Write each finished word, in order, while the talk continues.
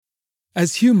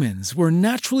As humans, we're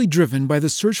naturally driven by the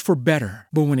search for better.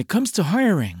 But when it comes to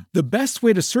hiring, the best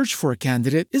way to search for a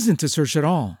candidate isn't to search at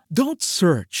all. Don't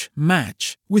search,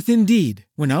 match with Indeed.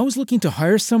 When I was looking to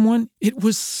hire someone, it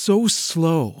was so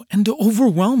slow and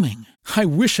overwhelming. I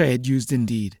wish I had used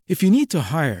Indeed. If you need to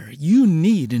hire, you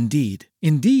need Indeed.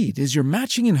 Indeed is your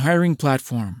matching and hiring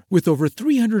platform with over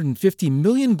 350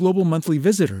 million global monthly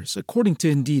visitors, according to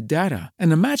Indeed data,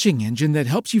 and a matching engine that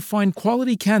helps you find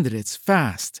quality candidates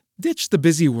fast. Ditch the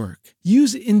busy work.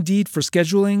 Use Indeed for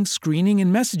scheduling, screening,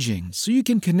 and messaging so you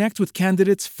can connect with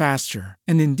candidates faster.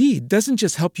 And Indeed doesn't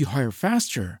just help you hire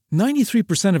faster.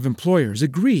 93% of employers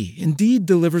agree Indeed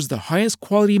delivers the highest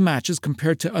quality matches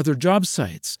compared to other job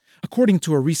sites, according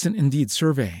to a recent Indeed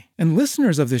survey. And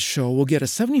listeners of this show will get a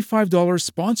 $75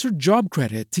 sponsored job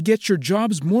credit to get your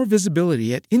jobs more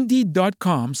visibility at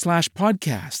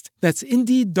Indeed.com/podcast. That's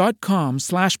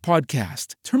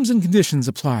Indeed.com/podcast. Terms and conditions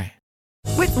apply.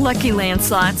 With Lucky Land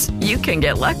Slots, you can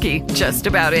get lucky just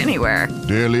about anywhere.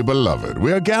 Dearly beloved,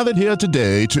 we are gathered here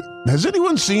today to... Has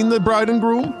anyone seen the bride and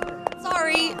groom?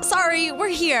 Sorry, we're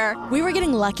here. We were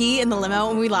getting lucky in the limo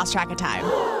and we lost track of time.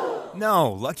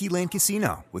 No, Lucky Land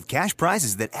Casino, with cash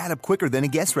prizes that add up quicker than a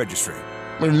guest registry.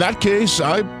 In that case,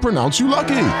 I pronounce you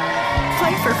lucky.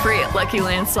 Play for free at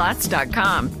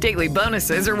LuckyLandSlots.com. Daily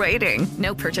bonuses are waiting.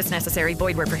 No purchase necessary.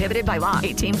 Void where prohibited by law.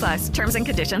 18+. Terms and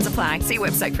conditions apply. See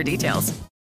website for details.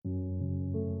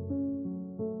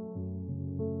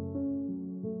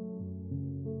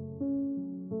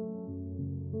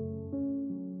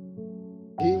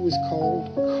 He was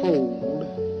called Cold.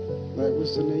 That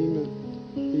was the name that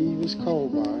he was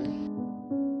called by.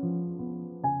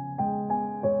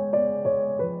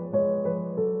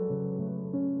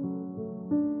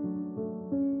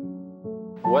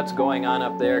 What's going on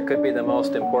up there could be the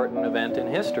most important event in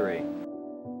history.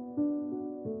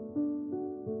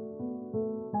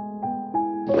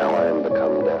 Now I am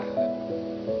become death,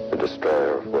 the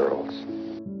destroyer of worlds.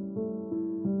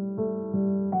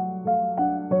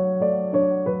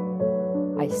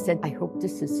 I said, I hope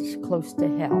this is as close to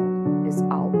hell as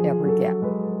I'll ever get.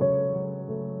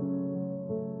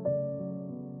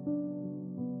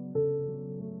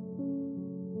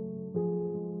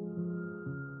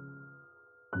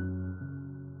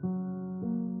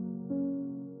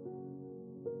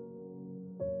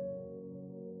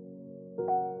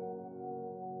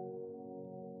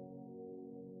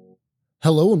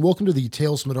 Hello and welcome to the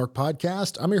Tales from the Dark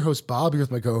podcast. I'm your host, Bob, here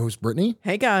with my co-host, Brittany.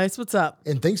 Hey guys, what's up?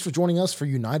 And thanks for joining us for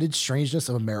United Strangeness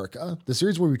of America, the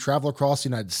series where we travel across the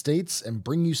United States and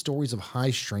bring you stories of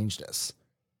high strangeness.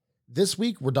 This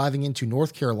week, we're diving into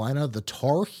North Carolina, the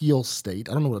Tar Heel state.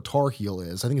 I don't know what a Tar Heel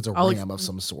is. I think it's a ram of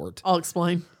some sort. I'll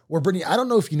explain. Where, Brittany, I don't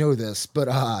know if you know this, but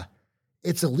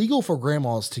it's illegal for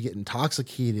grandmas to get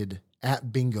intoxicated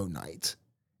at bingo night.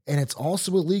 And it's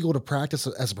also illegal to practice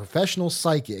as a professional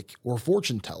psychic or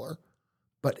fortune teller,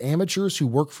 but amateurs who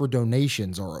work for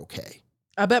donations are okay.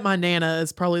 I bet my Nana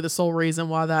is probably the sole reason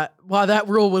why that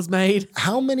rule was made.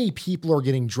 How many people are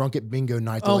getting drunk at bingo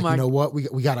night? They're you know what? We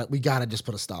gotta just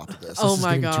put a stop to this. This is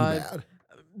getting too bad.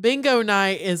 Bingo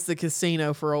night is the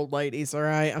casino for old ladies, all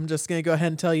right? I'm just going to go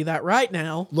ahead and tell you that right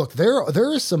now. Look, there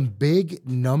are some big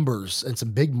numbers and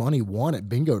some big money won at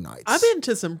bingo nights. I've been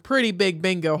to some pretty big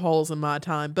bingo holes in my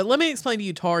time, but let me explain to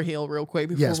you Tar Heel real quick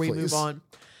before we move on.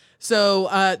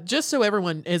 So just so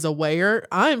everyone is aware,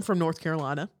 I am from North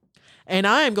Carolina, and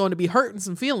I am going to be hurting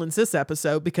some feelings this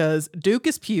episode because Duke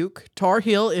is puke. Tar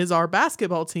Heel is our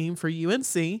basketball team for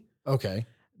UNC. Okay.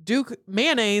 Duke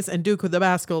Mayonnaise and Duke with the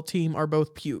basketball team are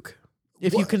both puke.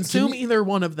 If you consume either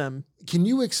one of them. Can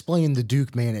you explain the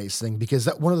Duke Mayonnaise thing? Because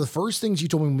that one of the first things you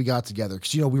told me when we got together,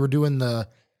 because, we were doing the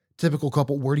typical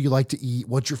couple, where do you like to eat?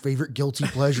 What's your favorite guilty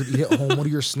pleasure to eat at home? What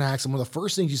are your snacks? And one of the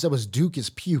first things you said was Duke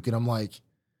is puke. And I'm like,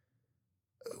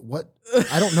 what?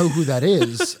 I don't know who that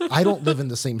is. I don't live in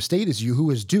the same state as you.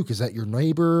 Who is Duke? Is that your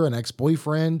neighbor, an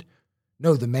ex-boyfriend?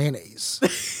 No, the mayonnaise.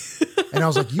 And I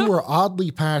was like, you were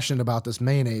oddly passionate about this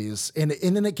mayonnaise. And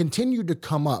then it continued to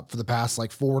come up for the past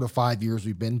 4 to 5 years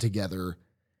we've been together.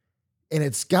 And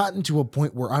it's gotten to a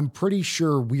point where I'm pretty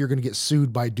sure we are going to get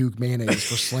sued by Duke Mayonnaise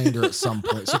for slander at some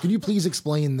point. So can you please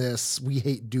explain this we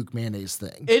hate Duke Mayonnaise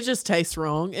thing? It just tastes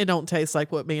wrong. It don't taste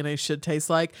like what mayonnaise should taste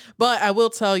like. But I will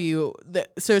tell you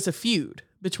that, so it's a feud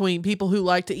between people who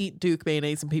like to eat Duke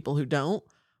Mayonnaise and people who don't.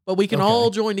 But we can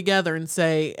all join together and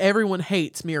say everyone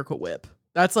hates Miracle Whip.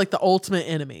 That's like the ultimate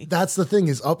enemy. That's the thing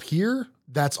is up here,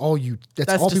 that's all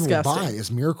disgusting. People buy is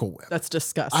Miracle Whip. That's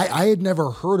disgusting. I had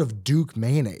never heard of Duke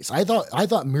Mayonnaise. I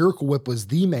thought Miracle Whip was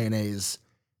the mayonnaise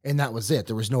and that was it.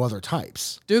 There was no other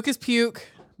types. Duke is puke.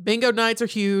 Bingo nights are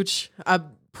huge.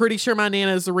 pretty sure my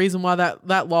Nana is the reason why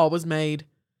that law was made.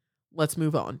 Let's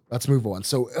move on.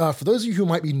 So for those of you who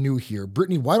might be new here,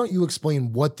 Brittany, why don't you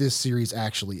explain what this series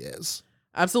actually is?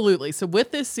 Absolutely. So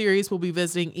with this series, we'll be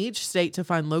visiting each state to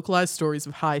find localized stories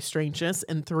of high strangeness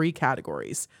in 3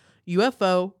 categories: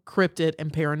 UFO, cryptid,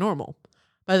 and paranormal.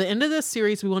 By the end of this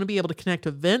series, we want to be able to connect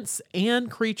events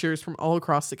and creatures from all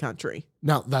across the country.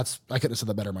 Now, I couldn't have said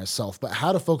that better myself, but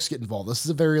how do folks get involved? This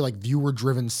is a very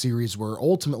viewer-driven series where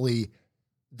ultimately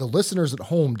the listeners at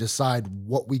home decide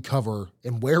what we cover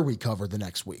and where we cover the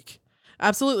next week.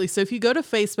 Absolutely. So if you go to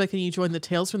Facebook and you join the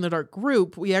Tales from the Dark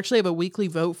group, we actually have a weekly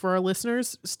vote for our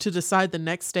listeners to decide the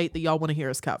next state that y'all want to hear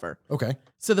us cover. Okay.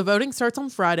 So the voting starts on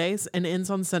Fridays and ends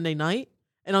on Sunday night.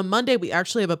 And on Monday, we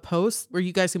actually have a post where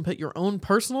you guys can put your own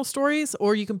personal stories,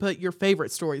 or you can put your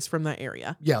favorite stories from that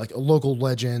area. Yeah, like local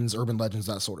legends, urban legends,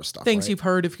 that sort of stuff. Things right? you've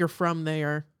heard if you're from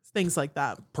there, things like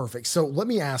that. Perfect. So let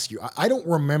me ask you, I don't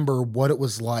remember what it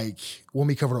was like when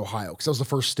we covered Ohio, because that was the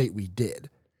first state we did.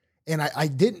 And I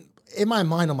didn't, in my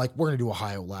mind, I'm like, we're going to do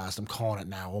Ohio last. I'm calling it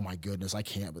now. Oh my goodness, I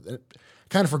can't. But it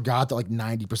kind of forgot that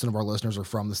 90% of our listeners are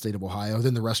from the state of Ohio.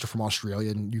 Then the rest are from Australia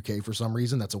and UK for some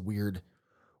reason. That's a weird...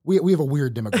 We have a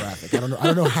weird demographic. I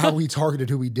don't know how we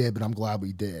targeted who we did, but I'm glad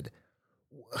we did.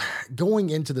 Going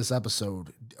into this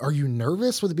episode, are you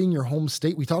nervous with it being your home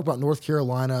state? We talked about North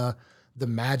Carolina, the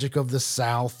magic of the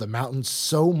South, the mountains,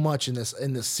 so much in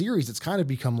this series. It's kind of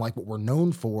become like what we're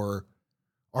known for.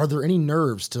 Are there any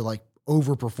nerves to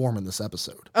overperform in this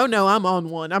episode? Oh no, I'm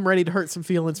on one. I'm ready to hurt some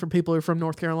feelings from people who are from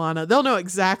North Carolina. They'll know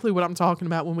exactly what I'm talking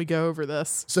about when we go over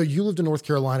this. So you lived in North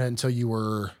Carolina until you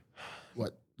were,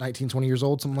 19, 20 years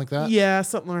old, something like that? Yeah,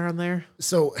 something around there.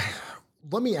 So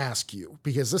let me ask you,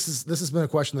 because this has been a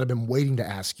question that I've been waiting to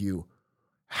ask you.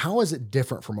 How is it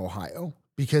different from Ohio?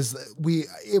 Because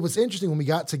it was interesting when we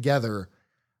got together,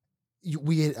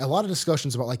 we had a lot of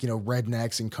discussions about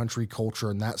rednecks and country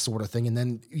culture and that sort of thing. And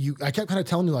then I kept kind of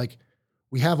telling you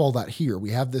we have all that here.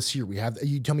 We have this here.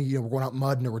 You tell me, we're going out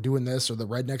mudding or we're doing this, or the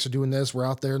rednecks are doing this. We're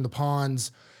out there in the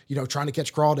ponds, trying to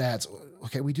catch crawdads.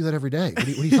 Okay, we do that every day. What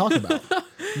are you talking about?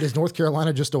 Is North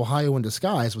Carolina just Ohio in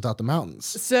disguise without the mountains?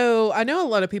 So I know a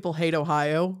lot of people hate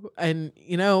Ohio, and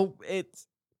it's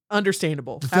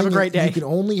understandable. Have a great day. You can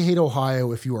only hate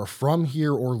Ohio if you are from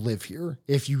here or live here.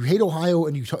 If you hate Ohio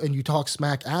and you talk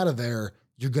smack out of there,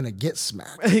 you're gonna get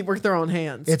smacked. We're throwing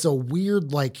hands. It's a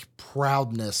weird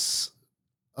proudness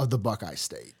of the Buckeye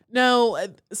State. No,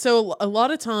 so a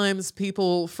lot of times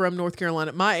people from North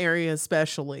Carolina, my area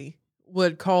especially,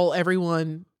 would call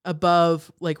everyone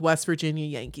above West Virginia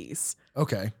Yankees.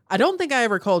 Okay. I don't think I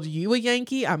ever called you a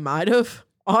Yankee. I might have,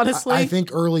 honestly. I think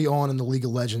early on in the League of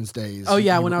Legends days. Oh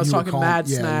yeah, when I was talking Mad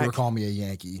Snack. Yeah, you were calling me a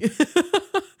Yankee.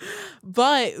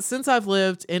 But since I've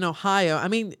lived in Ohio,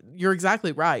 you're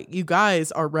exactly right. You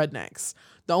guys are rednecks.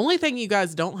 The only thing you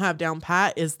guys don't have down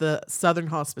pat is the Southern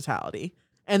hospitality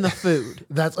and the food.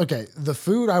 That's okay. The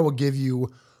food I will give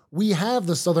you. We have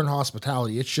the Southern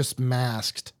hospitality. It's just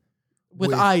masked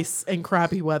with ice and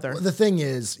crappy weather. The thing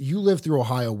is, you lived through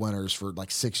Ohio winters for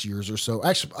 6 years or so.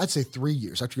 Actually, I'd say 3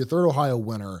 years. After your third Ohio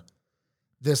winter,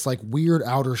 this weird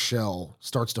outer shell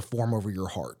starts to form over your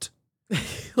heart.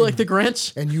 Like the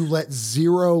Grinch? And you let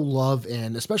zero love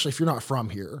in, especially if you're not from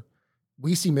here.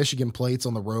 We see Michigan plates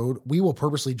on the road. We will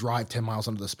purposely drive 10 miles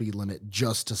under the speed limit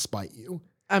just to spite you.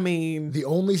 The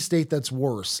only state that's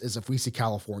worse is if we see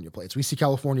California plates. We see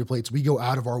California plates, we go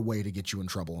out of our way to get you in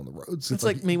trouble on the roads. It's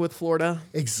like me with Florida.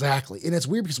 Exactly. And it's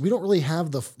weird because we don't really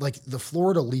have the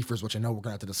Florida Leafers, which I know we're going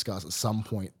to have to discuss at some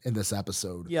point in this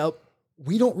episode. Yep.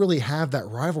 We don't really have that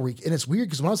rivalry. And it's weird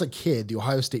because when I was a kid, the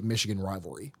Ohio State-Michigan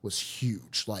rivalry was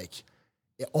huge.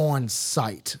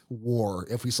 On-site war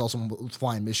if we saw someone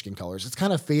flying Michigan colors. It's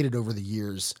kind of faded over the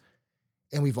years.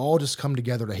 And we've all just come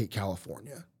together to hate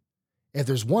California. If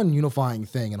there's one unifying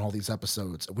thing in all these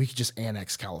episodes, we could just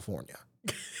annex California.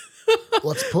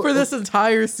 For this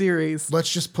entire series.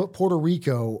 Let's just put Puerto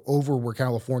Rico over where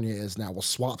California is now. We'll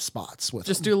swap spots with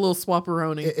Just do a little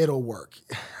swapperoni. It'll work.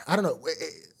 I don't know.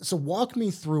 So walk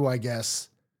me through, I guess,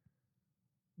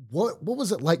 what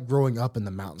was it like growing up in the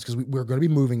mountains? Because we're going to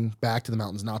be moving back to the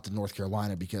mountains, not to North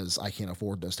Carolina, because I can't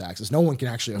afford those taxes. No one can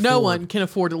actually afford. No one can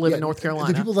afford to live in North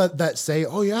Carolina. The people that say,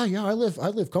 "Oh yeah, I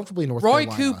live comfortably in North Carolina."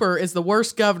 Roy Cooper is the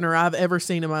worst governor I've ever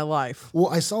seen in my life. Well,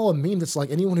 I saw a meme that's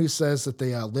anyone who says that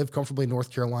they live comfortably in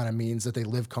North Carolina means that they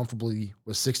live comfortably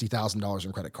with $60,000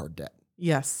 in credit card debt.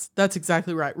 Yes, that's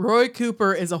exactly right. Roy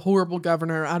Cooper is a horrible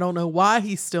governor. I don't know why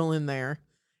he's still in there.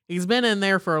 He's been in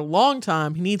there for a long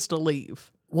time. He needs to leave.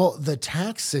 Well, the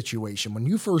tax situation, when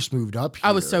you first moved up here.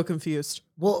 I was so confused.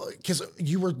 Well, because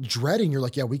you were dreading, you're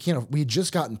like, yeah, we had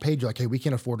just gotten paid. You're like, hey, we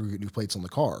can't afford to get new plates on the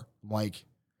car. I'm like,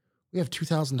 we have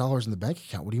 $2,000 in the bank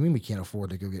account. What do you mean we can't afford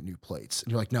to go get new plates?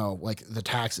 And you're like, no, like the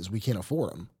taxes, we can't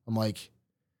afford them. I'm like,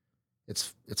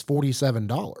 it's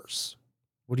 $47.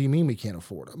 What do you mean we can't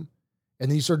afford them? And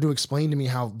then you started to explain to me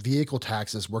how vehicle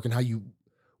taxes work and how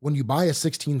when you buy a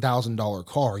 $16,000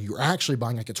 car, you're actually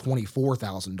buying like a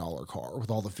 $24,000 car with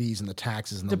all the fees and the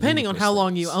taxes and depending on how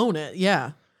long you own it.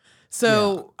 Yeah.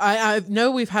 So I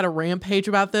know we've had a rampage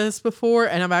about this before,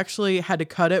 and I've actually had to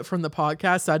cut it from the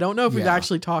podcast. So I don't know if we've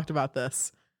actually talked about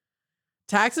this.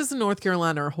 Taxes in North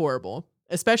Carolina are horrible,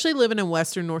 especially living in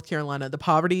Western North Carolina. The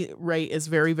poverty rate is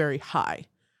very, very high.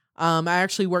 I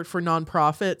actually worked for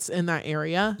nonprofits in that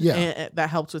area. And that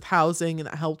helped with housing and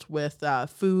that helped with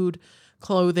food,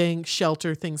 clothing,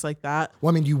 shelter, things like that.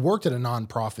 Well, I mean, you worked at a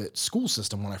nonprofit school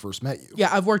system when I first met you. Yeah,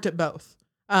 I've worked at both.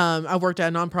 I've worked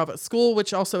at a nonprofit school,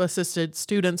 which also assisted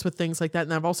students with things like that.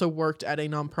 And I've also worked at a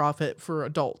nonprofit for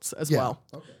adults as well.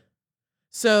 Okay.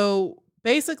 So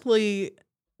basically,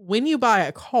 when you buy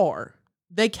a car,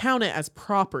 they count it as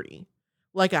property,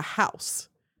 like a house.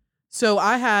 So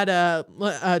I had a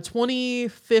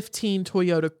 2015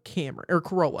 Toyota Camry, or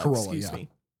Corolla, excuse me.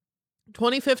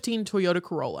 2015 Toyota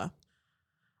Corolla.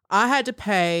 I had to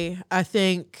pay, I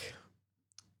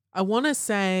want to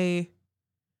say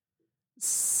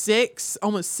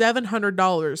almost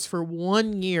 $700 for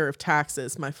 1 year of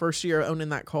taxes. My first year owning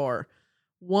that car.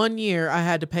 1 year I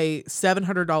had to pay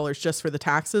 $700 just for the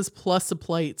taxes, plus the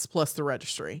plates, plus the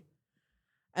registry.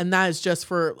 And that is just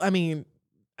for, I mean,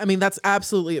 that's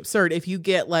absolutely absurd. If you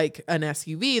get like an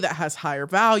SUV that has higher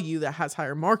value, that has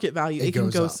higher market value, it can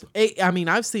go up.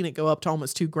 I've seen it go up to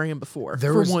almost $2,000 before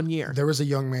for 1 year. There was a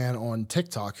young man on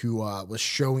TikTok who was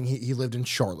showing, he lived in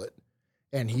Charlotte,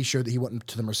 and he showed that he went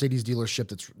to the Mercedes dealership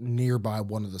that's nearby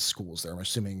one of the schools there. I'm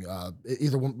assuming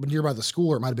either nearby the school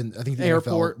or it might have been, I think the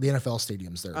airport. The NFL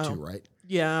stadium's there too, right?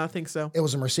 Yeah, I think so. It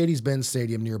was a Mercedes-Benz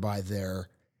stadium nearby there.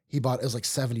 He bought, it was like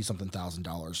 $70-something thousand,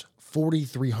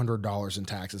 $4,300 in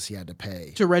taxes he had to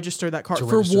pay to register that car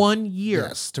for 1 year.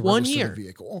 Yes, to register the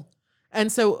vehicle. And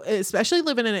so, especially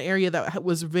living in an area that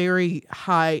was very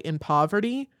high in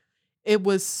poverty, it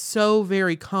was so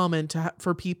very common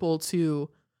for people to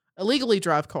illegally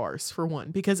drive cars, for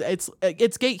one, because it's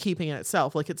gatekeeping in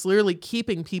itself. Like, it's literally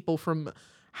keeping people from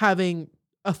having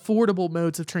affordable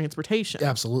modes of transportation.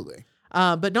 Absolutely.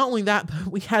 But not only that, but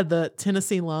we had the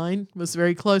Tennessee line, was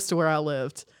very close to where I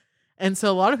lived. And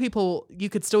so a lot of people, you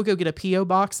could still go get a P.O.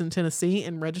 box in Tennessee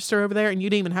and register over there, and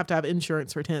you didn't even have to have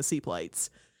insurance for Tennessee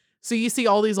plates. So you see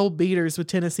all these old beaters with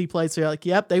Tennessee plates. You're like,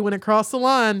 yep, they went across the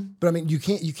line. But I mean, you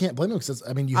can't blame them because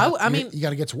you got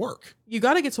to get to work. You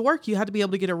got to get to work. You had to be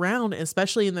able to get around,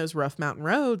 especially in those rough mountain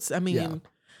roads. I mean,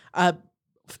 a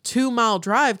 2-mile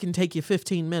drive can take you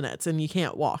 15 minutes, and you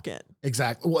can't walk it.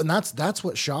 Exactly. Well, and that's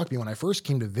what shocked me when I first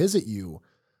came to visit you.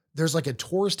 There's like a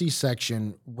touristy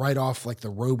section right off like the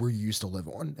road where you used to live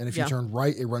on, and if you turn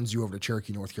right, it runs you over to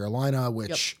Cherokee, North Carolina,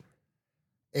 which. Yep.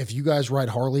 If you guys ride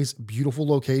Harleys, beautiful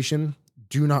location.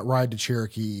 Do not ride to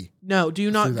Cherokee. No,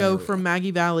 do not go from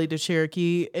Maggie Valley to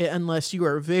Cherokee unless you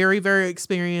are very, very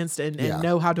experienced and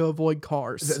know how to avoid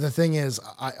cars. The thing is,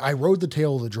 I rode the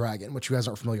Tail of the Dragon, which you guys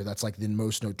aren't familiar. That's like the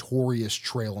most notorious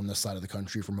trail on this side of the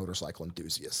country for motorcycle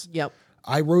enthusiasts. Yep.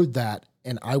 I rode that,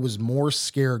 and I was more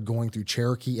scared going through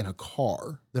Cherokee in a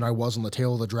car than I was on the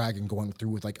Tail of the Dragon going through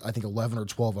with, like, I think 11 or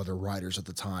 12 other riders at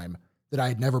the time that I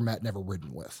had never met, never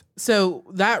ridden with. So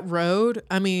that road,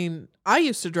 I mean, I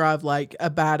used to drive like a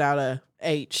bat out of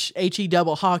HE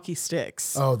double hockey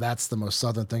sticks. Oh, that's the most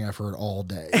Southern thing I've heard all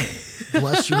day.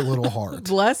 Bless your little heart.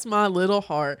 Bless my little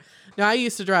heart. No, I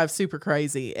used to drive super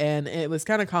crazy, and it was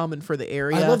kind of common for the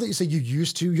area. I love that you said you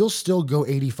used to. You'll still go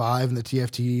 85 in the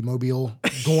TFT mobile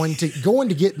going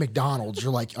to get McDonald's.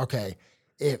 You're like, okay,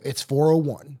 if it's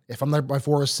 4:01. If I'm there by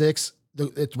 4:06,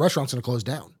 the restaurant's going to close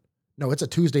down. No, it's a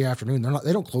Tuesday afternoon.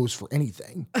 They don't close for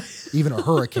anything. Even a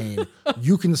hurricane,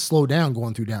 you can slow down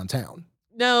going through downtown.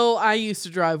 No, I used to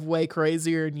drive way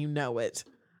crazier, and you know it.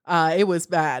 It was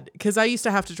bad because I used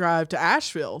to have to drive to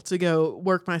Asheville to go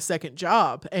work my second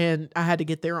job, and I had to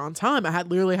get there on time. I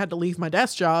literally had to leave my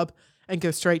desk job and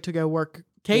go straight to go work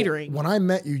catering. Well, when I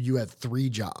met you, you had 3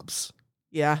 jobs.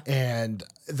 Yeah. And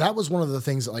that was one of the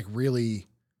things that like really...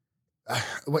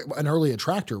 an early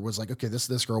attractor was like, okay,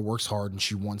 this girl works hard and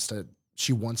she wants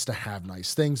to have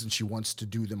nice things and she wants to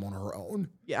do them on her own.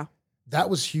 Yeah. That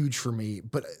was huge for me.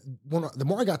 But the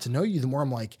more I got to know you, the more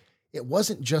I'm like, it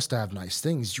wasn't just to have nice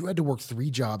things. You had to work 3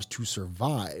 jobs to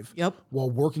survive. Yep. While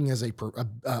working as an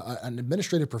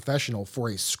administrative professional for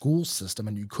a school system,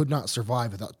 and you could not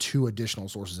survive without 2 additional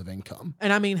sources of income.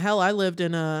 And I mean, hell, I lived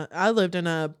in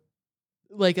a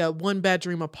like a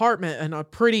 1-bedroom apartment, and a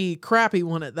pretty crappy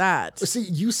one at that. See,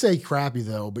 you say crappy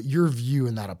though, but your view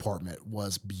in that apartment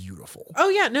was beautiful. Oh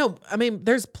yeah, no, I mean,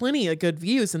 there's plenty of good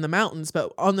views in the mountains,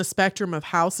 but on the spectrum of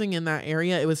housing in that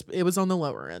area, it was on the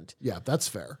lower end. Yeah, that's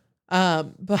fair.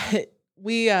 But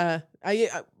we,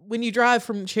 when you drive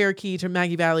from Cherokee to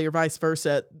Maggie Valley or vice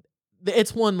versa,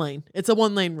 it's one lane. It's a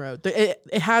 1-lane road.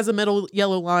 It has a middle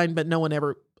yellow line, but no one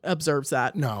ever observes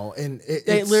that. No, and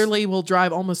it literally will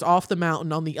drive almost off the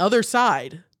mountain on the other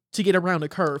side to get around a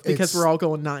curve because we're all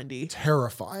going 90.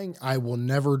 Terrifying. I will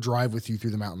never drive with you through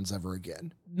the mountains ever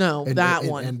again. No, and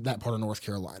that part of North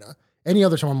Carolina. Any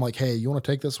other time I'm like, hey, you want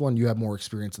to take this one? You have more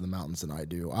experience in the mountains than I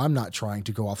do. I'm not trying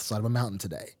to go off the side of a mountain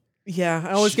today. Yeah,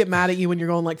 I always get mad at you when you're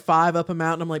going like 5 up a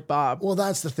mountain. I'm like, Bob. Well,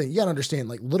 that's the thing. You got to understand,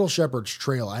 like Little Shepherd's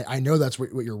Trail. I know that's what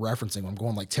you're referencing. I'm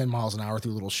going like 10 miles an hour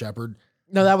through Little Shepherd.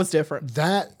 No, that was different.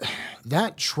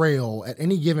 That trail at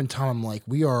any given time, like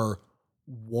we are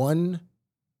one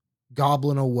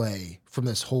goblin away from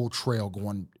this whole trail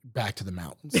going back to the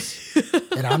mountains.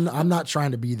 And I'm not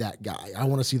trying to be that guy. I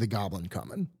want to see the goblin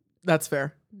coming. That's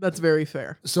fair. That's very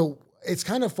fair. So it's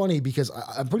kind of funny because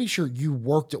I'm pretty sure you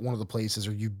worked at one of the places,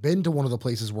 or you've been to one of the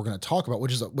places we're going to talk about,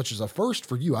 which is a first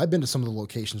for you. I've been to some of the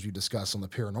locations we discussed on the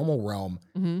paranormal realm,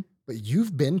 but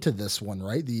you've been to this one,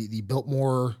 right? The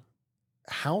Biltmore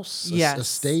house, yes.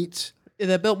 Estate.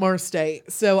 The Biltmore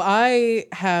Estate. So I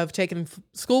have taken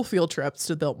school field trips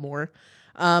to Biltmore.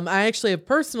 I actually have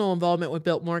personal involvement with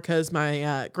Biltmore because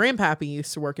my grandpappy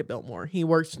used to work at Biltmore. He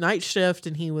worked night shift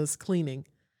and he was cleaning.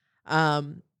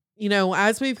 You know,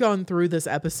 as we've gone through this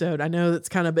episode, I know that's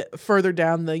kind of a bit further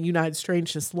down the United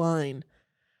Strangeness line,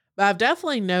 but I've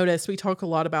definitely noticed we talk a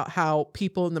lot about how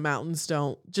people in the mountains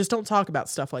don't talk about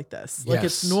stuff like this. Like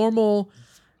it's normal.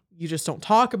 You just don't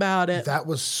talk about it. That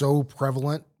was so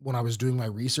prevalent when I was doing my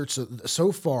research.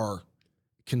 So far,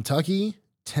 Kentucky,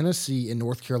 Tennessee, and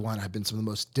North Carolina have been some of the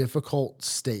most difficult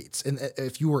states. And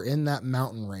if you were in that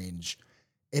mountain range,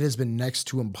 it has been next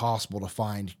to impossible to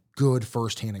find good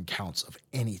firsthand accounts of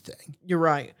anything. You're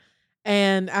right.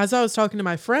 And as I was talking to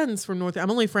my friends from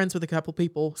I'm only friends with a couple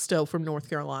people still from North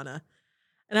Carolina.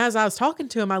 And as I was talking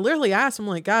to him, I literally asked him,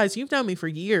 like, guys, you've known me for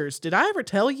years. Did I ever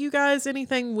tell you guys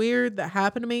anything weird that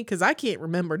happened to me? Because I can't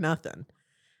remember nothing.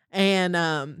 And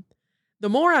the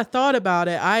more I thought about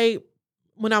it,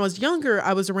 when I was younger,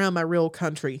 I was around my real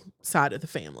country side of the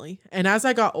family. And as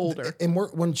I got older. And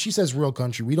when she says real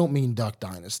country, we don't mean Duck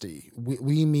Dynasty.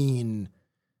 We mean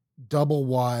double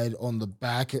wide on the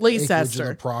back acreage of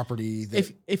the property.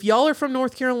 If y'all are from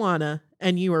North Carolina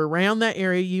and you are around that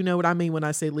area, you know what I mean when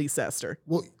I say Leicester.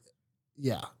 Well,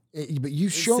 yeah. But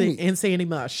you've shown me. And Sandy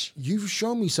Mush. You've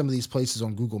shown me some of these places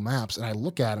on Google Maps, and I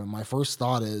look at them, and my first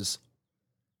thought is,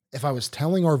 if I was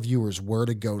telling our viewers where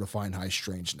to go to find high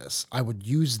strangeness, I would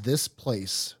use this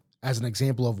place as an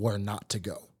example of where not to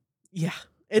go. Yeah.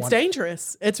 It's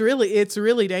dangerous. It's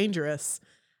really dangerous.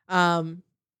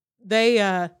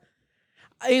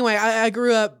 Anyway, I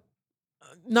grew up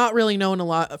not really knowing a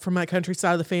lot from my country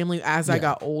side of the family as I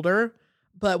got older.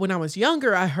 But when I was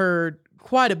younger, I heard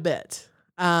quite a bit.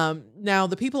 Now,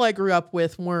 the people I grew up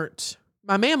with weren't...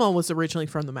 My mama was originally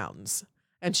from the mountains,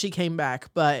 and she came back,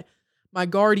 but my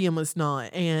guardian was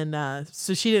not. And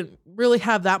so she didn't really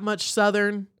have that much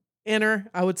Southern in her,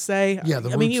 I would say. Yeah,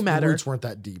 you met the her. roots weren't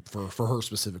that deep for her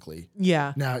specifically.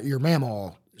 Yeah. Now, your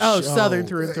mama... Southern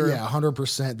through and through. Yeah,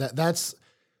 100%.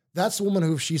 That's the woman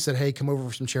who, if she said, hey, come over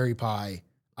for some cherry pie,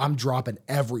 I'm dropping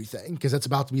everything because it's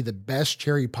about to be the best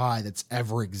cherry pie that's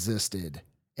ever existed.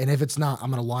 And if it's not, I'm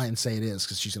going to lie and say it is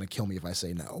because she's going to kill me if I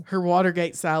say no. Her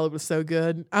Watergate salad was so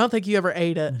good. I don't think you ever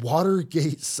ate it.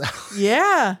 Watergate salad?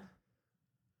 Yeah.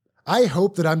 I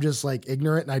hope that I'm just like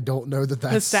ignorant and I don't know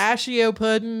that's... Pistachio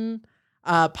pudding,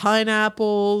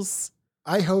 pineapples.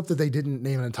 I hope that they didn't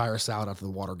name an entire salad after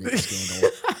the Watergate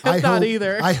scandal. I hope not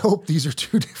either. I hope these are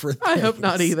two different things. I hope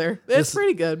not either. It's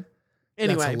pretty good.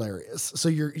 Anyway. That's hilarious. So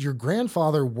your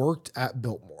grandfather worked at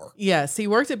Biltmore. Yes, he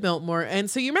worked at Biltmore.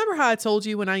 And so you remember how I told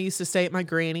you when I used to stay at my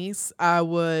granny's, I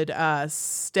would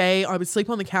sleep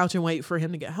on the couch and wait for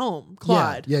him to get home.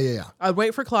 Clyde. Yeah. I'd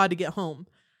wait for Clyde to get home.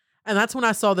 And that's when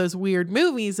I saw those weird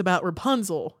movies about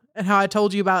Rapunzel and how I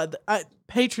told you about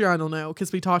Patreon will know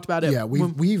because we talked about it. Yeah,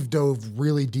 we've dove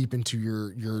really deep into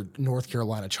your North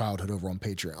Carolina childhood over on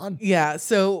Patreon. Yeah,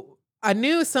 so I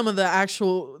knew some of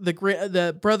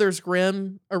the Brothers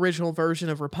Grimm original version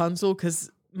of Rapunzel because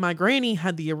my granny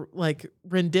had the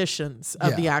renditions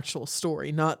of the actual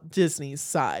story, not Disney's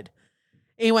side.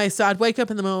 Anyway, so I'd wake up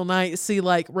in the middle of the night, see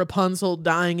Rapunzel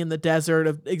dying in the desert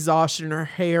of exhaustion in her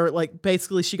hair.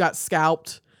 Basically she got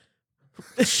scalped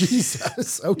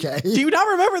Jesus. Okay. Do you not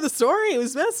remember the story? It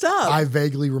was messed up. I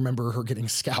vaguely remember her getting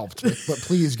scalped, but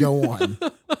please go on.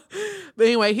 But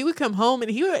anyway, he would come home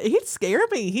and he'd scare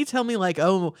me. He'd tell me like,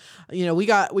 oh, we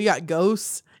got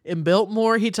ghosts in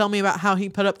Biltmore. He'd tell me about how he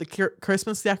put up the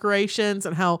Christmas decorations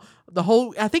and how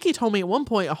I think he told me at one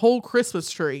point a whole Christmas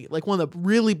tree, like one of the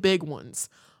really big ones,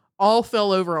 all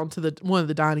fell over onto one of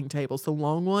the dining tables, the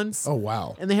long ones. Oh,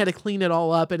 wow. And they had to clean it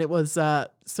all up, and it was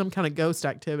some kind of ghost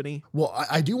activity. Well,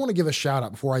 I do want to give a shout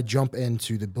out before I jump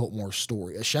into the Biltmore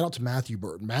story. A shout out to Matthew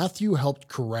Bird. Matthew helped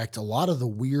correct a lot of the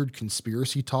weird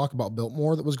conspiracy talk about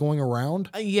Biltmore that was going around.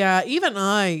 Yeah, even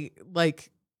I, like,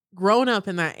 growing up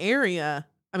in that area,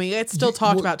 I mean, it's still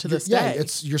talked about to this day. Yeah,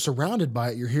 you're surrounded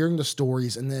by it. You're hearing the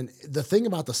stories. And then the thing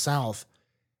about the South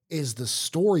is the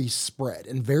stories spread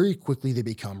and very quickly they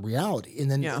become reality.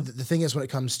 And then the thing is, when it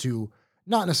comes to,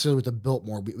 not necessarily with the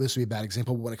Biltmore, this would be a bad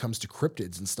example, but when it comes to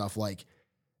cryptids and stuff, like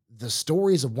the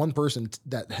stories of one person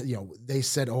that, they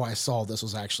said, oh, I saw this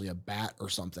was actually a bat or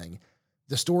something.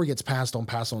 The story gets passed on,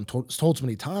 told so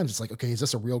many times. It's like, okay, is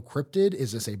this a real cryptid?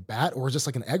 Is this a bat? Or is this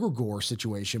like an egregore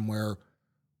situation where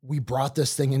we brought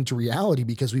this thing into reality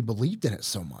because we believed in it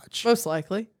so much? Most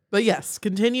likely. But yes,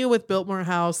 continue with Biltmore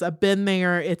House. I've been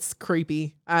there. It's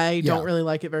creepy. I don't really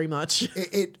like it very much.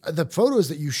 The photos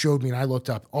that you showed me and I looked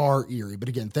up are eerie. But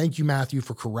again, thank you, Matthew,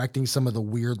 for correcting some of the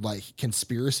weird like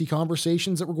conspiracy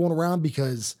conversations that were going around,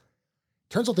 because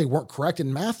it turns out they weren't correct.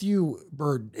 And Matthew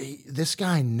Bird, this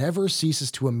guy never ceases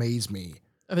to amaze me.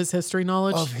 Of his history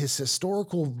knowledge? Of his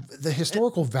the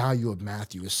historical value of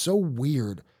Matthew is so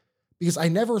weird. Because I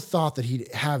never thought that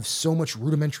he'd have so much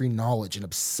rudimentary knowledge and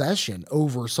obsession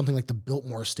over something like the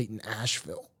Biltmore estate in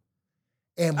Asheville.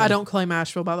 And I don't claim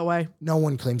Asheville, by the way. No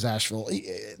one claims Asheville.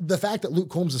 The fact that Luke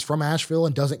Combs is from Asheville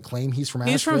and doesn't claim he's from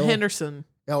Asheville. He's from Henderson.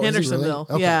 Oh, Hendersonville.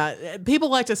 Really? Okay. Yeah.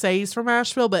 People like to say he's from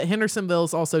Asheville, but Hendersonville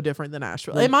is also different than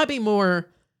Asheville. It might be more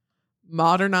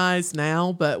modernized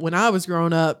now, but when I was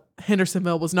growing up,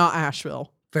 Hendersonville was not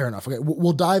Asheville. Fair enough. Okay,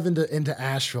 we'll dive into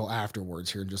Asheville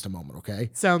afterwards here in just a moment, okay?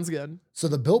 Sounds good. So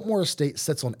the Biltmore estate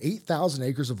sits on 8,000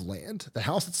 acres of land. The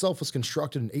house itself was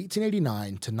constructed in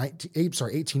 1889 to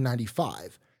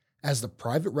 1895 as the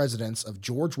private residence of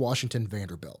George Washington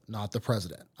Vanderbilt, not the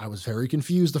president. I was very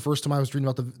confused the first time I was reading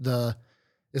about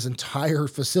this entire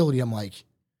facility. I'm like,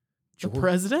 the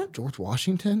president? George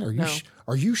Washington?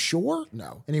 Are you sure?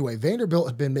 No. Anyway, Vanderbilt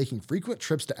had been making frequent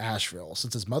trips to Asheville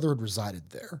since his mother had resided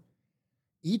there.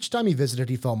 Each time he visited,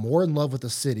 he fell more in love with the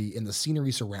city and the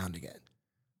scenery surrounding it.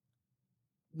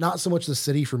 Not so much the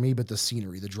city for me, but the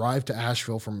scenery. The drive to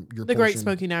Asheville from the Great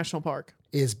Smoky National Park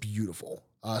is beautiful.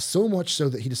 So much so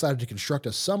that he decided to construct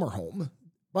a summer home.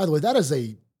 By the way, that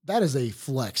is a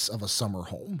flex of a summer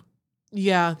home.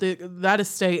 Yeah, that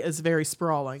estate is very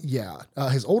sprawling. Yeah.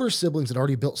 His older siblings had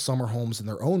already built summer homes in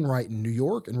their own right in New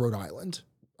York and Rhode Island.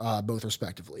 Both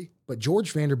respectively. But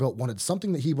George Vanderbilt wanted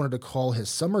something that he wanted to call his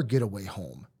summer getaway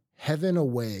home, heaven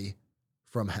away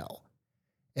from hell.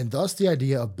 And thus the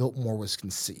idea of Biltmore was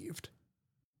conceived.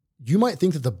 You might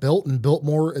think that the Bilt in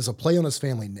Biltmore is a play on his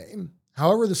family name.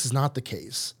 However, this is not the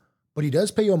case, but he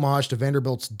does pay homage to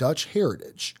Vanderbilt's Dutch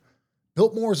heritage.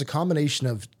 Biltmore is a combination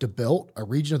of De Bilt, a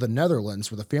region of the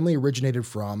Netherlands where the family originated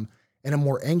from, and a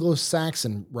more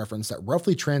Anglo-Saxon reference that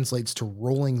roughly translates to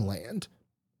rolling land.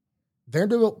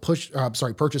 Vanderbilt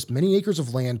purchased many acres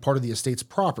of land, part of the estate's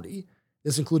property.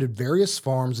 This included various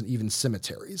farms and even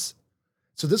cemeteries.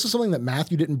 So this is something that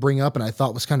Matthew didn't bring up and I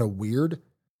thought was kind of weird.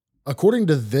 According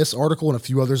to this article and a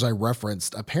few others I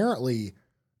referenced, apparently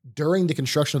during the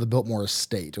construction of the Biltmore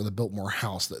estate or the Biltmore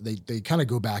house, they kind of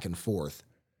go back and forth.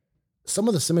 Some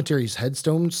of the cemetery's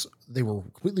headstones, they were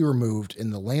completely removed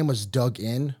and the land was dug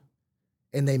in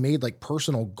and they made like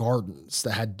personal gardens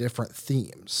that had different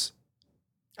themes.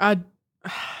 I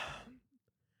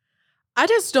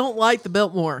just don't like the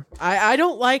Biltmore. I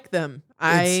don't like them.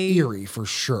 It's eerie for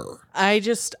sure. I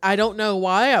don't know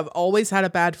why. I've always had a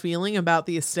bad feeling about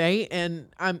the estate. And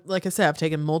like I said, I've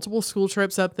taken multiple school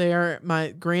trips up there.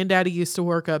 My granddaddy used to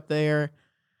work up there.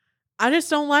 I just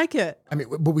don't like it. I mean,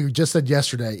 but we just said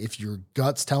yesterday, if your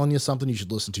gut's telling you something, you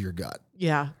should listen to your gut.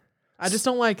 Yeah. I just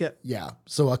don't like it. Yeah.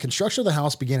 So construction of the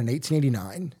house began in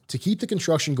 1889. To keep the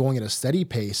construction going at a steady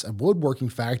pace, a woodworking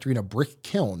factory and a brick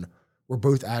kiln were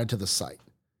both added to the site.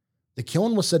 The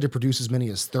kiln was said to produce as many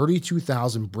as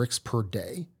 32,000 bricks per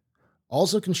day.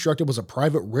 Also constructed was a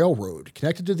private railroad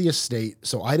connected to the estate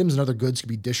so items and other goods could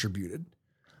be distributed.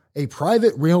 A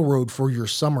private railroad for your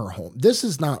summer home. This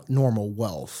is not normal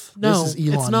wealth. No, this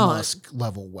is Elon Musk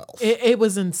level wealth. It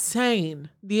was insane,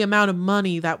 the amount of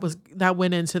money that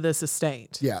went into this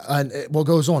estate. Yeah, and it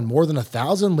goes on. More than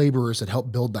 1,000 laborers had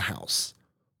helped build the house.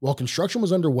 While construction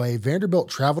was underway, Vanderbilt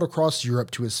traveled across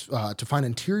Europe to find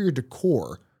interior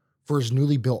decor for his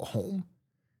newly built home.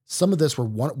 Some of this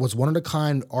was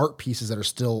one-of-a-kind art pieces that are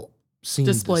still seen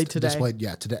displayed today.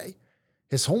 Today.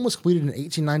 His home was completed in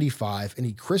 1895, and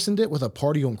he christened it with a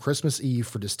party on Christmas Eve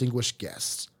for distinguished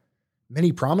guests.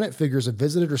 Many prominent figures have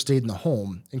visited or stayed in the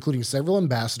home, including several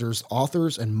ambassadors,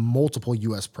 authors, and multiple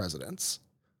U.S. presidents.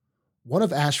 One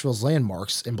of Asheville's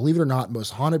landmarks, and believe it or not,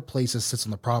 most haunted places, sits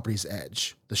on the property's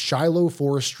edge, the Shiloh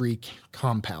Forestry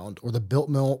Compound, or the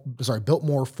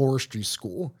Biltmore Forestry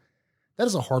School. That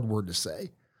is a hard word to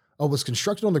say. It was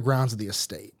constructed on the grounds of the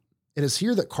estate. It is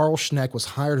here that Carl Schneck was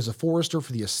hired as a forester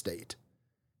for the estate.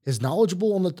 His knowledge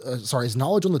on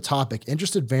the topic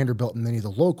interested Vanderbilt and many of the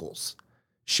locals.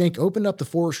 Schenck opened up the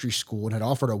forestry school and had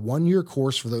offered a 1-year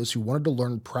course for those who wanted to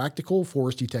learn practical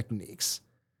forestry techniques.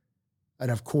 And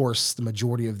of course, the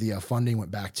majority of the funding went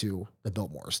back to the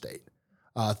Biltmore estate.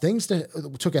 Things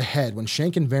took a head when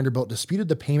Schenck and Vanderbilt disputed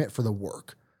the payment for the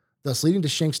work, thus leading to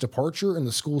Schenck's departure and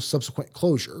the school's subsequent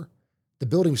closure. The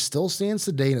building still stands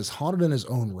today and is haunted in its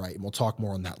own right, and we'll talk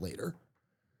more on that later.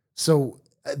 So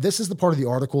this is the part of the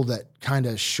article that kind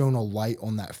of shone a light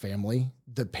on that family.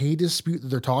 The pay dispute that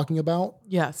they're talking about.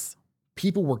 Yes.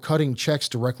 People were cutting checks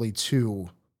directly to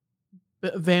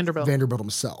Vanderbilt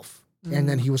himself. Mm-hmm. And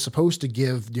then he was supposed to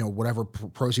give, whatever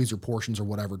proceeds or portions or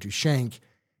whatever to Schenck,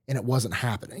 and it wasn't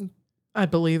happening. I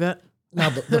believe it. Now,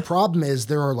 the problem is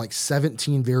there are like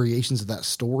 17 variations of that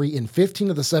story, and 15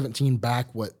 of the 17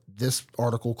 back what this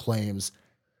article claims.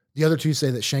 The other 2 say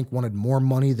that Schenck wanted more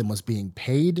money than was being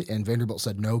paid, and Vanderbilt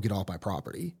said, no, get off my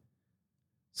property.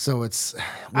 So it's...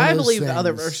 I believe the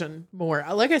other version more.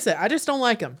 Like I said, I just don't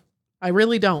like him. I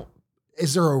really don't.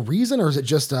 Is there a reason, or is it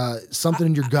just something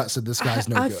in your gut said this guy's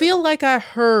no good? I feel like I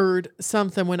heard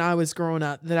something when I was growing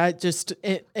up that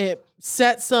it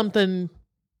set something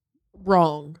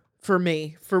wrong for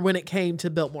me for when it came to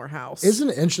Biltmore House. Isn't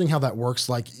it interesting how that works?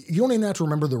 Like, you don't even have to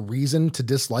remember the reason to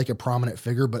dislike a prominent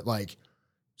figure, but like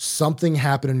something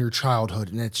happened in your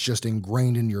childhood and it's just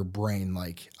ingrained in your brain.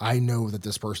 Like, I know that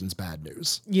this person's bad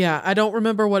news. Yeah, I don't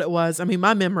remember what it was. I mean,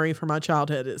 my memory from my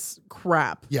childhood is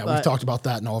crap. Yeah, we've talked about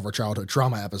that in all of our childhood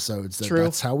trauma episodes. True.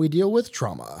 That's how we deal with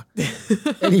trauma.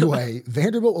 Anyway,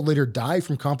 Vanderbilt would later die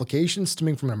from complications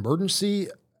stemming from an emergency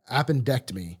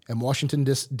appendectomy in Washington,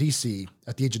 D.C.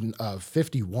 at the age of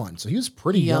 51. So he was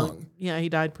pretty young. Yeah, he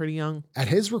died pretty young. At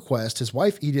his request, his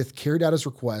wife Edith carried out his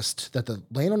request that the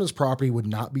land on his property would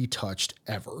not be touched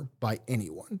ever by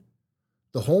anyone.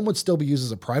 The home would still be used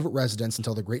as a private residence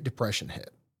until the Great Depression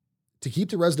hit. To keep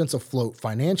the residence afloat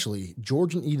financially,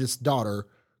 George and Edith's daughter,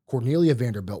 Cornelia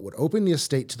Vanderbilt, would open the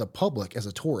estate to the public as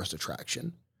a tourist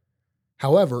attraction.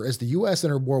 However, as the U.S.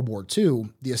 entered World War II,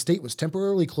 the estate was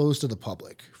temporarily closed to the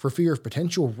public for fear of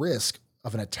potential risk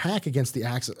of an attack against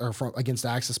against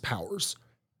Axis powers.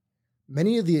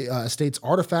 Many of the estate's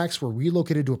artifacts were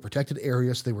relocated to a protected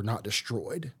area so they were not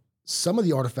destroyed. Some of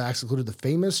the artifacts included the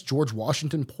famous George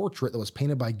Washington portrait that was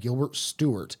painted by Gilbert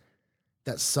Stuart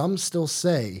that some still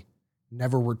say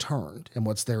never returned, and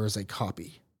what's there is a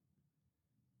copy.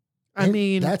 I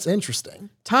mean, that's interesting.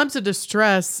 Times of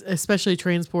distress, especially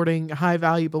transporting high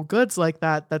valuable goods like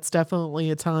that, that's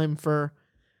definitely a time for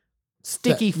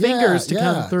sticky fingers to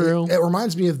come through. It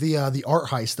reminds me of the art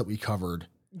heist that we covered.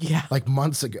 Yeah. Like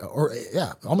months ago, or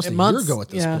almost a year ago at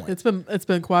this point. It's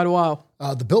been quite a while.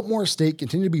 The Biltmore estate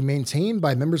continued to be maintained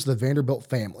by members of the Vanderbilt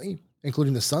family,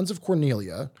 including the sons of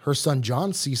Cornelia. Her son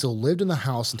John Cecil lived in the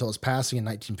house until his passing in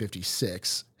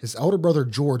 1956. His elder brother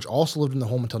George also lived in the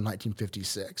home until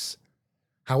 1956.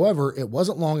 However, it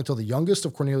wasn't long until the youngest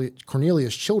of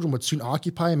Cornelia's children would soon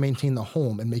occupy and maintain the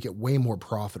home and make it way more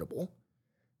profitable.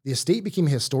 The estate became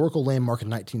a historical landmark in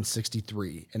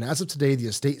 1963, and as of today, the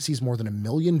estate sees more than 1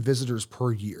 million visitors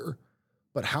per year.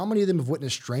 But how many of them have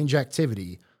witnessed strange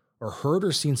activity or heard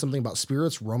or seen something about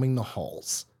spirits roaming the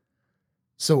halls?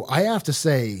 So I have to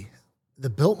say,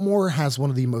 the Biltmore has one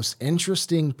of the most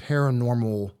interesting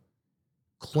paranormal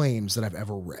claims that I've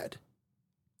ever read.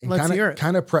 And Let's hear it.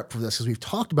 Kind of prep for this because we've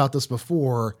talked about this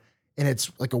before, and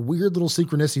it's like a weird little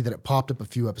synchronicity that it popped up a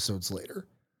few episodes later.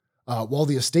 While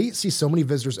the estate sees so many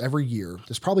visitors every year,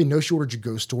 there's probably no shortage of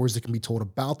ghost stories that can be told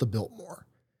about the Biltmore.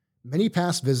 Many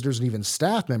past visitors and even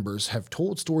staff members have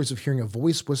told stories of hearing a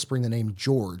voice whispering the name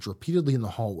George repeatedly in the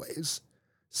hallways,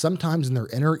 sometimes in their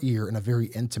inner ear in a very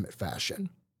intimate fashion.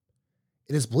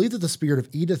 It is believed that the spirit of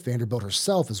Edith Vanderbilt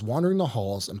herself is wandering the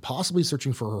halls and possibly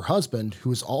searching for her husband,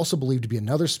 who is also believed to be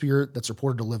another spirit that's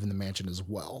reported to live in the mansion as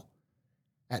well.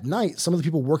 At night, some of the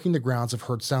people working the grounds have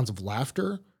heard sounds of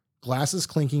laughter, glasses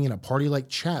clinking, and a party-like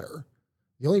chatter.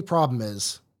 The only problem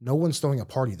is, no one's throwing a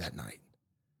party that night.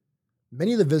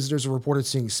 Many of the visitors have reported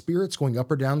seeing spirits going up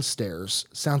or down stairs.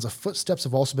 Sounds of footsteps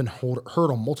have also been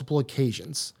heard on multiple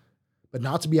occasions. But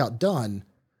not to be outdone,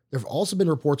 there have also been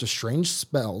reports of strange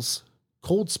spells,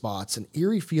 cold spots, and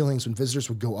eerie feelings when visitors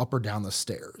would go up or down the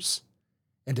stairs.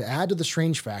 And to add to the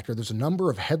strange factor, there's a number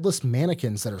of headless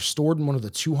mannequins that are stored in one of the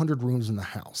 200 rooms in the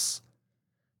house.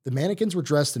 The mannequins were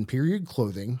dressed in period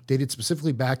clothing, dated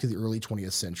specifically back to the early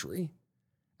 20th century.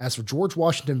 As for George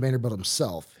Washington Vanderbilt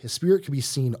himself, his spirit can be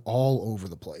seen all over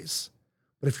the place.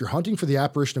 But if you're hunting for the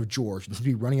apparition of George and to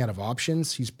be running out of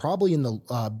options, he's probably in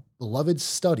the beloved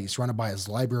study surrounded by his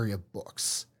library of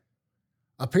books.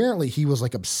 Apparently, he was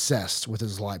like obsessed with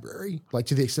his library, like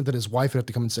to the extent that his wife would have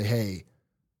to come and say, hey,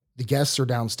 the guests are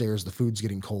downstairs, the food's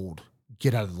getting cold,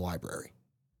 get out of the library.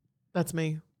 That's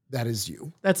me. That is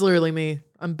you. That's literally me.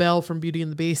 I'm Belle from Beauty and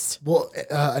the Beast. Well,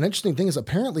 an interesting thing is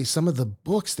apparently some of the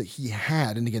books that he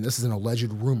had, and again, this is an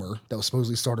alleged rumor that was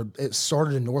supposedly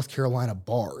started in North Carolina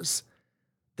bars,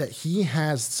 that he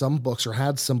has some books or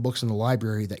had some books in the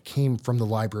library that came from the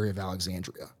Library of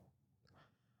Alexandria.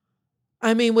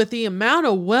 I mean, with the amount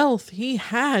of wealth he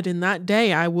had in that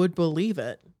day, I would believe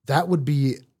it. That would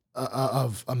be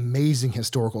of amazing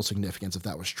historical significance if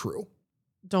that was true.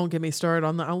 Don't get me started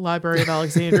on the Library of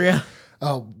Alexandria.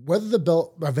 Whether the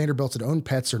Vanderbilts had owned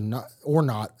pets or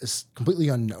not is completely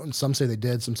unknown. Some say they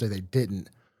did, some say they didn't.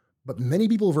 But many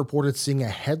people have reported seeing a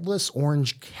headless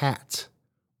orange cat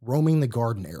roaming the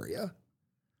garden area.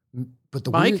 But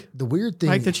the weird thing,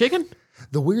 Mike the chicken?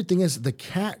 The weird thing is the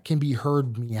cat can be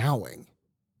heard meowing.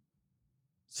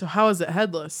 So how is it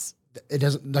headless? It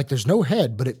doesn't, like, there's no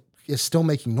head, but it is still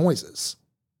making noises.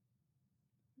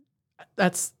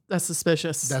 That's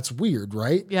suspicious. That's weird,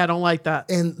 right? Yeah, I don't like that.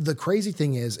 And the crazy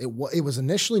thing is, it was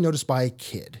initially noticed by a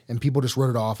kid, and people just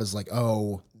wrote it off as like,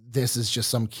 oh, this is just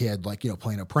some kid, like,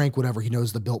 playing a prank, whatever. He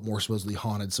knows the Biltmore supposedly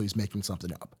haunted, so he's making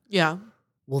something up. Yeah.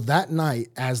 Well, that night,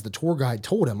 as the tour guide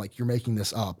told him, like, you're making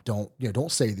this up.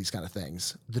 Don't say these kind of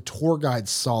things. The tour guide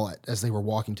saw it as they were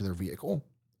walking to their vehicle.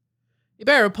 You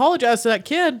better apologize to that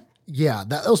kid. Yeah,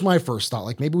 that was my first thought.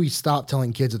 Like, maybe we stop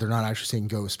telling kids that they're not actually seeing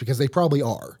ghosts, because they probably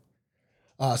are.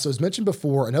 So as mentioned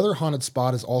before, another haunted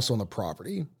spot is also on the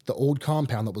property. The old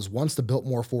compound that was once the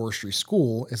Biltmore Forestry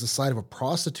School is the site of a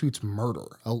prostitute's murder.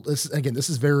 This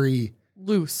is very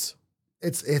loose.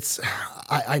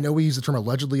 I know we use the term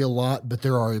allegedly a lot, but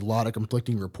there are a lot of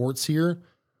conflicting reports here.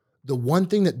 The one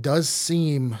thing that does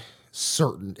seem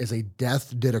certain is a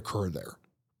death did occur there.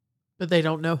 But they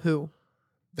don't know who.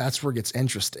 That's where it gets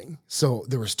interesting. So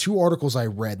there was 2 articles I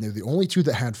read, and they're the only 2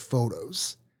 that had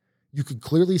photos. You could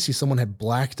clearly see someone had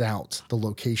blacked out the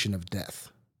location of death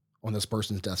on this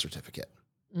person's death certificate.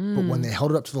 But when they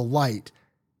held it up to the light,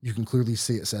 you can clearly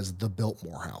see it says the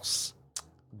Biltmore House,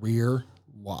 rear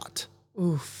lot.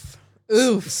 Oof.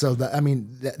 So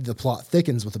the plot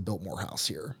thickens with the Biltmore House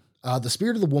here. The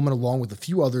spirit of the woman, along with a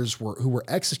few others who were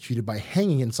executed by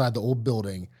hanging inside the old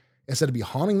building, is said to be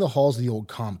haunting the halls of the old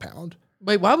compound.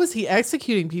 Wait, why was he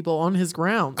executing people on his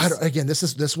grounds? Again,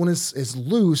 this one is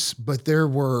loose, but there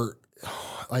were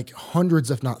like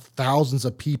hundreds, if not thousands,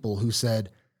 of people who said,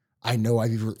 I know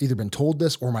I've either been told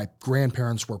this or my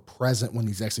grandparents were present when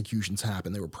these executions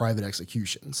happened. They were private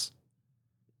executions.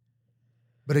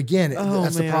 But again,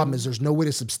 that's the problem, is there's no way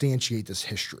to substantiate this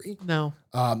history. No.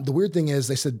 The weird thing is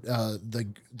they said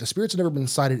the spirits have never been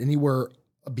sighted anywhere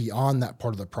beyond that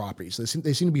part of the property. So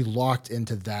they seem to be locked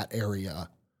into that area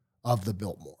of the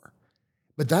Biltmore.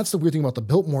 But that's the weird thing about the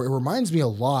Biltmore. It reminds me a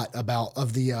lot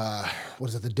of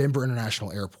the Denver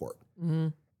International Airport. Mm-hmm.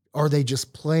 Are they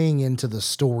just playing into the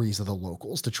stories of the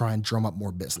locals to try and drum up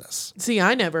more business? See,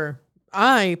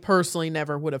 I personally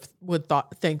never would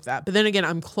think that. But then again,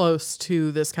 I'm close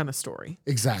to this kind of story.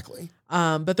 Exactly.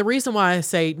 But the reason why I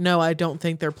say no, I don't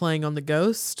think they're playing on the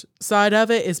ghost side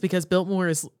of it is because Biltmore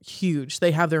is huge.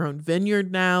 They have their own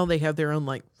vineyard now. They have their own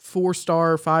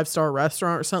 4-star, 5-star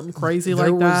restaurant or something crazy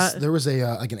that. There was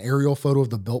an aerial photo of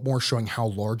the Biltmore showing how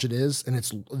large it is,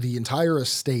 and the entire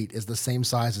estate is the same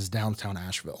size as downtown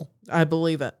Asheville. I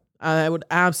believe it. I would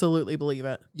absolutely believe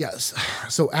it. Yes.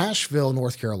 So Asheville,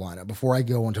 North Carolina, before I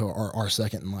go into our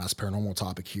second and last paranormal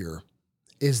topic here,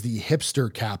 is the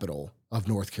hipster capital of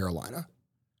North Carolina.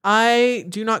 I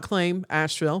do not claim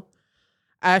Asheville.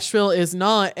 Asheville is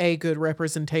not a good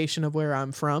representation of where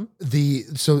I'm from.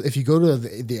 So if you go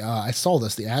to I saw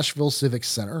this, the Asheville Civic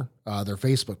Center, their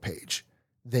Facebook page,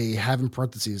 they have in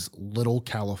parentheses Little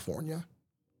California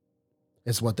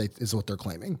is what they're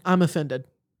claiming. I'm offended.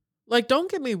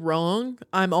 Don't get me wrong.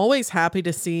 I'm always happy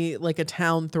to see a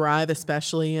town thrive,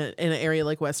 especially in an area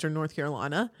like Western North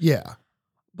Carolina. Yeah.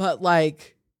 But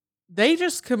They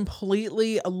just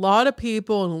completely, a lot of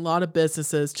people and a lot of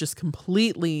businesses just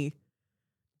completely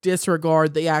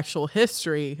disregard the actual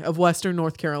history of Western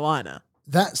North Carolina.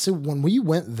 So when we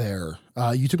went there,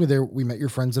 you took me there, we met your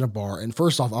friends in a bar. And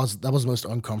first off, that was the most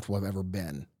uncomfortable I've ever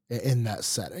been in that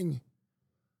setting.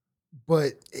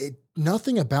 But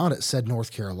nothing about it said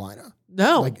North Carolina.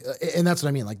 No. And that's what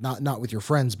I mean. Like not with your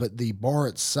friends, but the bar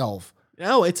itself.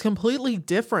 No, it's completely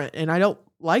different. And I don't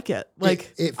like it.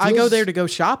 Like I go there to go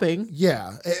shopping.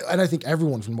 Yeah. And I think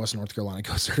everyone from Western North Carolina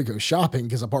goes there to go shopping.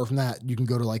 Because apart from that, you can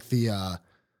go to like the,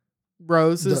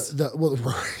 Roses.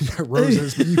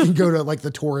 Roses. But you can go to like the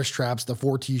tourist traps, the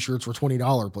 4 t-shirts for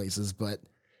 $20 places. But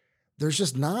there's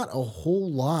just not a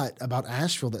whole lot about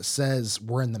Asheville that says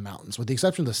we're in the mountains. With the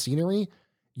exception of the scenery,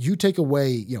 you take away,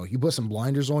 you put some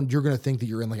blinders on, you're going to think that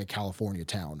you're in like a California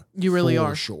town. You really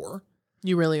are. Sure.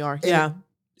 You really are. And yeah.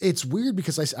 It's weird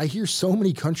because I hear so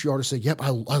many country artists say, yep, I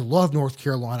love North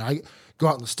Carolina. I go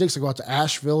out in the sticks. I go out to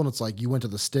Asheville, and it's like you went to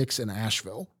the sticks in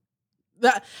Asheville.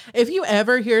 That if you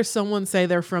ever hear someone say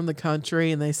they're from the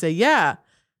country and they say, yeah,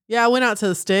 I went out to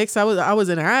the sticks. I was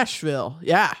in Asheville.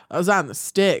 Yeah, I was out in the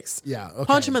sticks. Yeah. Okay.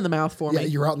 Punch him in the mouth for me. Yeah,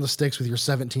 you're out in the sticks with your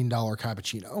 $17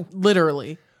 cappuccino.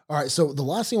 Literally. All right. So the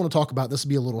last thing I want to talk about, this will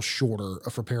be a little shorter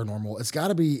for paranormal. It's got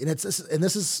to be, and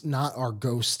this is not our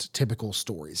ghost typical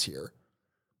stories here,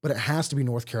 but it has to be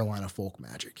North Carolina folk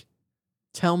magic.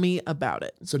 Tell me about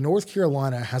it. So North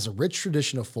Carolina has a rich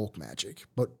tradition of folk magic,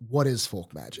 but what is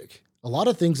folk magic? A lot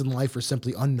of things in life are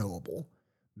simply unknowable.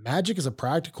 Magic is a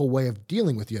practical way of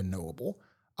dealing with the unknowable.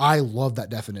 I love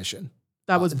that definition.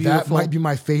 That was beautiful. That might be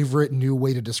my favorite new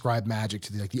way to describe magic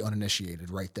to the uninitiated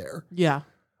right there. Yeah.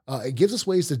 It gives us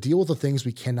ways to deal with the things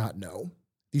we cannot know.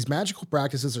 These magical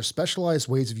practices are specialized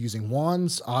ways of using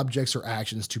wands, objects, or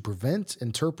actions to prevent,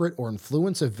 interpret, or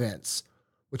influence events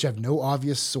which have no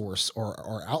obvious source or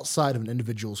are outside of an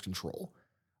individual's control.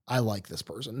 I like this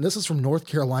person. This is from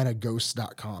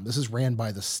NorthCarolinaGhosts.com. This is ran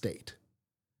by the state.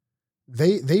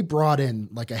 They brought in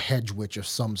like a hedge witch of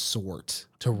some sort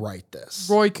to write this.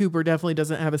 Roy Cooper definitely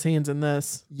doesn't have his hands in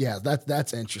this. Yeah,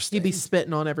 that's interesting. He'd be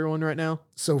spitting on everyone right now.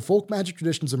 So folk magic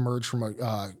traditions emerge from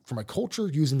a culture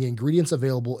using the ingredients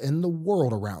available in the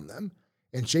world around them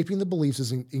and shaping the beliefs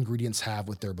as ingredients have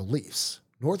with their beliefs.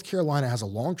 North Carolina has a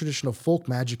long tradition of folk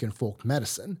magic and folk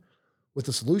medicine, with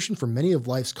a solution for many of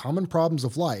life's common problems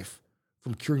of life,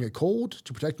 from curing a cold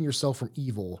to protecting yourself from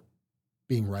evil,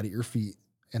 being right at your feet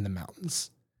in the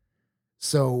mountains.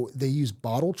 So they use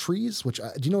bottle trees, which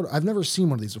I've never seen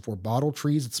one of these before. Bottle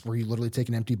trees, it's where you literally take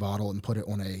an empty bottle and put it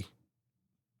on a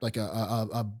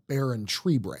barren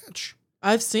tree branch.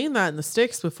 I've seen that in the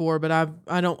sticks before, but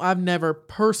I've never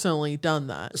personally done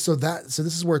that. So this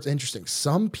is where it's interesting.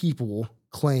 Some people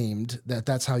claimed that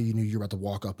that's how you knew you were about to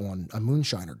walk up on a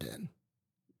moonshiner den.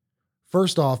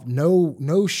 First off,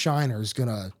 no shiner is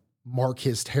gonna mark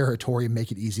his territory and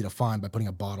make it easy to find by putting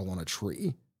a bottle on a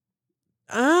tree.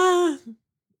 I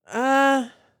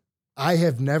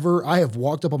have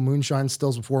walked up on moonshine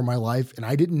stills before in my life, and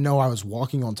I didn't know I was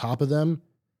walking on top of them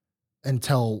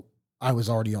until I was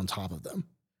already on top of them.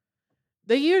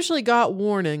 They usually got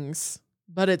warnings,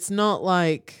 but it's not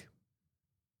like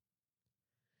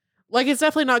it's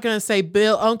definitely not going to say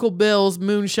Uncle Bill's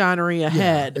moonshinery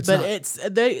ahead,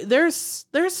 there's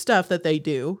stuff that they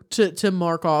do to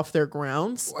mark off their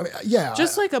grounds. I mean, yeah,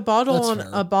 just like a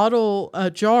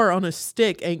jar on a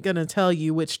stick ain't going to tell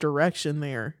you which direction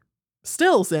their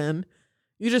still's in.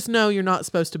 You just know you're not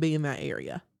supposed to be in that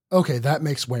area. Okay, that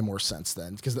makes way more sense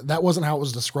then, because that wasn't how it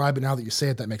was described, but now that you say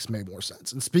it, that makes way more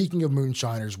sense. And speaking of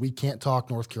moonshiners, we can't talk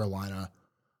North Carolina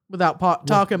without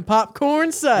talking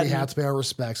Popcorn Sudden. We have to pay our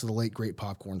respects to the late, great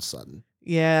Popcorn Sudden.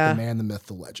 Yeah. The man, the myth,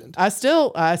 the legend. I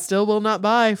still will not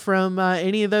buy from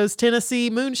any of those Tennessee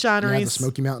moonshineries. Yeah, the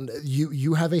Smoky Mountain.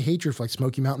 You have a hatred for like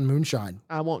Smoky Mountain moonshine.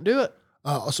 I won't do it.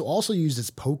 So also used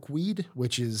as pokeweed,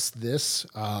 which is this.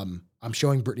 I'm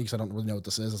showing Brittany because I don't really know what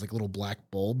this is. It's like little black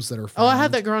bulbs that are found. Oh, I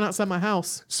had that growing outside my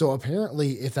house. So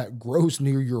apparently if that grows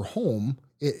near your home,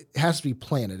 it has to be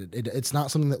planted. It's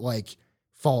not something that like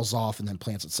falls off and then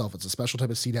plants itself. It's a special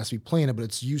type of seed that has to be planted, but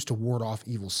it's used to ward off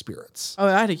evil spirits. Oh,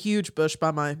 I had a huge bush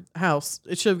by my house.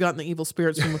 It should have gotten the evil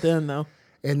spirits from within though.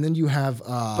 And then you have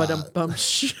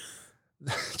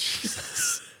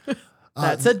Jesus.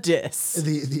 That's a diss.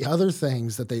 The other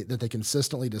things that they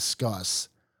consistently discuss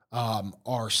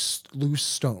are loose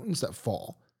stones that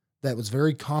fall. That was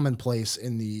very commonplace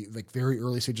in the very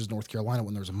early stages of North Carolina.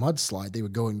 When there was a mudslide, they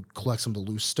would go and collect some of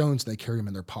the loose stones and they carry them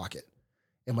in their pocket.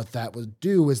 And what that would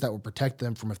do is that would protect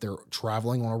them from if they're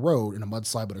traveling on a road and a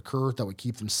mudslide would occur, that would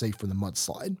keep them safe from the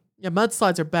mudslide. Yeah,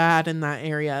 mudslides are bad in that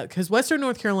area because Western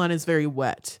North Carolina is very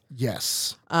wet.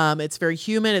 Yes. It's very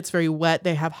humid. It's very wet.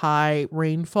 They have high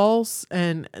rainfalls.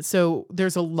 And so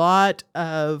there's a lot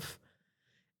of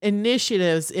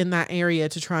initiatives in that area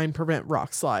to try and prevent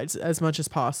rock slides as much as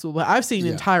possible. But I've seen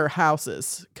entire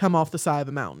houses come off the side of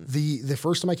the mountain. The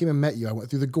first time I came and met you, I went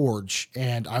through the gorge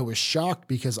and I was shocked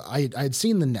because I had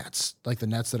seen the nets, like the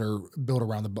nets that are built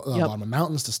around the bottom of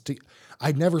mountains to stick.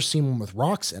 I'd never seen one with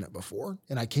rocks in it before.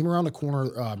 And I came around a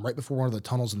corner right before one of the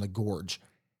tunnels in the gorge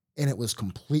and it was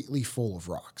completely full of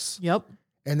rocks. Yep.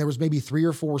 And there was maybe 3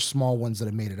 or 4 small ones that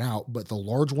had made it out, but the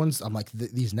large ones, I'm like,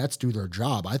 these nets do their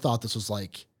job. I thought this was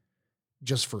like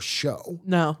just for show.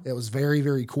 No. It was very,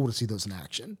 very cool to see those in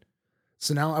action.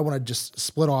 So now I want to just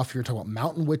split off here and talk about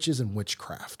mountain witches and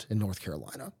witchcraft in North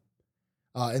Carolina.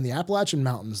 In the Appalachian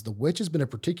Mountains, the witch has been a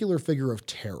particular figure of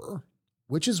terror.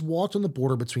 Witches walked on the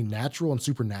border between natural and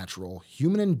supernatural,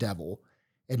 human and devil,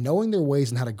 and knowing their ways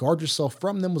and how to guard yourself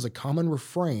from them was a common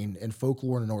refrain in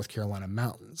folklore in the North Carolina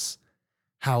mountains.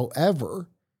 However,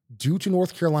 due to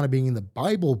North Carolina being in the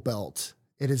Bible Belt,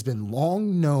 it has been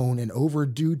long known and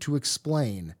overdue to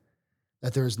explain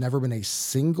that there has never been a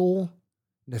single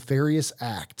nefarious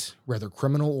act, whether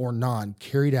criminal or non,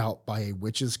 carried out by a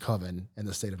witch's coven in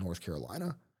the state of North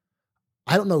Carolina.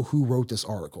 I don't know who wrote this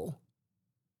article.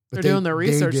 But they're doing their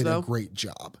research, they did though. a great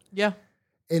job. Yeah.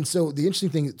 And so the interesting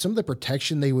thing, some of the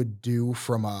protection they would do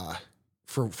from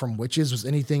witches was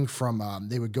anything from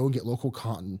they would go and get local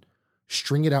cotton,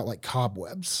 string it out like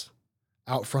cobwebs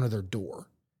out front of their door.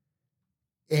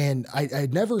 And I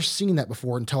had never seen that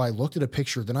before until I looked at a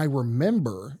picture. Then I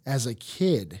remember as a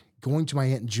kid going to my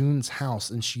Aunt June's house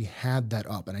and she had that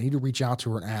up. And I need to reach out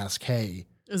to her and ask, hey.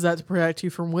 Is that to protect you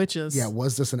from witches? Yeah,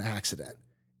 was this an accident?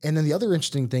 And then the other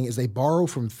interesting thing is they borrow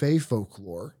from Fae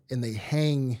folklore and they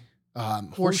hang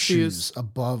horseshoes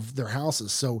above their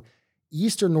houses. So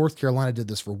Eastern North Carolina did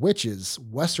this for witches.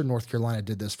 Western North Carolina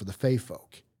did this for the Fae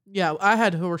folk. Yeah, I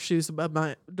had horseshoes above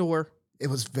my door. It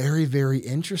was very, very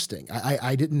interesting.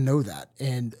 I didn't know that.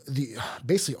 And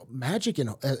basically magic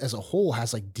as a whole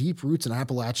has like deep roots in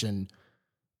Appalachian,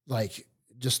 like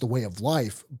just the way of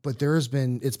life. But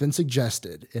it's been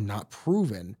suggested and not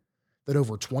proven that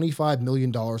over $25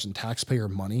 million in taxpayer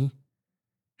money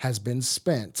has been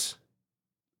spent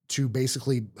to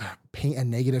basically paint a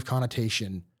negative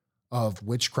connotation of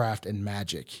witchcraft and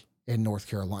magic in North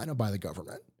Carolina by the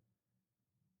government.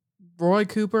 Roy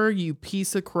Cooper, you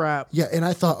piece of crap. Yeah, and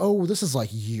I thought, oh, this is like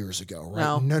years ago,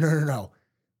 right? No.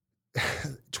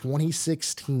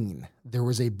 2016, there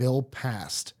was a bill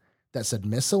passed that said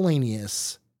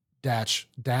miscellaneous dash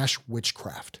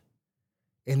witchcraft.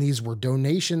 And these were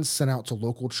donations sent out to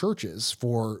local churches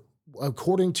for,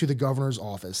 according to the governor's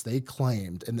office, they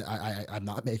claimed, and I'm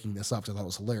not making this up because I thought it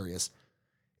was hilarious,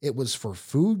 it was for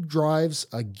food drives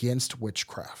against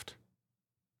witchcraft.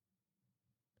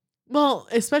 Well,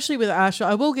 especially with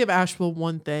Asheville, I will give Asheville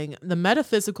one thing. The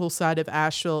metaphysical side of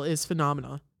Asheville is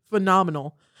phenomenal.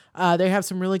 They have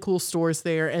some really cool stores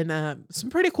there and some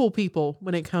pretty cool people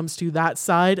when it comes to that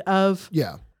side of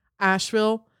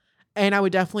Asheville. And I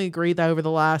would definitely agree that over the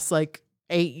last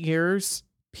 8 years,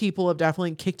 people have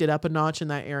definitely kicked it up a notch in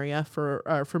that area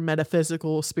for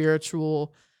metaphysical,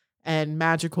 spiritual, and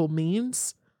magical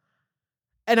means.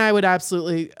 And I would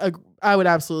absolutely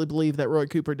believe that Roy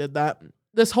Cooper did that.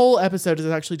 This whole episode is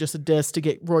actually just a diss to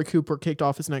get Roy Cooper kicked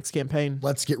off his next campaign.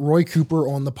 Let's get Roy Cooper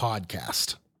on the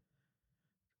podcast.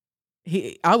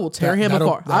 I will tear him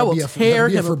apart. I will tear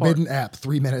him apart. Forbidden app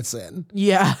 3 minutes in.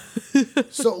 Yeah.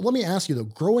 So let me ask you though,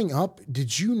 growing up,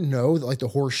 did you know that the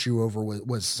horseshoe over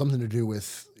was something to do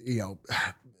with,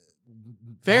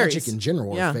 fairies magic in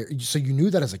general? Yeah. So you knew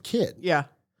that as a kid? Yeah.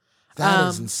 That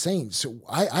is insane. So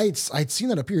I'd seen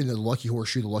that up here in the lucky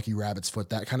horseshoe, the lucky rabbit's foot,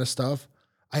 that kind of stuff.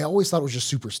 I always thought it was just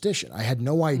superstition. I had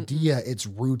no idea its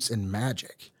roots in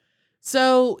magic.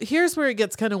 So here's where it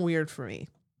gets kind of weird for me.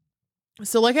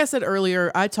 So like I said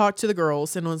earlier, I talked to the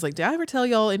girls and was like, did I ever tell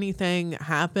y'all anything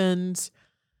happened?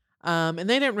 And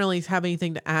they didn't really have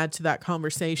anything to add to that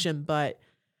conversation. But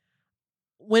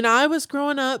when I was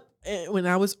growing up,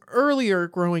 I was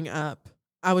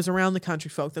around the country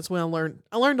folk. That's when I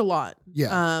learned a lot.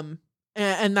 Yeah.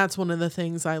 And that's one of the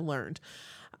things I learned.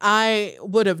 I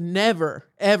would have never,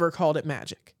 ever called it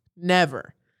magic.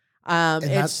 Never. And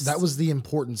that was the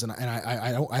importance. And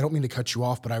I don't mean to cut you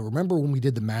off, but I remember when we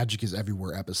did the Magic is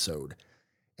Everywhere episode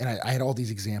and I had all these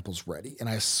examples ready and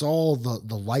I saw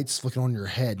the lights flicking on your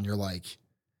head and you're like,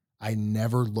 I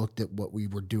never looked at what we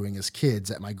were doing as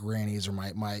kids at my granny's or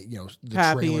my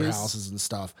the trailer houses and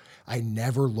stuff. I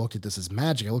never looked at this as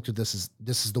magic. I looked at this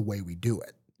as the way we do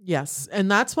it. Yes.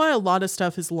 And that's why a lot of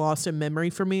stuff is lost in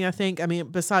memory for me, I think. I mean,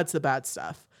 besides the bad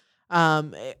stuff.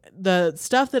 The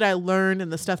stuff that I learned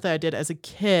and the stuff that I did as a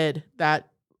kid that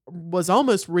was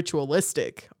almost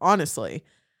ritualistic, honestly.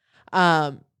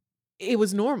 It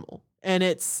was normal. And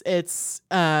it was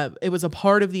a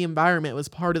part of the environment. It was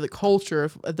part of the culture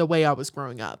of the way I was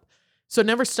growing up. So it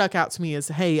never stuck out to me as,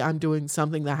 hey, I'm doing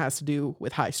something that has to do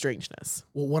with high strangeness.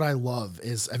 Well, what I love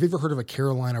is, have you ever heard of a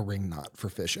Carolina ring knot for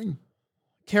fishing?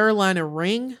 Carolina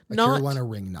ring knot? Carolina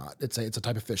ring knot. It's a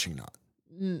type of fishing knot.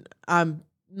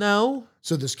 No.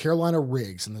 So there's Carolina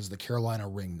rigs and there's the Carolina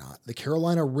ring knot. The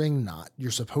Carolina ring knot,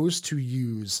 you're supposed to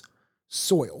use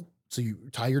soil. So you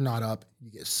tie your knot up, you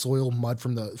get soil, mud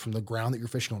from the ground that you're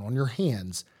fishing on your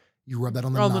hands. You rub that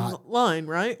on the knot line,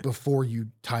 right? Before you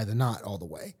tie the knot all the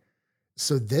way.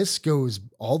 So this goes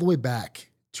all the way back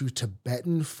to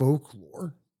Tibetan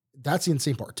folklore. That's the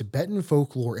insane part. Tibetan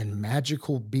folklore and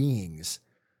magical beings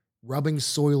rubbing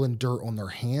soil and dirt on their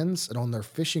hands and on their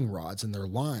fishing rods and their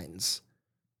lines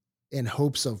in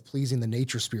hopes of pleasing the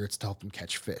nature spirits to help them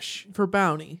catch fish. For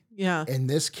bounty, yeah. And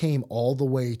this came all the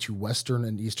way to western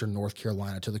and eastern North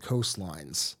Carolina, to the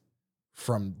coastlines.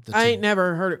 I ain't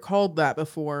never heard it called that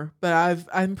before, but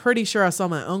I'm pretty sure I saw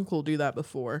my uncle do that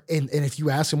before. And if you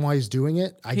ask him why he's doing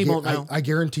it, He won't know. I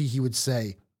guarantee he would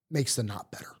say, makes the knot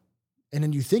better. And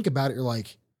then you think about it, you're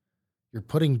like, you're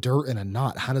putting dirt in a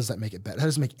knot. How does that make it better? That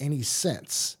doesn't make any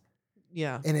sense.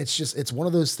 Yeah. And it's one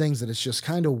of those things that it's just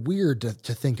kind of weird to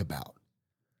think about.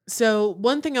 So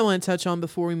one thing I want to touch on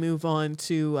before we move on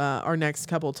to our next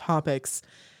couple topics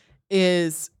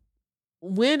is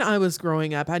when I was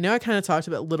growing up, I know I kind of talked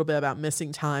a little bit about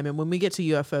missing time. And when we get to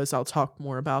UFOs, I'll talk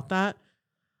more about that.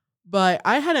 But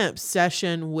I had an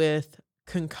obsession with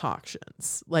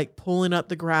concoctions, like pulling up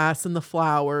the grass and the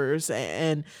flowers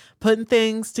and putting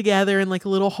things together in like a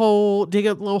little hole, dig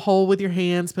a little hole with your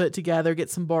hands, put it together, get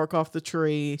some bark off the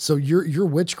tree. So your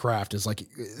witchcraft is like,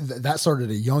 that started at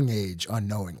a young age,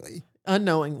 unknowingly. And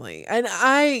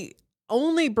I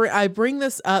bring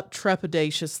this up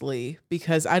trepidatiously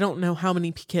because I don't know how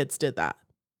many kids did that.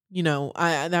 You know,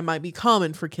 that might be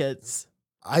common for kids.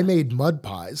 I made mud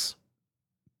pies.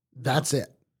 That's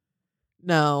it.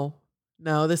 No,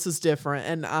 this is different.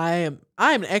 And I'm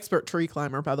an expert tree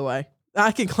climber, by the way.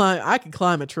 I can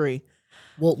climb a tree.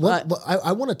 Well,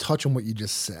 I want to touch on what you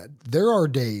just said. There are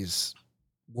days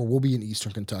where we'll be in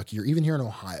Eastern Kentucky or even here in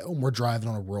Ohio, and we're driving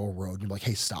on a rural road and you're like,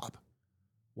 hey, stop.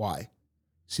 Why?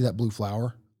 See that blue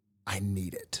flower? I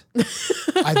need it.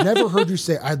 I've never heard you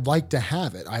say, I'd like to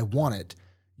have it. I want it.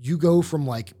 You go from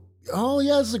like, oh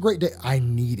yeah, this is a great day. I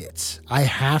need it. I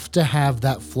have to have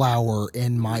that flower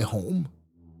in my home.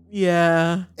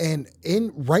 Yeah. And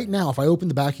right now, if I open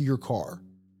the back of your car,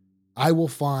 I will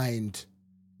find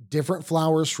different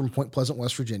flowers from Point Pleasant,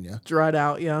 West Virginia. Dried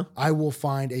out, yeah. I will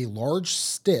find a large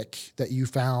stick that you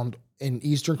found in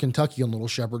Eastern Kentucky on Little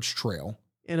Shepherd's Trail.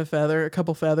 In a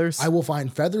couple feathers. I will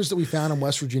find feathers that we found in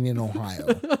West Virginia and Ohio.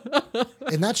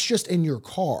 And that's just in your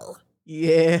car.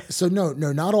 Yeah. So no,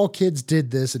 not all kids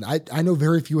did this. And I know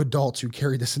very few adults who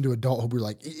carry this into adulthood. We're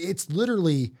like, it's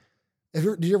literally,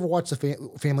 did you ever watch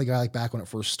the Family Guy like back when it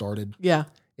first started? Yeah.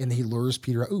 And he lures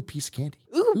Peter out, ooh, piece of candy.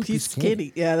 Ooh, piece of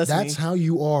candy. Yeah, that's how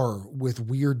you are with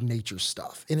weird nature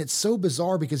stuff. And it's so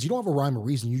bizarre because you don't have a rhyme or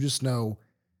reason. You just know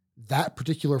that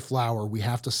particular flower, we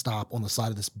have to stop on the side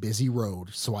of this busy road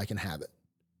so I can have it.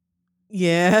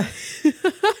 Yeah.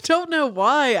 I don't know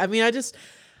why. I mean,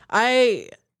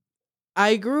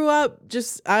 I grew up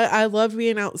I loved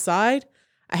being outside.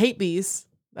 I hate bees.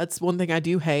 That's one thing I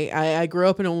do hate. I grew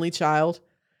up an only child.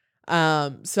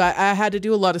 So I had to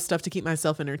do a lot of stuff to keep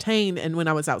myself entertained. And when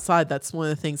I was outside, that's one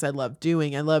of the things I loved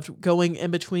doing. I loved going in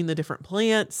between the different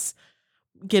plants,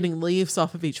 getting leaves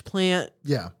off of each plant.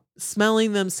 Yeah.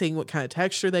 Smelling them, seeing what kind of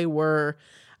texture they were,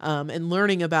 and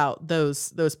learning about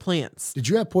those plants. Did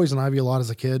you have poison ivy a lot as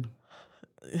a kid?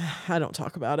 I don't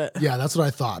talk about it. Yeah, that's what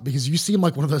I thought, because you seem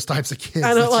like one of those types of kids.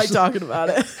 I don't like talking about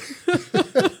it.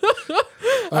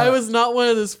 I was not one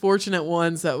of those fortunate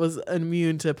ones that was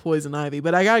immune to poison ivy,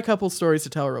 but I got a couple stories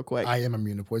to tell real quick. I am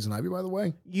immune to poison ivy, by the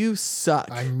way. You suck.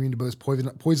 I'm immune to both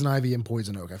poison ivy and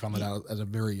poison oak. I found that out at a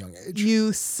very young age.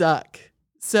 You suck.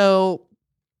 So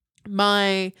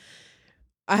I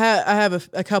have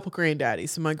a couple granddaddies.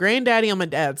 So my granddaddy on my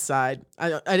dad's side,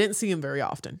 I didn't see him very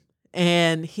often.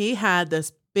 And he had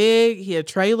a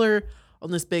trailer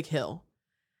on this big hill.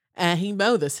 And he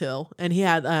mowed this hill. And he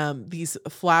had these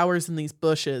flowers and these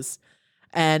bushes.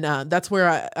 And that's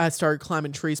where I started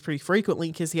climbing trees pretty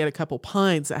frequently because he had a couple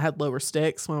pines that had lower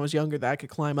sticks when I was younger that I could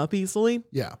climb up easily.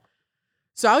 Yeah.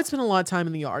 So I would spend a lot of time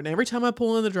in the yard. And every time I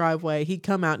pull in the driveway, he'd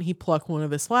come out and he'd pluck one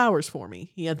of his flowers for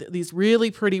me. He had these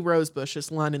really pretty rose bushes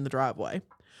lining the driveway.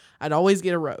 I'd always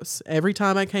get a rose. Every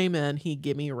time I came in, he'd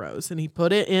give me a rose. And he'd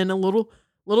put it in a little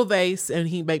vase, and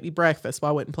he'd make me breakfast while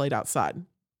I went and played outside.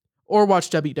 Or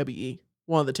watched WWE.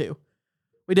 One of the two.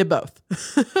 We did both.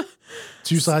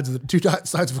 Two sides of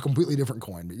a completely different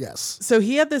coin, but yes. So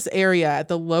he had this area at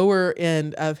the lower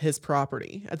end of his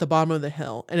property, at the bottom of the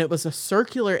hill, and it was a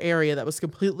circular area that was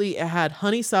completely. It had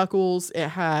honeysuckles. It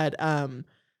had.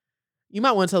 You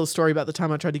might want to tell the story about the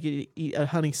time I tried to eat a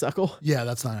honeysuckle. Yeah,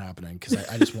 that's not happening because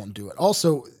I just won't do it.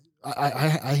 Also,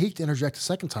 I hate to interject a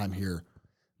second time here.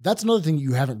 That's another thing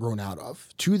you haven't grown out of.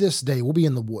 To this day, we'll be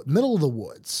in the middle of the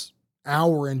woods,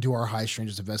 hour into our High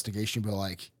Strangers investigation, be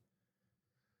like,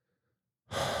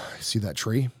 see that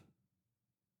tree?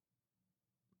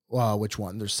 Well, which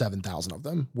one? There's 7,000 of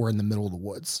them. We're in the middle of the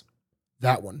woods.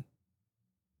 That one.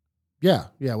 Yeah.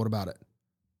 What about it?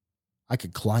 I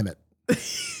could climb it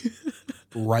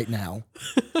right now.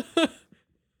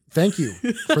 Thank you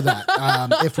for that.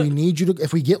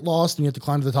 If we get lost and you have to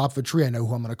climb to the top of a tree, I know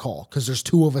who I'm going to call because there's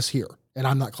 2 of us here and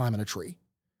I'm not climbing a tree.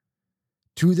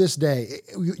 To this day,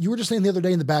 you were just saying the other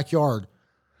day in the backyard,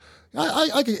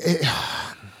 I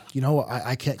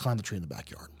can't climb the tree in the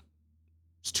backyard.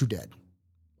 It's too dead.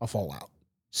 I'll fall out.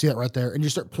 See that right there? And you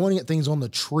start pointing at things on the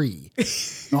tree.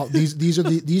 No, these are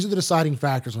the deciding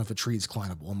factors on if a tree is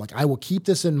climbable. I'm like, I will keep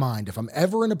this in mind if I'm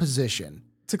ever in a position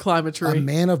to climb a tree. A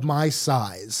man of my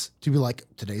size to be like,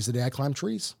 today's the day I climb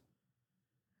trees.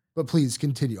 But please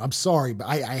continue. I'm sorry, but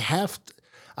I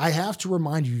have to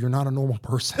remind you, you're not a normal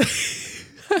person.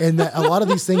 And that a lot of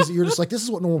these things that you're just like, this is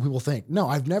what normal people think. No,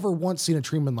 I've never once seen a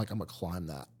tree and been like, I'm going to climb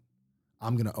that.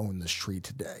 I'm going to own this tree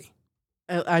today.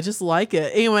 I just like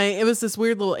it. Anyway, it was this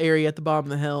weird little area at the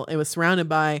bottom of the hill. It was surrounded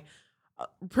by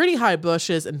pretty high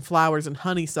bushes and flowers and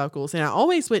honeysuckles. And I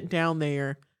always went down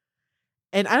there.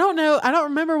 And I don't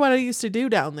remember what I used to do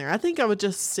down there. I think I would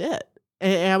just sit.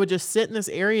 And I would just sit in this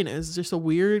area, and it was just a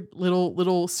weird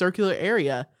little circular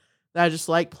area that I just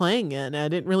liked playing in. And I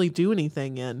didn't really do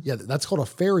anything in. Yeah, that's called a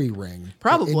fairy ring.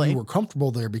 Probably. And you were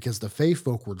comfortable there because the fae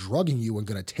folk were drugging you and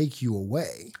going to take you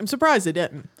away. I'm surprised they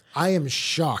didn't. I am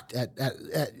shocked at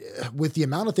with the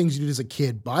amount of things you did as a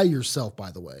kid by yourself,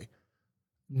 by the way.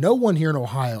 No one here in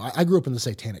Ohio, I grew up in the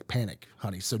satanic panic,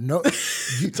 honey. So no.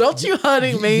 Don't you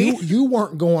honey me. You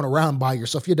weren't going around by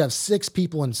yourself. You had to have 6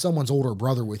 people and someone's older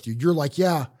brother with you. You're like,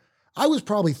 yeah, I was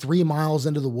probably 3 miles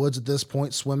into the woods at this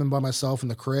point, swimming by myself in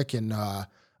the creek. And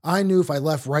I knew if I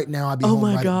left right now, I'd be home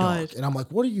right at dark. And I'm like,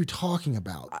 what are you talking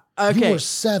about? Okay. You were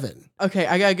 7. Okay,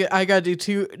 I gotta do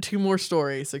two more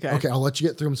stories. Okay, I'll let you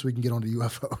get through them so we can get on to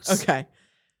UFOs. Okay.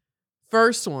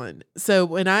 First one. So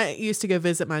when I used to go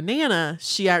visit my Nana,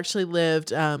 she actually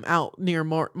lived out near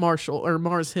Mars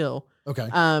Hill. Okay.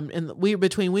 And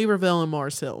between Weaverville and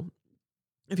Mars Hill.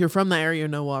 If you're from that area, you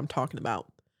know what I'm talking about.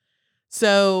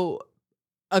 So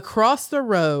across the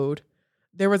road,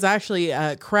 there was actually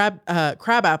a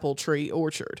crabapple tree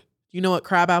orchard. You know what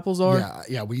crab apples are?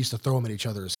 Yeah. We used to throw them at each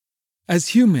other's. As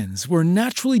humans, we're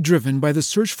naturally driven by the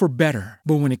search for better.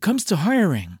 But when it comes to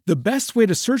hiring, the best way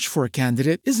to search for a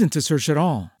candidate isn't to search at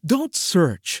all. Don't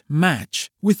search,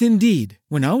 match with Indeed.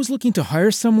 When I was looking to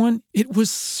hire someone, it was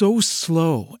so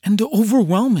slow and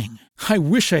overwhelming. I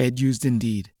wish I had used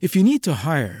Indeed. If you need to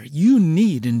hire, you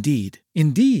need Indeed.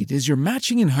 Indeed is your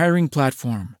matching and hiring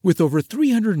platform with over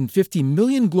 350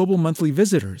 million global monthly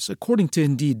visitors, according to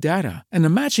Indeed data, and a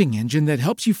matching engine that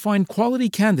helps you find quality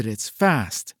candidates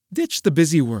fast. Ditch the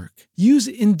busy work. Use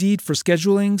Indeed for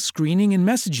scheduling, screening, and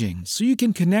messaging so you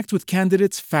can connect with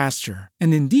candidates faster.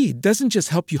 And Indeed doesn't just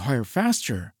help you hire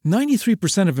faster.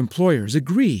 93% of employers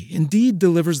agree Indeed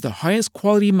delivers the highest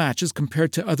quality matches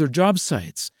compared to other job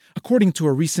sites, according to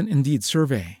a recent Indeed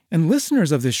survey. And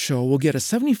listeners of this show will get a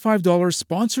 $75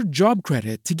 sponsored job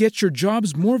credit to get your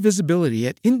jobs more visibility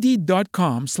at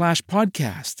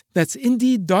Indeed.com/podcast. That's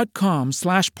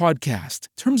Indeed.com/podcast.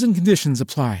 Terms and conditions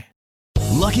apply.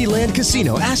 Lucky Land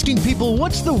Casino, asking people,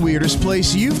 what's the weirdest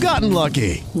place you've gotten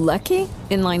lucky? Lucky?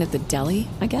 In line at the deli,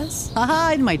 I guess?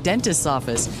 Aha, in my dentist's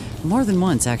office. More than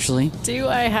once, actually. Do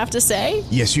I have to say?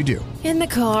 Yes, you do. In the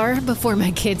car before my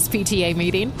kids' PTA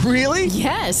meeting. Really?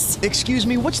 Yes. Excuse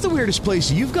me, what's the weirdest place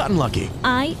you've gotten lucky?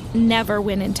 I never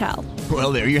win and tell.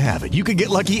 Well, there you have it. You can get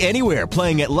lucky anywhere,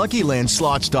 playing at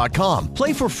LuckyLandSlots.com.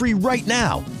 Play for free right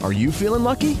now. Are you feeling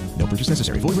lucky? No purchase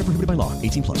necessary. Void where prohibited by law.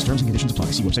 18+. Terms and conditions apply.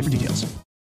 See website for details.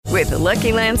 With the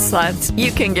Lucky Land Slots,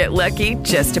 you can get lucky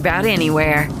just about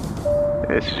anywhere.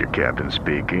 This is your captain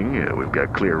speaking. We've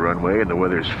got clear runway and the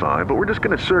weather's fine, but we're just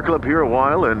going to circle up here a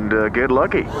while and get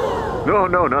lucky.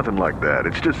 No, nothing like that.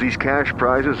 It's just these cash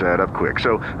prizes add up quick.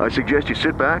 So I suggest you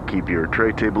sit back, keep your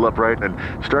tray table upright, and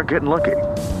start getting lucky.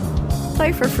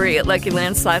 Play for free at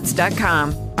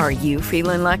LuckyLandSlots.com. Are you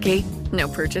feeling lucky? No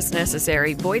purchase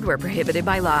necessary. Void where prohibited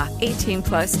by law.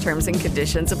 18+ terms and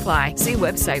conditions apply. See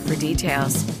website for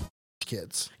details.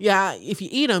 Kids. Yeah, if you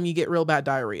eat them, you get real bad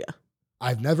diarrhea.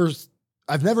 I've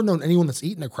never known anyone that's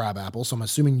eaten a crab apple, so I'm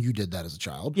assuming you did that as a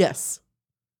child. Yes.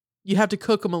 You have to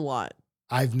cook them a lot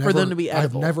for them to be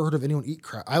edible. I've never heard of anyone eat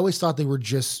crab. I always thought they were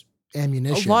just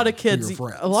ammunition. A lot of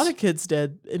kids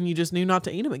did, and you just knew not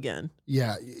to eat them again.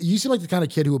 Yeah. You seem like the kind of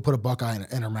kid who would put a Buckeye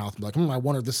in her mouth and be like, I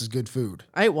wonder if this is good food.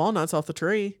 I ate walnuts off the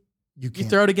tree. You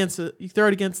throw it against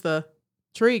the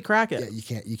tree, crack it.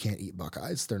 Yeah, you can't eat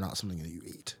Buckeyes. They're not something that you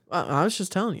eat. I was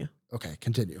just telling you. Okay,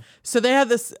 continue. So they had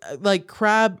this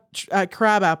crab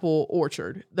apple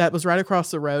orchard that was right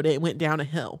across the road. It went down a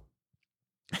hill,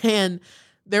 and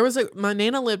there was my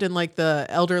Nana lived in like the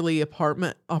elderly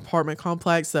apartment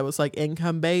complex that was like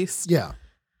income based. Yeah.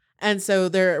 And so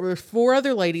there were 4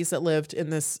 other ladies that lived in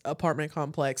this apartment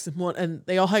complex, and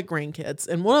they all had grandkids.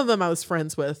 And one of them I was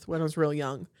friends with when I was real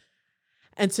young.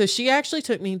 And so she actually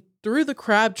took me through the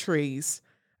crab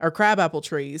apple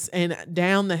trees and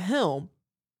down the hill.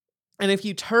 And if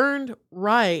you turned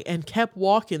right and kept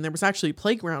walking, there was actually a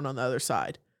playground on the other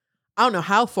side. I don't know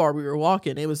how far we were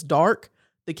walking. It was dark.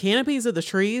 The canopies of the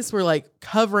trees were like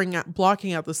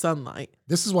blocking out the sunlight.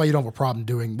 This is why you don't have a problem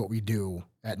doing what we do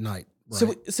at night.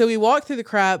 Right? So we walk through the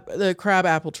crab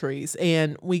apple trees,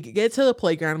 and we get to the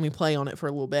playground and we play on it for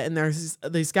a little bit. And there's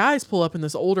these guys pull up in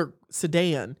this older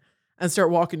sedan and start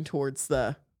walking towards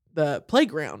the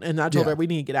playground. And I told her we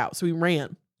need to get out. So we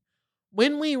ran.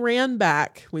 When we ran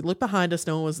back, we looked behind us.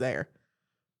 No one was there.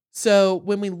 So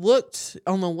when we looked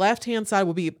on the left-hand side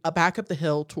would be back up the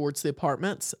hill towards the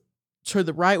apartments. To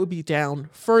the right would be down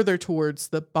further towards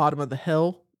the bottom of the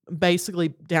hill, basically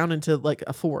down into like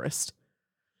a forest.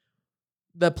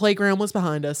 The playground was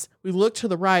behind us. We looked to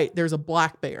the right. There's a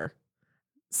black bear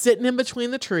sitting in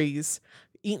between the trees,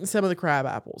 eating some of the crab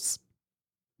apples.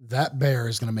 That bear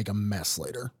is going to make a mess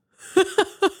later.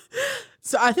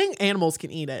 So I think animals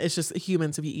can eat it. It's just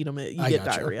humans, if you eat them, you get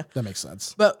diarrhea. That makes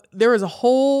sense. But there was a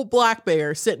whole black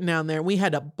bear sitting down there. We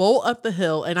had to bolt up the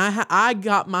hill, and I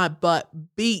got my butt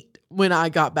beat when I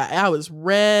got back. I was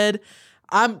red.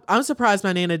 I'm surprised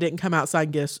my Nana didn't come outside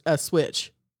and get a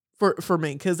switch for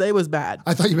me, because it was bad.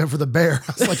 I thought you meant for the bear.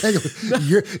 I was like, hey,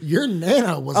 your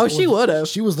Nana was... Oh, she would have.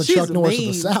 She was the Chuck Norris of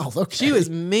the South. Okay. She was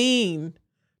mean.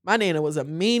 My Nana was a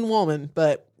mean woman.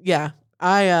 But yeah,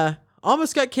 I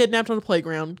almost got kidnapped on the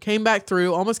playground, came back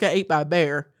through, almost got ate by a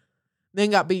bear,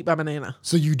 then got beat by my Nana.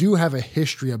 So you do have a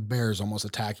history of bears almost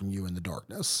attacking you in the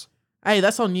darkness. Hey,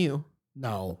 that's on you.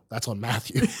 No, that's on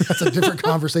Matthew. That's a different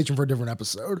conversation for a different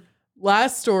episode.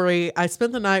 Last story, I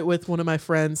spent the night with one of my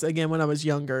friends, again, when I was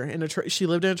younger. She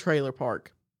lived in a trailer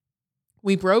park.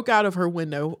 We broke out of her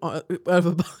window of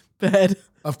a bunk bed.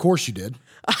 Of course you did.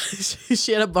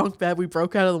 She had a bunk bed. We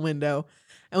broke out of the window,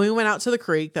 and we went out to the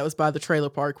creek that was by the trailer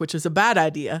park, which is a bad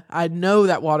idea. I know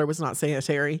that water was not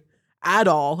sanitary at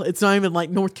all. It's not even like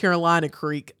North Carolina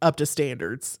creek up to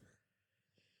standards.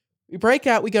 We break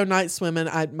out. We go night swimming.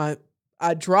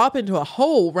 I drop into a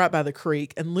hole right by the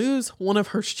creek and lose one of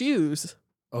her shoes.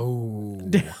 Oh.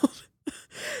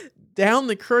 Down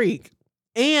the creek.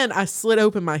 And I slid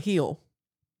open my heel.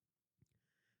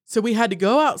 So we had to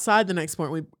go outside the next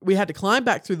morning. We had to climb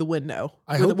back through the window.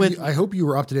 I hope you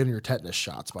were up to date on your tetanus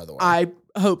shots, by the way. I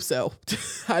hope so.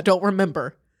 I don't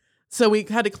remember. So we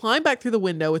had to climb back through the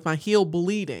window with my heel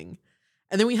bleeding.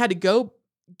 And then we had to go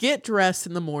get dressed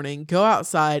in the morning, go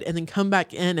outside, and then come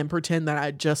back in and pretend that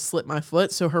I just slipped my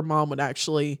foot so her mom would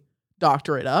actually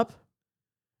doctor it up.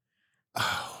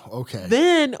 Oh, okay.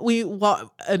 Then we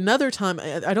walked another time.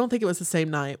 I don't think it was the same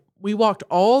night. We walked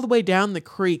all the way down the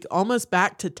creek, almost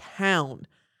back to town.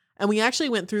 And we actually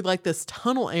went through like this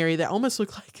tunnel area that almost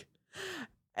looked like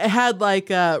it had like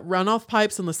runoff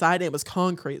pipes on the side. And it was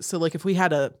concrete. So like if we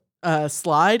had a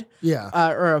slide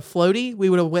or a floaty, we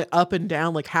would have went up and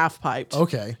down like half piped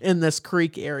in this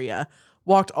creek area,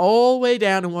 walked all the way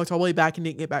down and walked all the way back and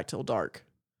didn't get back till dark.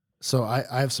 So I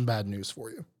have some bad news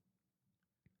for you.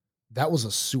 That was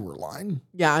a sewer line.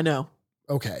 Yeah, I know.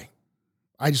 Okay.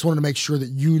 I just wanted to make sure that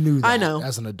you knew that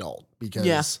as an adult,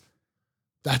 because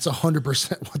that's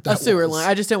 100% what that was. A sewer line.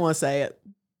 I just didn't want to say it.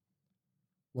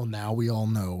 Well, now we all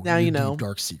know. Now you know. Deep,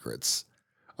 dark secrets.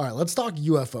 All right, let's talk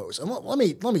UFOs. And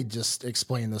let me just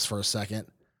explain this for a second.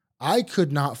 I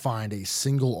could not find a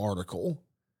single article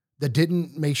that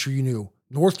didn't make sure you knew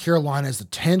North Carolina is the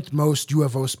 10th most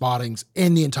UFO spottings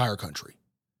in the entire country.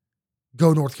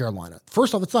 Go North Carolina.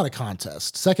 First off, it's not a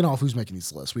contest. Second off, who's making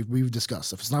these lists? We've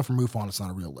discussed. If it's not from MUFON, it's not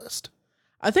a real list.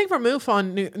 I think for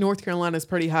MUFON, North Carolina is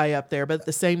pretty high up there, but at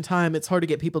the same time, it's hard to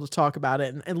get people to talk about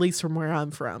it, at least from where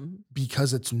I'm from.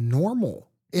 Because it's normal.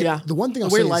 The one thing I'll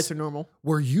say lights are normal.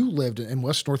 Where you lived in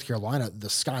West North Carolina, the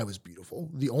sky was beautiful.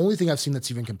 The only thing I've seen that's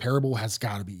even comparable has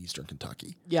got to be Eastern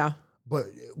Kentucky. Yeah. But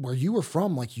where you were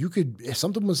from, like you could, if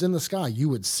something was in the sky, you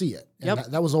would see it. And Yep.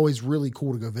 that was always really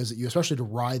cool to go visit you, especially to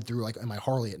ride through like in my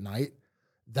Harley at night.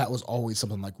 That was always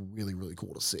something like really, really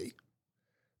cool to see.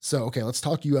 So, okay, let's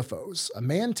talk UFOs. A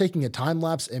man taking a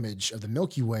time-lapse image of the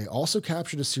Milky Way also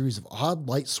captured a series of odd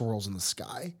light swirls in the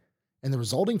sky. And the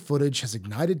resulting footage has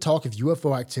ignited talk of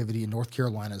UFO activity in North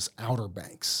Carolina's Outer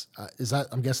Banks. Is that,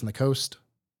 I'm guessing, the coast?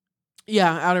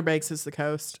 Yeah, Outer Banks is the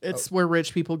coast. It's where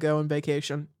rich people go on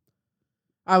vacation.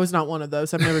 I was not one of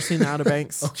those. I've never seen the Outer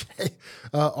Banks. Okay.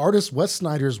 Artist Wes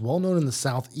Snyder is well known in the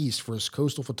Southeast for his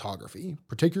coastal photography,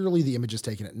 particularly the images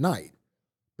taken at night.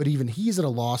 But even he's at a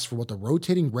loss for what the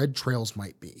rotating red trails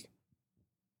might be.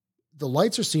 The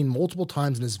lights are seen multiple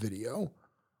times in his video,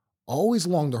 always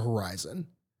along the horizon,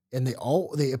 and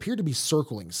they appear to be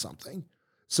circling something.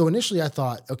 So initially I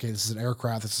thought, okay, this is an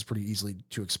aircraft. This is pretty easily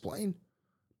to explain.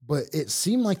 But it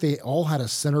seemed like they all had a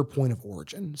center point of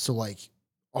origin. So like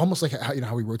almost like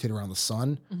how we rotate around the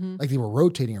sun, like they were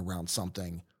rotating around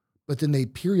something, but then they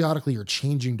periodically are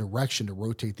changing direction to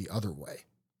rotate the other way.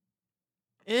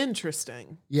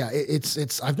 Interesting. Yeah,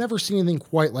 it's I've never seen anything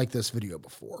quite like this video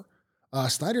before.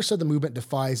 Snyder said the movement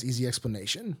defies easy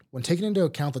explanation. When taking into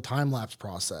account the time-lapse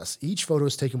process, each photo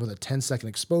is taken with a 10-second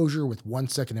exposure with 1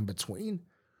 second in between.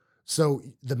 So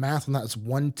the math on that is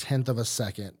 1/10 of a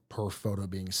second per photo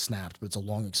being snapped, but it's a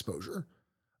long exposure.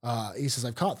 He says,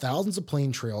 I've caught thousands of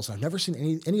plane trails, and I've never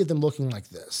seen any of them looking like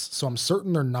this, so I'm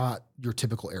certain they're not your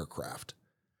typical aircraft.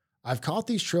 I've caught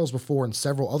these trails before in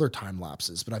several other time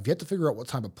lapses, but I've yet to figure out what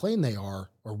type of plane they are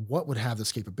or what would have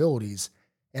this capabilities.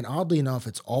 And oddly enough,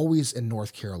 it's always in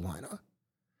North Carolina.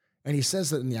 And he says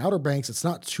that in the Outer Banks, it's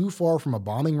not too far from a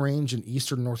bombing range in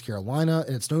eastern North Carolina,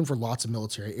 and it's known for lots of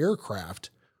military aircraft.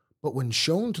 But when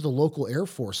shown to the local Air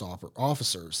Force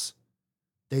officers,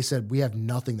 they said, we have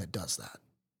nothing that does that.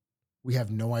 We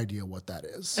have no idea what that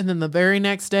is. And then the very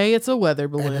next day, it's a weather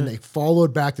balloon. And then they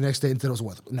followed back the next day and said it was a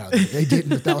weather balloon. No, they didn't,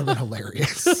 but that would have been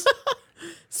hilarious.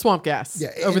 Swamp gas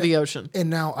over the ocean.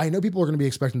 And now I know people are going to be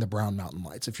expecting the Brown Mountain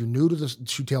Lights. If you're new to the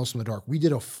Two Tales from the Dark, we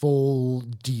did a full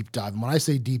deep dive. And when I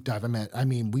say deep dive, I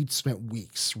mean we spent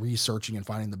weeks researching and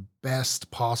finding the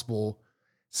best possible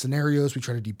scenarios. We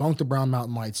try to debunk the Brown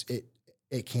Mountain Lights.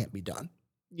 It can't be done.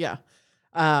 Yeah.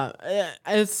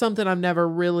 It's something I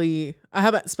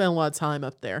haven't spent a lot of time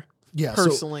up there. Yeah,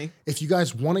 personally. So if you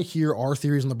guys want to hear our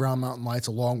theories on the Brown Mountain Lights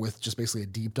along with just basically a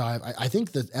deep dive, I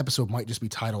think the episode might just be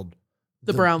titled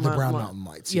The Brown Mountain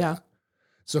Lights. Yeah.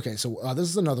 So, okay, so this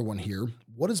is another one here.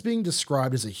 What is being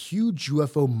described as a huge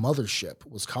UFO mothership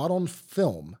was caught on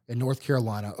film in North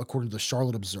Carolina, according to the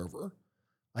Charlotte Observer.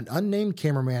 An unnamed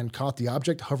cameraman caught the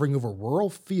object hovering over rural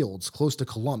fields close to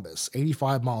Columbus,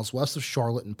 85 miles west of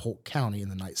Charlotte in Polk County in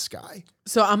the night sky.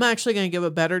 So I'm actually going to give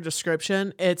a better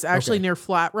description. It's actually near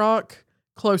Flat Rock,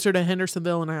 closer to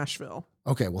Hendersonville and Asheville.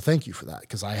 Okay, well, thank you for that,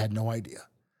 because I had no idea.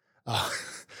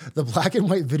 The black and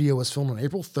white video was filmed on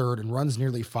April 3rd and runs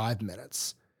nearly 5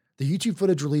 minutes. The YouTube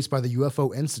footage released by the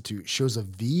UFO Institute shows a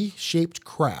V-shaped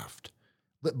craft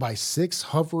lit by 6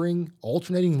 hovering,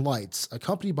 alternating lights,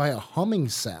 accompanied by a humming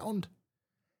sound,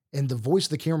 and the voice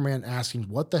of the cameraman asking,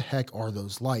 what the heck are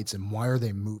those lights and why are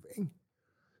they moving?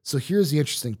 So here's the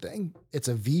interesting thing. It's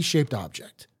a V-shaped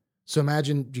object. So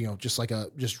imagine,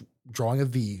 just drawing a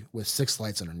V with 6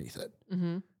 lights underneath it.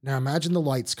 Mm-hmm. Now imagine the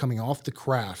lights coming off the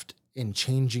craft and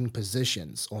changing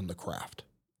positions on the craft.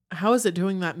 How is it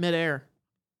doing that midair?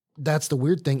 That's the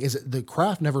weird thing, is the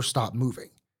craft never stopped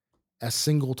moving a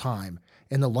single time.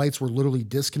 And the lights were literally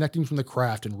disconnecting from the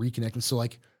craft and reconnecting. So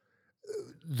like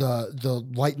the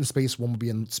light in space 1 would be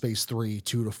in space 3,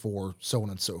 2 to 4, so on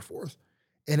and so forth.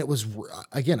 And it was,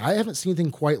 again, I haven't seen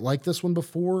anything quite like this one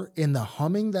before. In the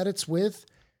humming that it's with,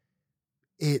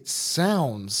 it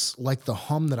sounds like the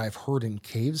hum that I've heard in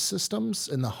cave systems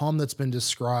and the hum that's been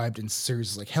described in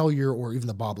series like Hellier or even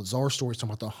the Bob Lazar stories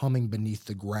talking about the humming beneath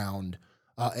the ground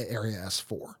at Area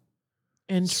S4.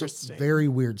 Interesting. So very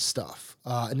weird stuff.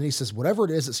 And then he says, whatever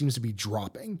it is, it seems to be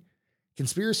dropping.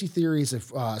 Conspiracy theories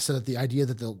have said that the idea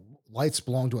that the lights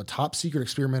belong to a top secret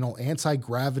experimental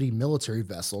anti-gravity military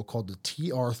vessel called the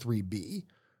TR-3B,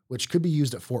 which could be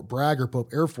used at Fort Bragg or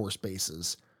Pope Air Force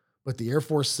bases. But the Air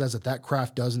Force says that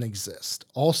craft doesn't exist.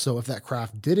 Also, if that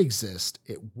craft did exist,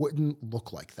 it wouldn't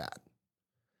look like that.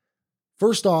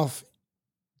 First off,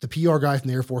 the PR guy from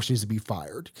the Air Force needs to be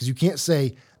fired because you can't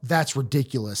say that's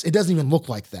ridiculous. It doesn't even look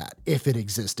like that if it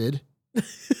existed.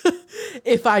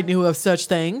 If I knew of such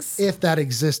things. If that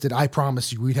existed, I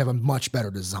promise you we'd have a much better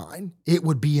design. It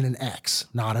would be in an X,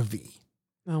 not a V.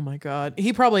 Oh my God.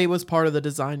 He probably was part of the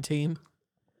design team.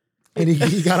 And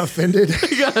he got offended.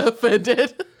 He got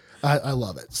offended. I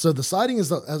love it. So the sighting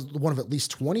is one of at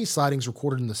least 20 sightings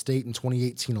recorded in the state in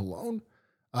 2018 alone.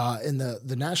 And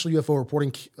the National UFO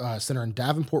Reporting Center in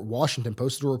Davenport, Washington,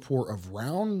 posted a report of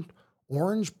round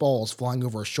orange balls flying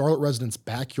over a Charlotte resident's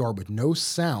backyard with no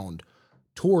sound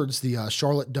towards the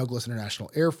Charlotte Douglas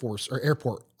International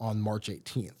Airport on March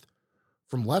 18th.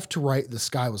 From left to right, the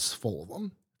sky was full of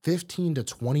them, 15 to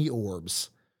 20 orbs,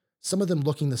 some of them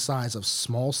looking the size of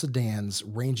small sedans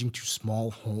ranging to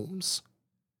small homes.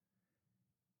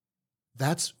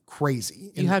 That's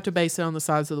crazy. You have to base it on the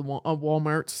size of the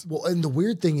Walmarts. Well, and the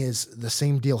weird thing is the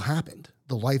same deal happened.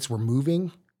 The lights were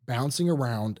moving, bouncing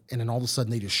around, and then all of a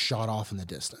sudden they just shot off in the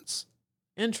distance.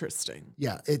 Interesting.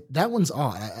 Yeah, that one's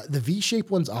odd. The V-shaped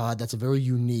one's odd. That's a very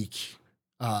unique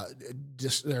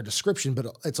their description, but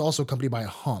it's also accompanied by a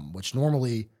hum, which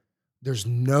normally there's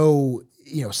no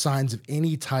signs of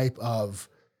any type of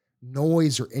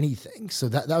noise or anything. So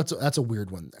that's a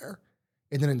weird one there.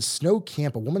 And then in Snow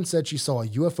Camp, a woman said she saw a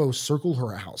UFO circle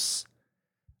her house.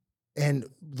 And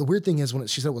the weird thing is when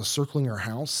she said it was circling her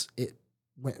house, it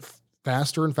went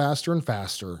faster and faster and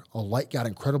faster. A light got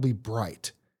incredibly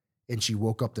bright. And she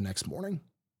woke up the next morning.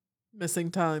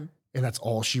 Missing time. And that's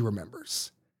all she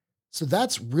remembers. So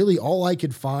that's really all I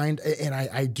could find. And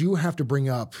I do have to bring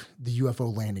up the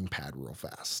UFO landing pad real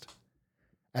fast.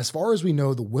 As far as we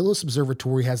know, the Willis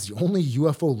Observatory has the only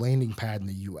UFO landing pad in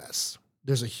the U.S.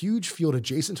 There's a huge field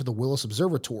adjacent to the Willis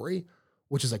Observatory,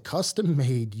 which is a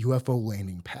custom-made UFO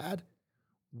landing pad.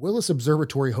 Willis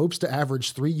Observatory hopes to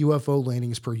average 3 UFO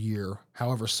landings per year.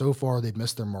 However, so far they've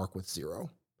missed their mark with 0.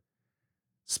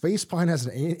 Space Pine has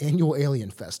an annual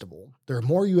alien festival. There are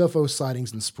more UFO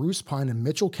sightings in Spruce Pine and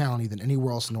Mitchell County than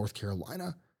anywhere else in North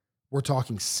Carolina. We're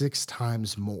talking 6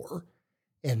 times more.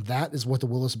 And that is what the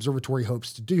Willis Observatory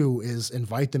hopes to do, is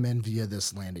invite them in via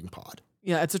this landing pod.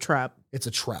 Yeah, it's a trap. It's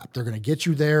a trap. They're going to get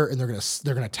you there and they're going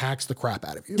to tax the crap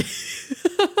out of you.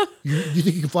 You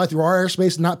think you can fly through our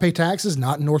airspace and not pay taxes?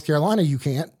 Not in North Carolina, you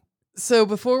can't. So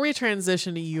before we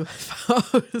transition to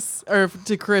UFOs or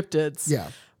to cryptids, yeah,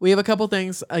 we have a couple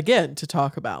things again to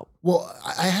talk about. Well,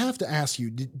 I have to ask you,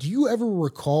 do you ever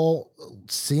recall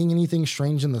seeing anything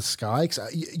strange in the sky?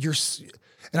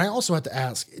 And I also have to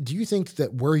ask, do you think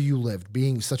that where you lived,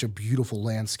 being such a beautiful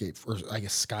landscape, or I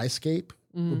guess skyscape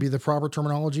would be the proper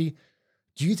terminology,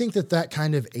 do you think that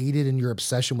kind of aided in your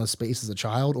obsession with space as a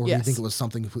child, or do you think it was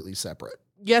something completely separate?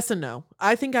 Yes and no.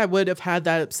 I think I would have had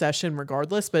that obsession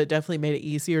regardless, but it definitely made it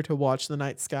easier to watch the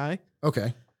night sky.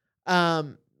 Okay.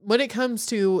 When it comes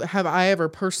to have I ever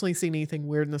personally seen anything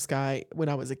weird in the sky when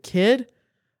I was a kid,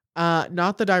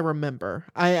 not that I remember.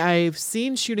 I've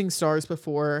seen shooting stars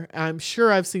before. I'm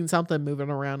sure I've seen something moving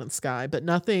around in the sky, but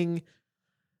nothing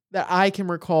that I can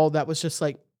recall that was just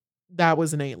like, that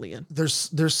was an alien. There's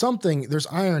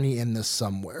irony in this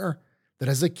somewhere, that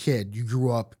as a kid, you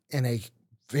grew up in a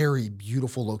very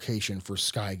beautiful location for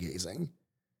sky gazing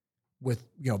with,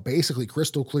 basically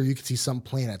crystal clear. You can see some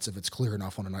planets if it's clear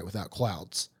enough on a night without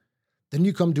clouds. Then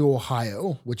you come to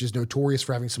Ohio, which is notorious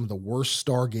for having some of the worst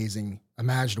stargazing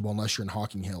imaginable unless you're in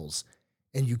Hocking Hills,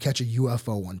 and you catch a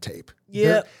UFO on tape.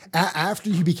 Yeah. After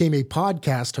you became a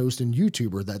podcast host and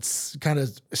YouTuber that's kind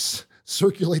of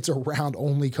circulates around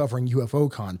only covering UFO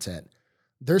content,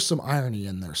 there's some irony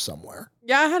in there somewhere.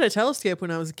 Yeah, I had a telescope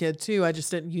when I was a kid too. I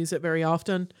just didn't use it very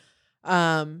often.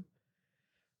 No,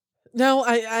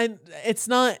 it's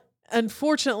not,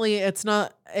 unfortunately, it's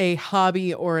not a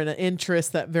hobby or an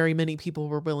interest that very many people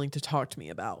were willing to talk to me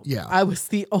about. Yeah. I was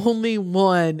the only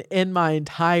one in my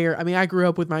entire, I grew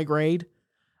up with my grade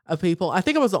of people. I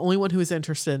think I was the only one who was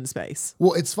interested in space.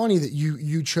 Well, it's funny that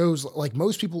you chose, like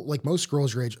most people, like most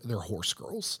girls your age, they're horse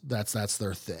girls. That's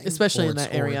their thing. Especially in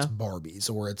that area. Or it's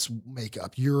Barbies, or it's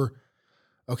makeup. You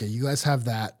guys have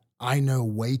that. I know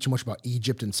way too much about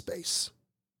Egypt and space.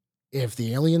 If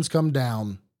the aliens come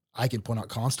down, I can point out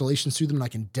constellations to them, and I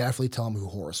can definitely tell them who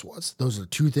Horus was. Those are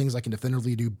 2 things I can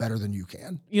definitively do better than you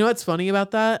can. You know what's funny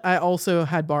about that? I also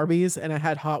had Barbies and I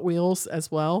had Hot Wheels as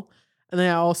well. And then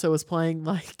I also was playing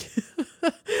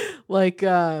like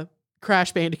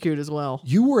Crash Bandicoot as well.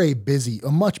 You were a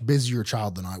much busier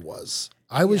child than I was.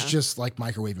 I was just like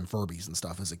microwaving Furbies and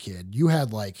stuff as a kid. You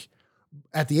had like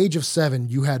at the age of 7,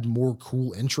 you had more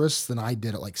cool interests than I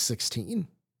did at like 16.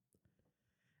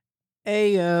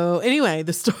 Ayo. Anyway,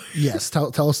 the story. Yes,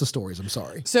 tell us the stories. I'm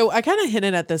sorry. So I kind of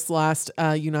hinted at this last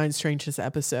United Strangest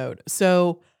episode.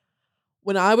 So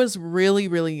when I was really,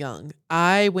 really young,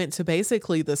 I went to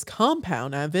basically this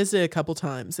compound. I visited a couple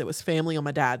times. It was family on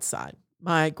my dad's side.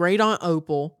 My great aunt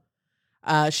Opal,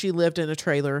 she lived in a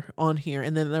trailer on here.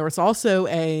 And then there was also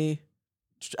a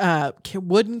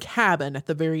wooden cabin at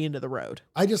the very end of the road.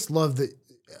 I just love that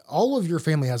all of your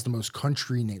family has the most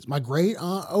country names. My great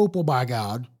aunt Opal, by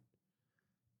God.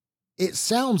 It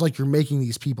sounds like you're making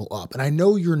these people up. And I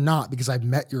know you're not because I've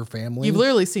met your family. You've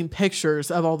literally seen pictures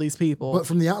of all these people. But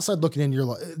from the outside looking in,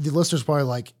 the listener's probably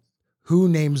like, who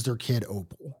names their kid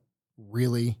Opal?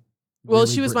 Really? Well,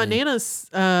 Really, she was Brittany? my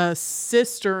Nana's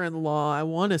sister-in-law, I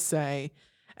want to say.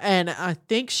 And I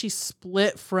think she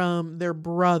split from their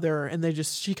brother and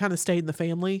she kind of stayed in the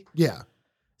family. Yeah.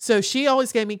 So she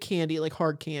always gave me candy, like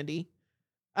hard candy.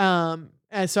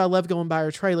 And so I loved going by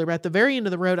her trailer. But at the very end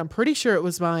of the road, I'm pretty sure it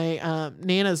was my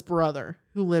Nana's brother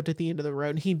who lived at the end of the road.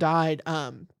 And he died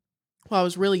while I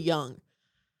was really young.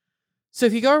 So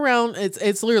if you go around,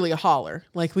 it's literally a holler.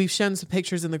 Like we've shown some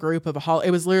pictures in the group of a holler.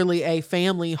 It was literally a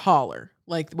family holler.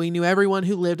 Like we knew everyone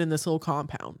who lived in this little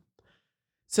compound.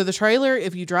 So the trailer,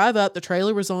 if you drive up, the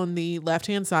trailer was on the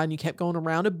left-hand side and you kept going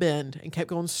around a bend and kept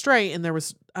going straight. And there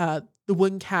was the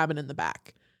wooden cabin in the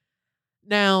back.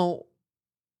 Now,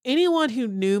 anyone who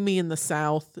knew me in the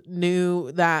South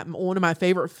knew that one of my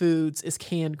favorite foods is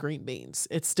canned green beans.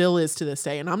 It still is to this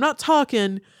day. And I'm not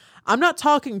talking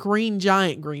green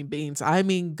giant green beans. I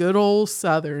mean good old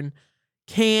Southern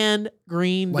canned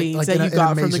green beans that you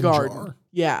got from the garden. Jar.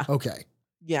 Yeah. Okay.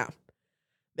 Yeah.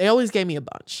 They always gave me a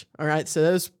bunch. All right. So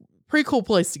that was a pretty cool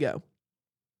place to go.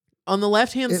 On the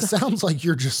left-hand side. It sounds like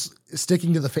you're just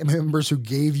sticking to the family members who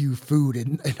gave you food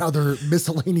and other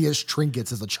miscellaneous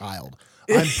trinkets as a child.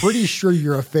 I'm pretty sure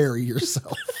you're a fairy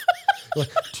yourself. Like,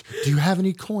 do you have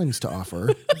any coins to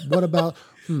offer? What about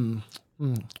green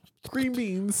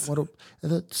beans?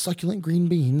 The succulent green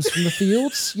beans from the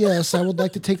fields? Yes, I would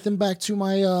like to take them back to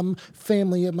my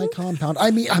family at my compound.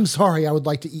 I mean, I'm sorry, I would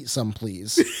like to eat some,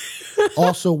 please.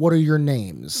 Also, what are your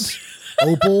names?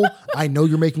 Opal, I know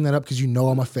you're making that up because you know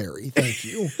I'm a fairy. Thank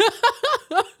you.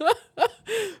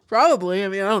 Probably. I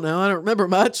mean, I don't know. I don't remember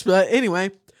much, but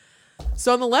anyway.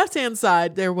 So on the left-hand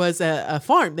side, there was a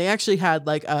farm. They actually had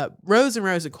like rows and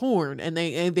rows of corn, and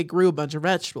they grew a bunch of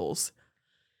vegetables.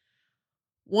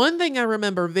 One thing I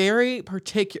remember very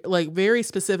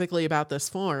specifically about this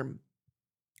farm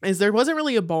is there wasn't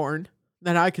really a barn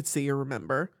that I could see or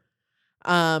remember.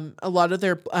 A lot of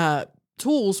their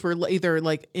tools were either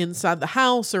like inside the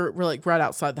house or were like right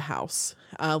outside the house.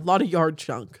 A lot of yard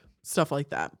junk, stuff like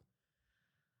that.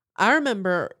 I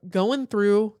remember going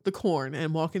through the corn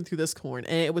and walking through this corn,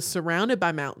 and it was surrounded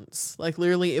by mountains. Like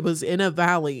literally it was in a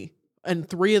valley, and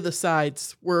 3 of the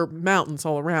sides were mountains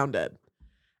all around it.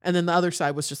 And then the other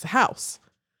side was just a house.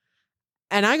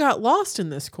 And I got lost in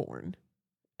this corn.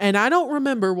 And I don't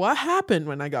remember what happened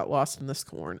when I got lost in this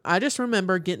corn. I just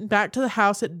remember getting back to the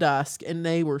house at dusk, and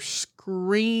they were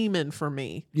screaming for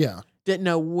me. Yeah. Didn't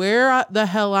know where the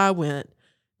hell I went.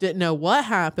 Didn't know what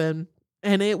happened.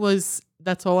 And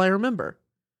that's all I remember.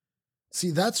 See,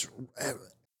 that's...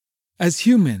 As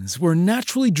humans, we're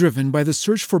naturally driven by the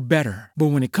search for better. But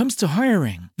when it comes to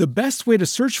hiring, the best way to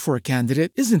search for a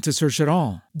candidate isn't to search at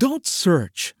all. Don't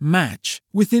search, match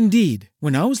with Indeed.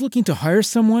 When I was looking to hire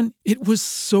someone, it was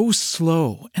so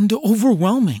slow and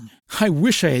overwhelming. I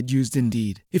wish I had used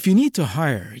Indeed. If you need to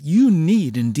hire, you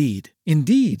need Indeed.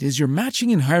 Indeed is your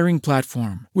matching and hiring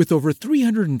platform with over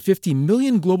 350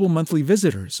 million global monthly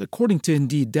visitors, according to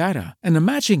Indeed data, and a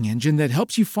matching engine that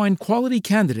helps you find quality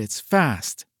candidates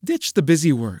fast. Ditch the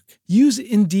busy work. Use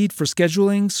Indeed for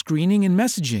scheduling, screening, and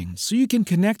messaging so you can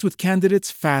connect with candidates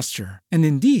faster. And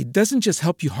Indeed doesn't just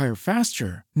help you hire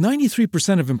faster.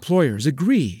 93% of employers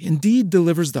agree Indeed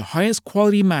delivers the highest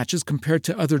quality matches compared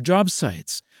to other job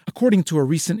sites, according to a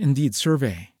recent Indeed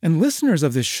survey. And listeners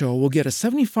of this show will get a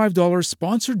 $75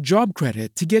 sponsored job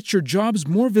credit to get your jobs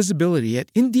more visibility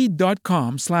at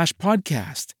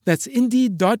Indeed.com/podcast. That's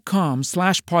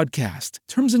Indeed.com/podcast.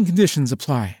 Terms and conditions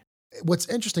apply. What's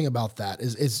interesting about that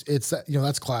is it's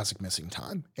that's classic missing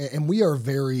time. And we are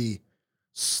very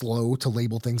slow to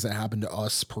label things that happen to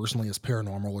us personally as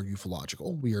paranormal or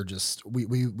ufological. We are just,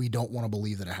 we don't want to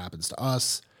believe that it happens to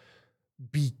us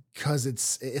because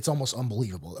it's almost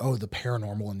unbelievable. Oh, the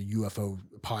paranormal and the UFO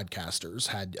podcasters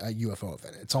had a UFO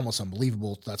event. It's almost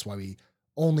unbelievable. That's why we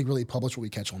only really publish what we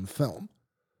catch on film.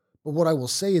 But what I will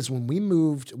say is when we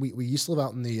moved, we used to live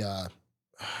out in the,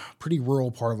 pretty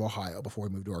rural part of Ohio before we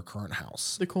moved to our current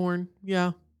house. The corn.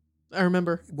 Yeah. I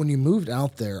remember. When you moved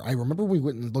out there, I remember we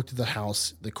went and looked at the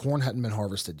house. The corn hadn't been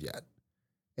harvested yet.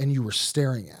 And you were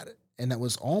staring at it. And that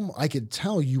was all I could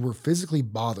tell you were physically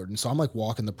bothered. And so I'm like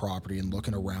walking the property and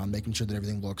looking around, making sure that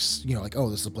everything looks, like, oh,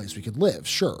 this is a place we could live.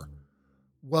 Sure.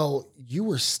 Well, you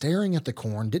were staring at the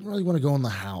corn, didn't really want to go in the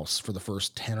house for the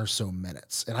first 10 or so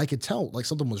minutes. And I could tell like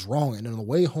something was wrong. And on the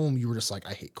way home, you were just like,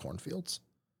 I hate cornfields.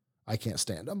 I can't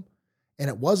stand them. And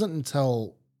it wasn't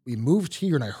until we moved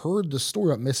here and I heard the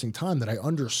story about missing time that I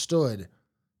understood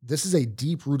this is a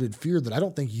deep-rooted fear that I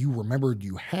don't think you remembered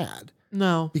you had.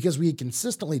 No. Because we had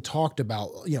consistently talked about,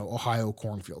 Ohio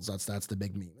cornfields. That's the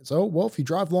big meme. So, well, if you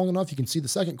drive long enough, you can see the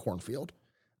second cornfield.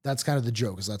 That's kind of the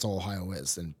joke, because that's all Ohio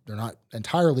is. And they're not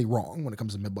entirely wrong when it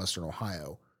comes to Midwestern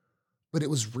Ohio. But it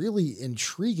was really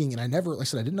intriguing. And like I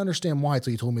said, I didn't understand why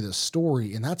until you told me this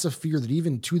story. And that's a fear that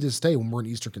even to this day, when we're in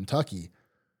Eastern Kentucky,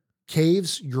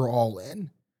 caves, you're all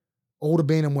in. Old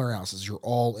abandoned warehouses, you're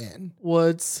all in.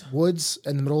 Woods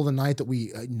in the middle of the night that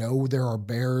we know there are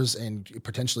bears and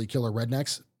potentially killer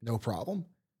rednecks, no problem.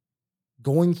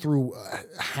 Going through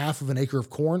half of an acre of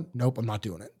corn, nope, I'm not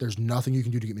doing it. There's nothing you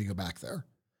can do to get me to go back there.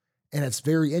 And it's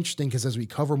very interesting because as we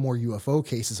cover more UFO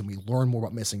cases and we learn more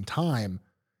about missing time,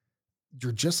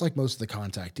 you're just like most of the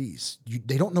contactees.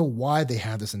 They don't know why they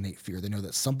have this innate fear. They know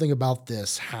that something about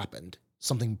this happened.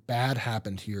 Something bad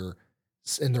happened here.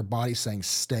 And their body's saying,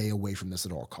 stay away from this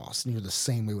at all costs. And you're the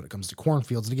same way when it comes to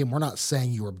cornfields. And again, we're not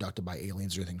saying you were abducted by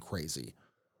aliens or anything crazy,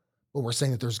 but we're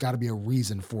saying that there's got to be a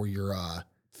reason for your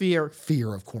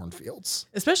fear of cornfields.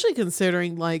 Especially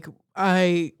considering, like,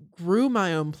 I grew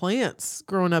my own plants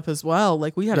growing up as well.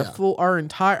 Like, we had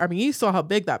you saw how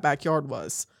big that backyard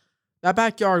was. That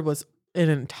backyard was an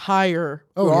entire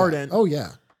garden. Yeah. Oh,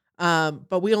 yeah.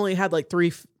 But we only had like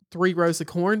three rows of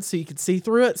corn so you could see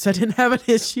through it, so I didn't have an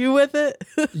issue with it.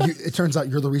 It turns out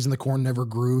you're the reason the corn never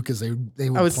grew, because they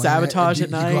would I would sabotage it at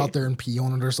night. You go out there and pee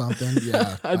on it or something.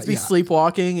 Yeah. I'd be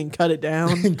sleepwalking and cut it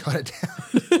down.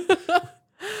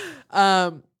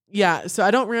 Yeah, so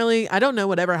I don't know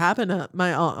whatever happened to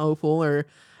my Aunt Opal or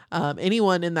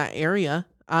anyone in that area.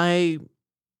 I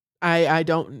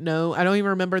don't know. I don't even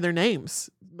remember their names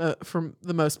for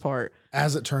the most part.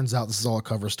 As it turns out, this is all a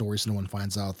cover story, so no one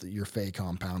finds out that your Faye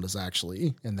compound is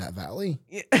actually in that valley.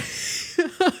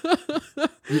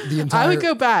 I would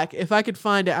go back. If I could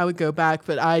find it, I would go back,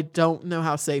 but I don't know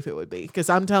how safe it would be, because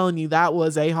I'm telling you, that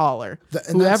was a holler.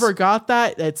 Whoever got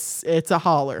that, it's a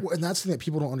holler. And that's the thing that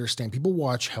people don't understand. People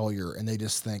watch Hellier and they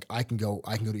just think, I can go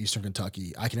to Eastern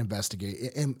Kentucky, I can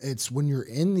investigate. And it's when you're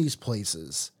in these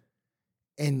places,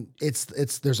 and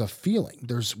there's a feeling.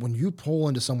 There's when you pull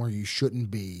into somewhere you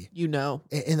shouldn't be.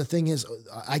 And the thing is,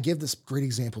 I give this great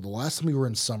example. The last time we were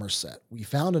in Somerset, we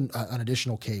found an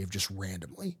additional cave just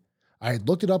randomly. I had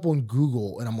looked it up on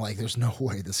Google, and I'm like, there's no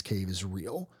way this cave is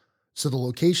real. So the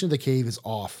location of the cave is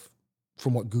off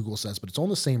from what Google says, but it's on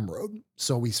the same road.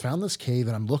 So we found this cave,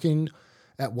 and I'm looking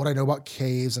at what I know about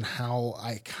caves and how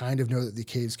I kind of know that the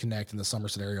caves connect in the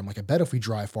Somerset area. I'm like, I bet if we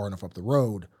drive far enough up the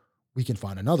road, we can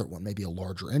find another one, maybe a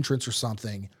larger entrance or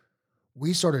something.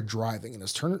 We started driving, and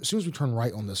as soon as we turned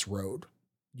right on this road,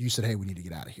 you said, hey, we need to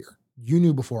get out of here. You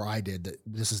knew before I did that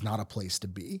this is not a place to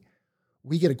be.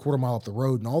 We get a quarter mile up the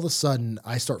road, and all of a sudden,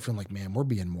 I start feeling like, man, we're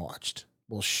being watched.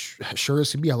 Well, sure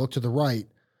as can be, I look to the right.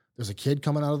 There's a kid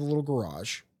coming out of the little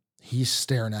garage. He's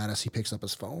staring at us. He picks up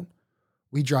his phone.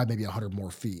 We drive maybe 100 more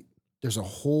feet. There's a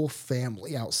whole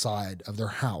family outside of their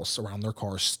house around their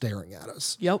car staring at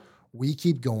us. Yep. We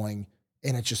keep going,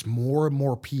 and it's just more and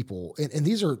more people. And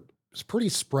these are pretty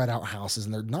spread out houses,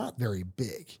 and they're not very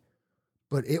big.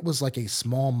 But it was like a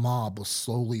small mob was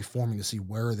slowly forming to see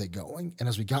where are they going. And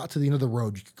as we got to the end of the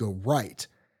road, you could go right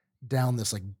down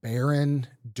this like barren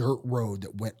dirt road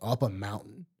that went up a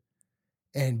mountain.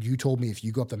 And you told me, if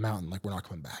you go up the mountain, like, we're not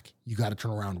coming back. You got to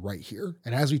turn around right here.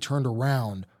 And as we turned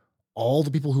around, all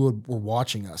the people who were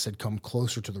watching us had come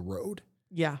closer to the road.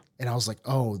 Yeah. And I was like,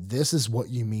 oh, this is what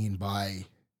you mean by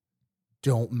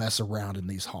don't mess around in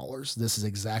these hollers. This is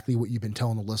exactly what you've been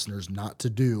telling the listeners not to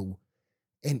do.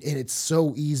 And it's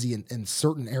so easy in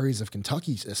certain areas of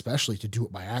Kentucky, especially, to do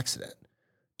it by accident,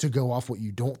 to go off what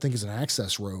you don't think is an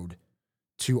access road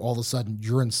to all of a sudden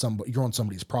you're on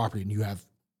somebody's property and you have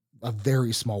a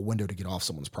very small window to get off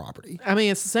someone's property. I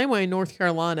mean, it's the same way in North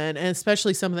Carolina, and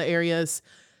especially some of the areas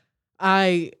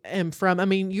I am from. I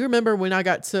mean, you remember when I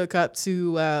got took up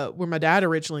to where my dad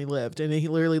originally lived, and he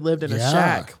literally lived in a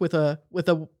shack with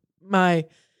my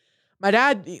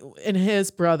dad and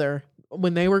his brother.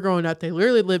 When they were growing up, they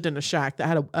literally lived in a shack that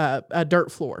had a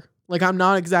dirt floor. Like, I'm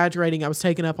not exaggerating. I was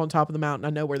taken up on top of the mountain.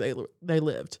 I know where they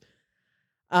lived.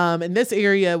 And this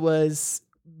area was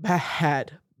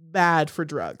bad for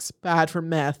drugs, bad for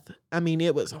meth. I mean,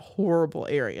 it was a horrible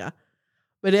area,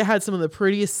 but it had some of the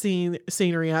prettiest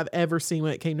scenery I've ever seen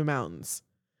when it came to mountains.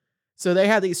 So they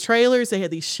had these trailers, they had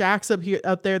these shacks up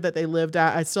there that they lived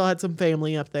at. I still had some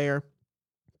family up there.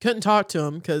 Couldn't talk to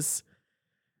them because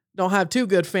don't have too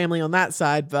good family on that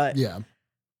side, but yeah.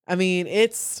 I mean,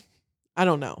 I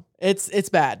don't know. It's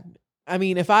bad. I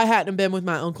mean, if I hadn't been with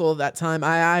my uncle at that time,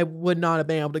 I would not have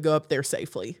been able to go up there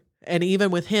safely. And even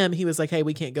with him, he was like, "Hey,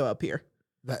 we can't go up here."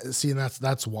 And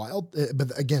that's wild.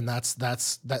 But again,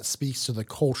 that speaks to the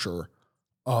culture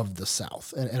of the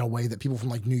South in a way that people from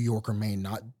like New York or Maine,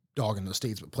 not dogging those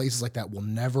states, but places like that will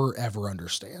never ever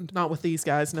understand. Not with these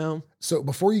guys, no. So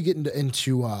before you get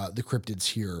into the cryptids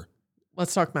here,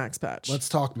 let's talk Max Patch. Let's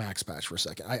talk Max Patch for a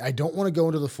second. I don't want to go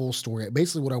into the full story.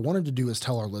 Basically, what I wanted to do is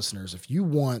tell our listeners, if you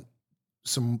want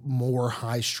some more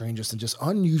high, strangest, and just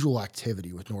unusual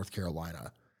activity with North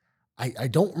Carolina, I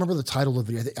don't remember the title of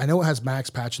the video. I know it has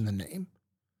Max Patch in the name.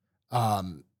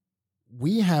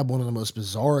 We had one of the most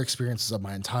bizarre experiences of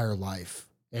my entire life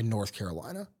in North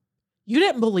Carolina. You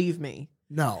didn't believe me.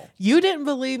 No. You didn't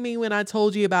believe me when I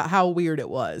told you about how weird it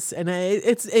was. And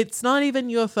it's not even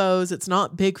UFOs. It's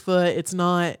not Bigfoot. It's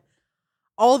not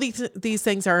all these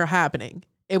things are happening.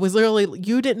 It was literally,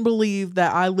 you didn't believe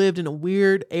that I lived in a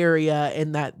weird area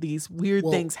and that these weird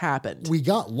things happened. We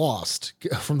got lost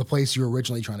from the place you were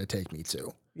originally trying to take me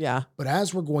to. Yeah. But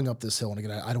as we're going up this hill, and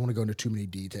again, I don't want to go into too many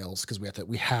details because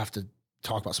we have to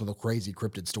talk about some of the crazy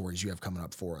cryptid stories you have coming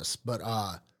up for us. But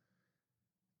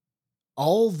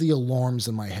all the alarms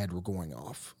in my head were going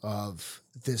off of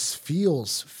this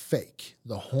feels fake.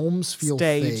 The homes feel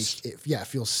staged. Fake. It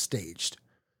feels staged.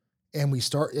 And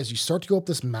as you start to go up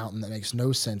this mountain that makes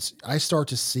no sense, I start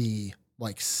to see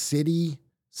like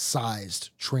city-sized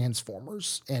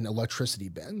transformers and electricity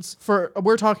bends.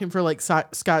 We're talking for like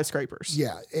skyscrapers.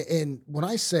 Yeah. And when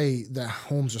I say that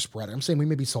homes are spread, I'm saying we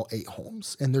maybe saw 8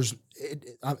 homes. And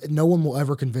no one will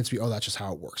ever convince me, oh, that's just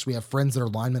how it works. We have friends that are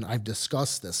linemen. I've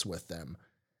discussed this with them.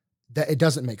 That it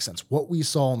doesn't make sense. What we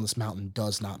saw on this mountain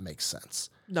does not make sense.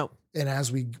 No. And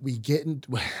as we get in,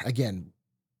 again,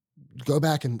 go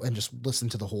back and just listen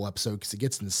to the whole episode because it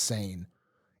gets insane.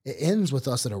 It ends with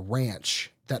us at a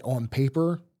ranch that on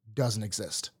paper doesn't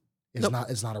exist.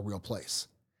 It's not a real place.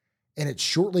 And it's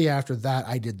shortly after that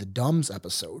I did the Dumbs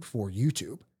episode for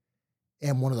YouTube.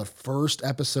 And one of the first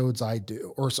episodes one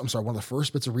of the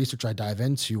first bits of research I dive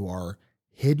into are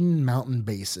hidden mountain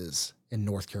bases in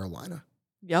North Carolina.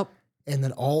 Yep. And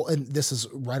then this is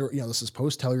this is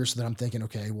post Hellier. So then I'm thinking,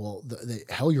 okay, well, the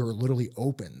Hellier literally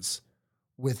opens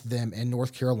with them in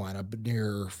North Carolina, but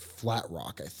near Flat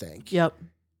Rock, I think. Yep.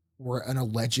 Where an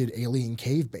alleged alien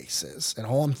cave base is. And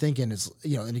all I'm thinking is,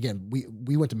 and again,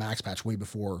 we went to Max Patch way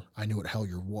before I knew what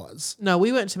Hellier was. No,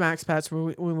 we went to Max Patch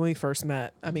when we first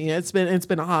met. I mean, it's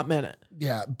been a hot minute.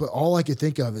 Yeah, but all I could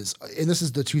think of is, and this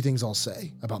is the 2 things I'll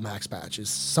say about Max Patch,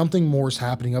 is something more is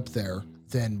happening up there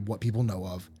than what people know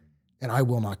of, and I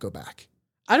will not go back.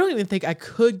 I don't even think I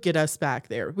could get us back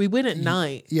there. We went at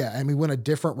night. Yeah, and we went a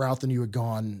different route than you had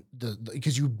gone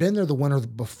because you'd been there the winter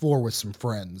before with some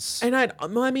friends. And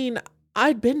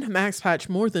I'd been to Max Patch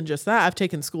more than just that. I've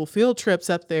taken school field trips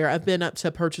up there. I've been up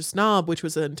to Purchase Knob, which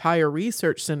was an entire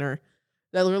research center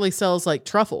that literally sells like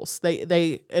truffles.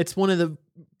 It's one of the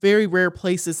very rare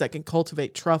places that can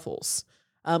cultivate truffles,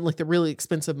 like the really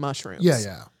expensive mushrooms.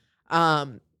 Yeah.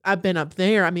 I've been up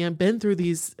there. I mean, I've been through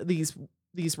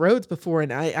these roads before,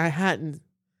 and I hadn't.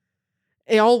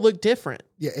 It all looked different.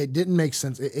 Yeah, it didn't make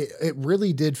sense. It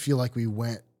really did feel like we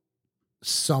went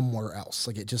somewhere else.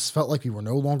 Like it just felt like we were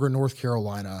no longer in North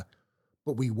Carolina,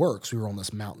 but we were because we were on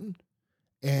this mountain.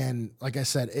 And like I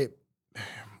said,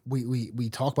 we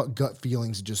talk about gut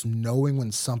feelings, just knowing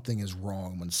when something is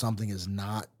wrong, when something is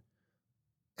not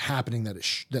happening that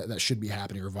should be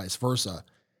happening, or vice versa.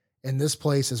 In this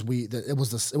place, it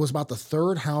was about the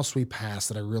 3rd house we passed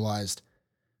that I realized,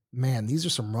 man, these are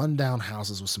some rundown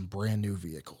houses with some brand new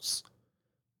vehicles.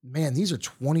 Man, these are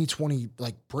 2020,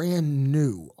 like brand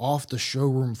new, off the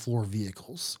showroom floor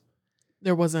vehicles.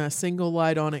 There wasn't a single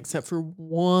light on except for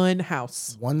one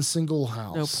house. One single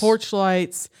house. No porch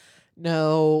lights,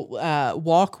 no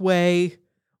walkway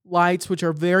lights, which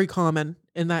are very common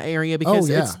in that area because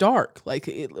it's dark. Like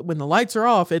when the lights are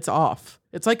off, it's off.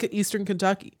 It's like Eastern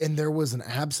Kentucky. And there was an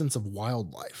absence of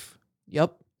wildlife.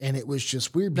 Yep. And it was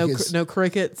just weird because no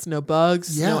crickets, no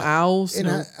bugs, no owls.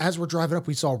 And as we're driving up,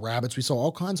 we saw rabbits. We saw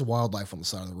all kinds of wildlife on the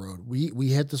side of the road. We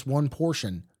hit this one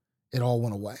portion. It all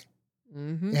went away.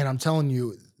 Mm-hmm. And I'm telling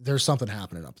you, there's something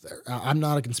happening up there. I'm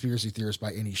not a conspiracy theorist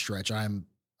by any stretch.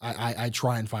 I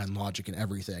try and find logic in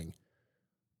everything.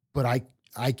 but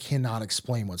I cannot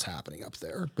explain what's happening up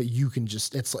there. But you can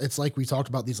just, it's like we talked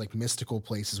about these like mystical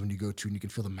places when you go to and you can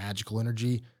feel the magical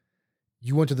energy.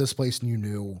 You went to this place and you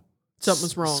knew something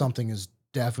was wrong. Something is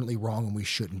definitely wrong and we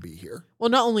shouldn't be here. Well,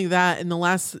 not only that, and the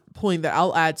last point that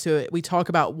I'll add to it, we talk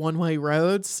about one-way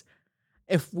roads.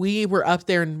 If we were up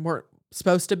there and weren't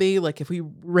supposed to be, like if we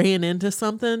ran into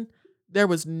something, there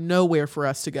was nowhere for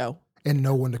us to go. And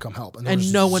no one to come help. And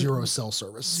there was zero cell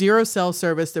service. Zero cell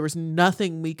service. There was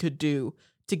nothing we could do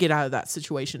to get out of that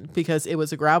situation because it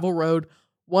was a gravel road.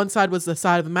 One side was the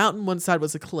side of the mountain, one side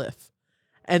was a cliff.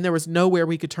 And there was nowhere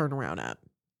we could turn around at.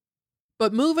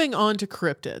 But moving on to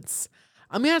cryptids,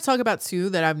 I'm going to talk about two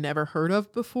that I've never heard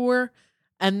of before.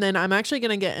 And then I'm actually going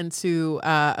to get into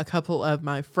a couple of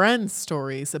my friends'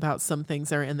 stories about some things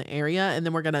that are in the area. And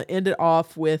then we're going to end it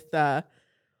off with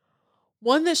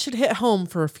one that should hit home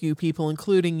for a few people,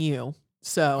 including you.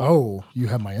 So, you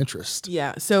have my interest.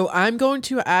 Yeah. So I'm going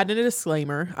to add in a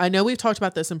disclaimer. I know we've talked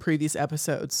about this in previous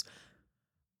episodes.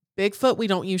 Bigfoot we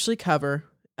don't usually cover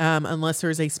unless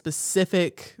there's a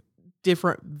specific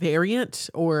different variant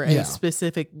or a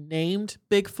specific named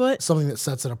Bigfoot. Something that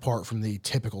sets it apart from the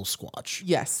typical Squatch.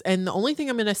 Yes. And the only thing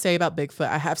I'm going to say about Bigfoot,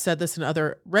 I have said this in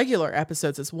other regular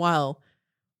episodes as well.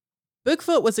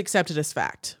 Bigfoot was accepted as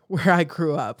fact where I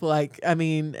grew up. Like, I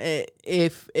mean,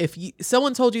 if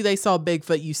someone told you they saw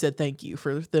Bigfoot, you said thank you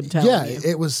for them telling you. Yeah,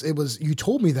 it was. You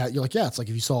told me that. You're like, yeah, it's like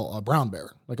if you saw a brown bear.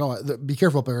 Like, oh, be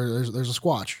careful up there. There's a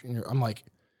Squatch. And I'm like,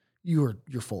 you're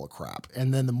full of crap.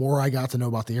 And then the more I got to know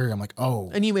about the area, I'm like,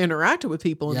 oh. And you interacted with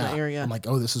people in the area. I'm like,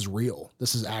 oh, this is real.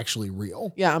 This is actually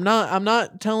real. Yeah, I'm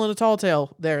not telling a tall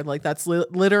tale there. Like, that's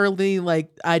literally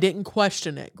like, I didn't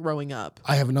question it growing up.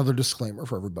 I have another disclaimer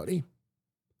for everybody.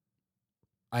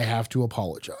 I have to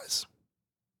apologize.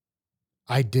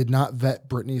 I did not vet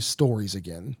Brittany's stories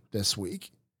again this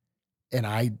week. And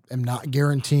I am not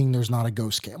guaranteeing there's not a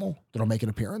ghost camel that'll make an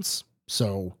appearance.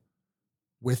 So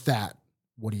with that,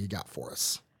 what do you got for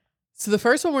us? So the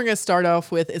first one we're going to start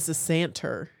off with is a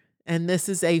santer. And this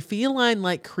is a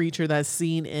feline-like creature that's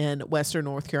seen in Western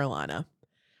North Carolina.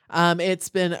 It's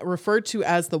been referred to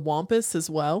as the wampus as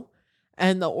well.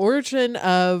 And the origin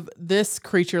of this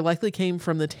creature likely came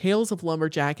from the tales of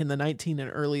lumberjack in the 19th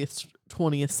and early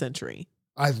 20th century.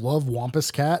 I love Wampus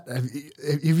Cat. Have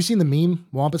you seen the meme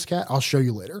Wampus Cat? I'll show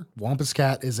you later. Wampus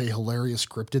Cat is a hilarious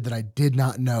cryptid that I did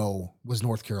not know was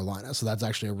North Carolina. So that's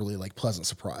actually a really pleasant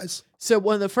surprise. So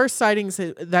one of the first sightings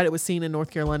that it was seen in North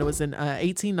Carolina was in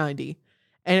 1890.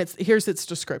 And here's its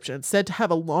description. It's said to have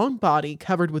a long body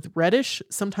covered with reddish,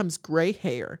 sometimes gray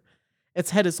hair.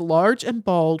 Its head is large and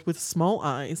bald with small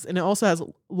eyes, and it also has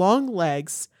long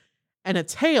legs and a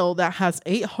tail that has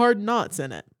 8 hard knots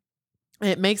in it. And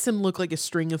it makes him look like a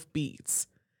string of beads.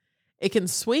 It can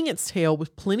swing its tail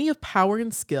with plenty of power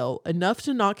and skill, enough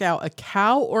to knock out a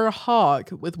cow or a hog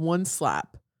with one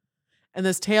slap. And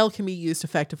this tail can be used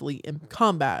effectively in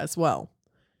combat as well.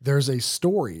 There's a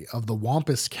story of the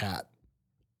Wampus Cat.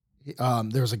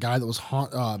 There was a guy that was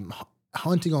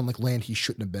hunting on land he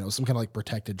shouldn't have been. It was some kind of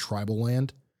protected tribal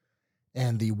land.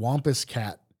 And the Wampus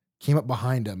Cat came up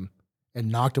behind him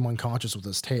and knocked him unconscious with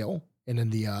his tail. And then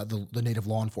the native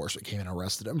law enforcement came and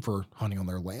arrested him for hunting on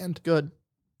their land. Good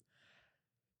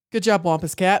job,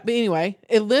 Wampus Cat. But anyway,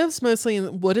 it lives mostly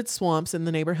in wooded swamps in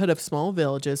the neighborhood of small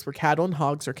villages where cattle and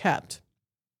hogs are kept.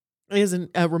 It is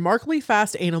a remarkably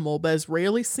fast animal, but is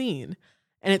rarely seen.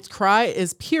 And its cry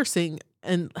is piercing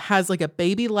and has a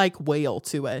baby-like wail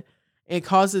to it. It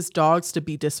causes dogs to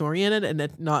be disoriented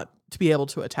and not to be able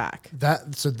to attack.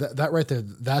 That right there,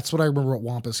 that's what I remember about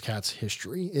Wampus Cat's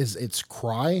history, is its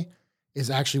cry is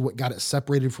actually what got it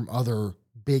separated from other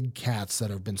big cats that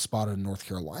have been spotted in North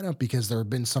Carolina, because there have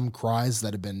been some cries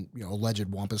that have been, alleged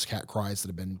Wampus Cat cries that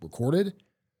have been recorded.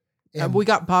 And we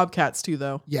got bobcats too,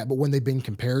 though. Yeah, but when they've been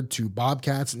compared to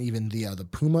bobcats and even the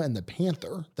puma and the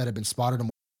panther that have been spotted in.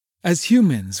 As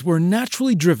humans, we're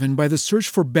naturally driven by the search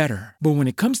for better. But when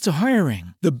it comes to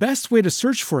hiring, the best way to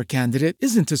search for a candidate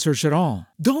isn't to search at all.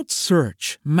 Don't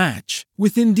search, match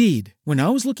with Indeed. When I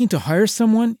was looking to hire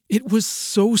someone, it was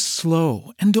so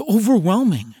slow and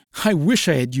overwhelming. I wish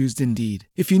I had used Indeed.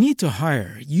 If you need to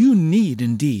hire, you need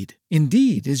Indeed.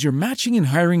 Indeed is your matching and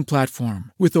hiring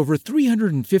platform with over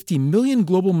 350 million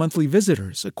global monthly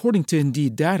visitors, according to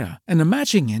Indeed data, and a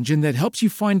matching engine that helps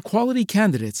you find quality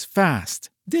candidates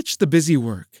fast. Ditch the busy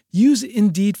work. Use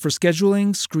Indeed for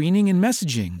scheduling, screening, and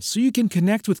messaging so you can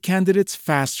connect with candidates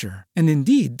faster. And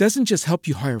Indeed doesn't just help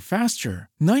you hire faster.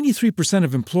 93%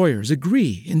 of employers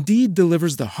agree Indeed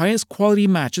delivers the highest quality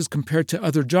matches compared to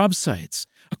other job sites.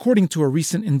 according to a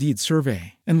recent Indeed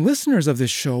survey. And listeners of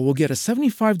this show will get a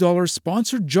 $75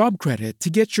 sponsored job credit to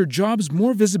get your jobs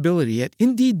more visibility at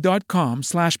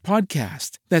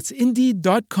Indeed.com/podcast. That's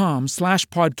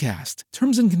Indeed.com/podcast.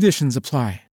 Terms and conditions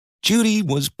apply. Judy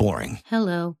was boring.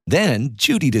 Hello. Then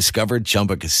Judy discovered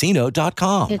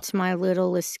ChumbaCasino.com. It's my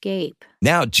little escape.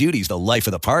 Now Judy's the life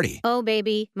of the party. Oh,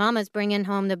 baby, mama's bringing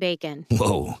home the bacon.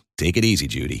 Whoa, take it easy,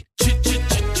 Judy.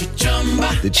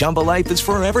 The Chumba life is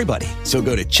for everybody. So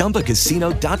go to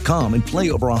ChumbaCasino.com and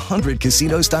play over 100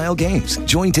 casino-style games.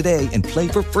 Join today and play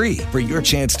for free for your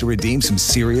chance to redeem some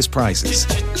serious prizes.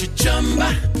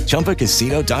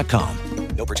 ChumbaCasino.com.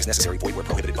 No purchase necessary. Void where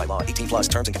prohibited by law. 18+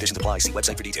 terms and conditions apply. See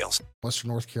website for details. Western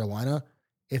North Carolina,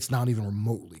 it's not even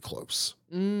remotely close.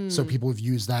 So people have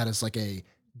used that as like a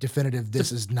definitive,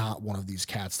 this is not one of these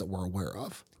cats that we're aware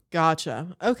of.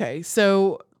 Gotcha. Okay,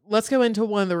 so let's go into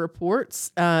one of the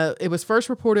reports. It was first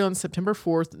reported on September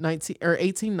 4th,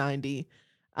 1890,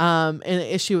 in an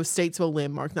issue of Statesville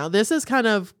Landmark. Now, this is kind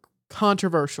of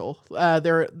controversial.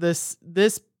 This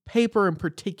paper in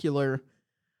particular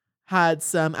had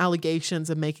some allegations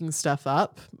of making stuff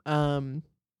up,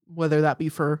 whether that be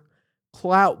for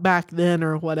clout back then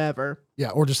or whatever.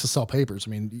 Yeah, or just to sell papers. I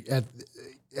mean,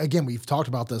 again, we've talked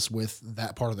about this with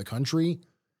that part of the country.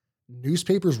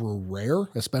 Newspapers were rare,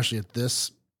 especially at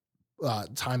this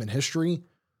time in history.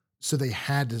 So they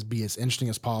had to be as interesting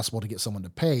as possible to get someone to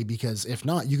pay, because if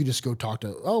not, you could just go talk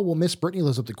to, Miss Brittany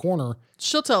lives up the corner.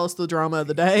 She'll tell us the drama of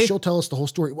the day. She'll tell us the whole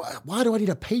story. Why do I need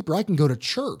a paper? I can go to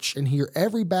church and hear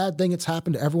every bad thing that's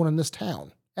happened to everyone in this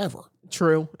town, ever.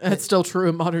 True. It's still true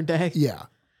in modern day. Yeah.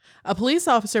 A police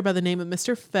officer by the name of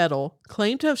Mr. Fettle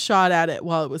claimed to have shot at it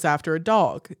while it was after a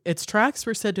dog. Its tracks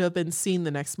were said to have been seen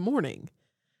the next morning.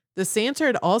 The Santa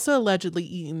had also allegedly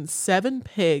eaten 7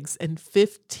 pigs and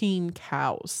 15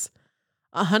 cows.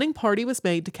 A hunting party was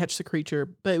made to catch the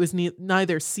creature, but it was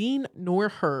neither seen nor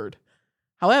heard.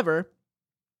 However,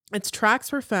 its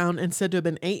tracks were found and said to have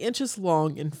been 8 inches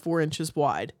long and 4 inches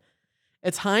wide.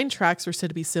 Its hind tracks were said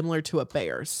to be similar to a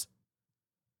bear's.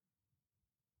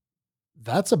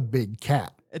 That's a big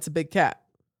cat. It's a big cat.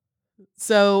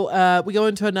 So we go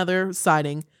into another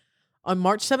sighting. On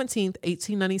March 17th,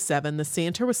 1897, the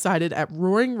Santa was sighted at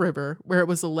Roaring River, where it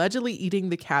was allegedly eating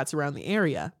the cats around the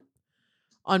area.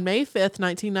 On May 5th,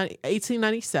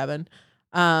 1897,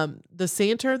 the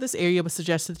Santa of this area was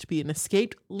suggested to be an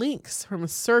escaped lynx from a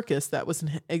circus that was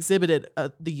exhibited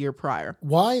the year prior.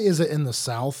 Why is it in the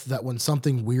South that when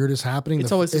something weird is happening,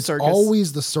 it's always the circus? It's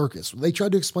always the circus. They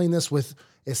tried to explain this with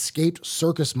escaped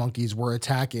circus monkeys were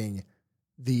attacking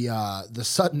the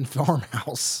Sutton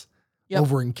farmhouse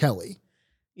over in Kelly.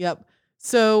 Yep.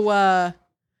 So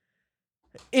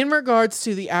in regards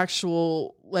to the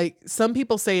actual, some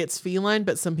people say it's feline,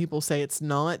 but some people say it's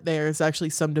not. There's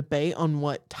actually some debate on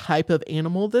what type of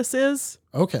animal this is.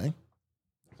 Okay.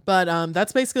 But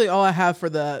that's basically all I have for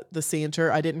the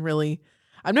Santa.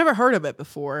 I've never heard of it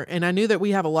before, and I knew that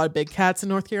we have a lot of big cats in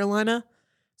North Carolina,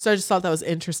 so I just thought that was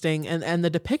interesting. And the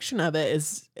depiction of it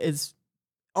is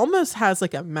almost has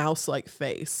like a mouse-like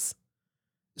face.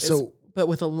 But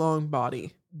with a long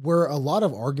body. Where a lot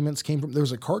of arguments came from, there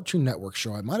was a Cartoon Network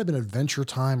show. It might have been Adventure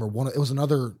Time or it was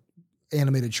another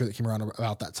animated show that came around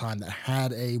about that time that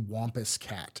had a Wampus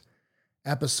cat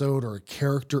episode or a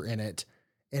character in it.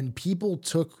 And people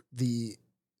took the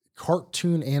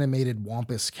cartoon animated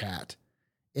Wampus cat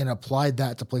and applied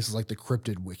that to places like the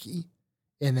Cryptid Wiki.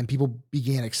 And then people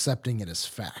began accepting it as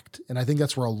fact. And I think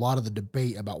that's where a lot of the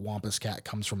debate about Wampus cat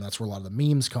comes from. That's where a lot of the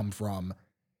memes come from,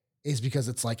 is because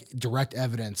it's like direct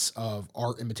evidence of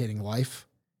art imitating life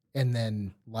and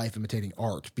then life imitating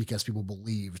art because people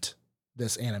believed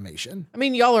this animation. I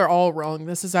mean, y'all are all wrong.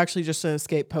 This is actually just an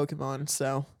escape Pokemon,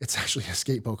 so. It's actually an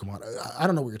escape Pokemon. I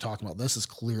don't know what you're talking about. This is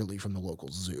clearly from the local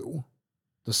zoo.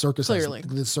 The circus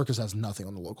has nothing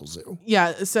on the local zoo.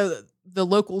 Yeah, so the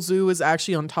local zoo is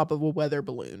actually on top of a weather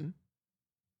balloon.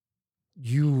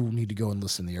 You need to go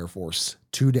enlist in the Air Force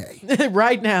today.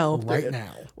 Right now. Right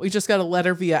now. We just got a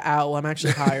letter via OWL. I'm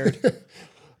actually hired.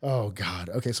 Oh, God.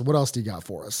 Okay, so what else do you got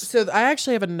for us? So I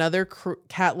actually have another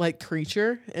cat-like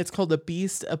creature. It's called the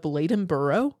Beast of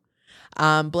Bladenboro.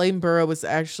 Bladenboro was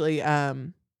actually, I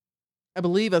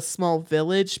believe, a small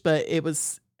village, but it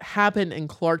happened in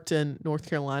Clarkton, North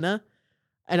Carolina,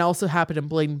 and also happened in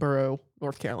Bladenboro,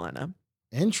 North Carolina.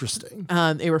 Interesting.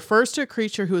 It refers to a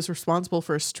creature who is responsible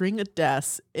for a string of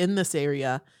deaths in this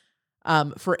area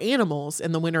for animals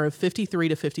in the winter of 1953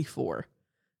 to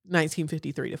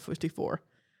 54.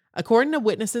 According to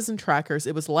witnesses and trackers,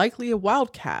 it was likely a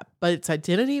wildcat, but its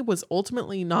identity was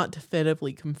ultimately not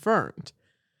definitively confirmed.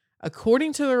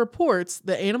 According to the reports,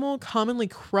 the animal commonly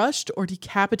crushed or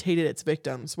decapitated its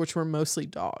victims, which were mostly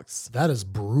dogs. That is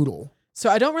brutal. So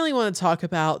I don't really want to talk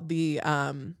about the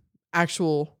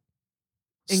actual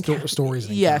stories.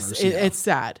 Yes, it's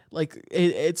sad. Like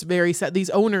it's very sad.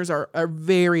 These owners are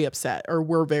very upset, or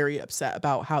were very upset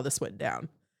about how this went down.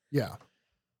 Yeah.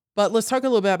 But let's talk a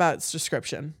little bit about its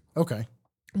description. Okay.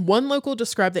 One local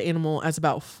described the animal as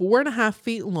about 4.5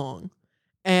 feet long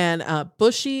and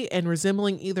bushy and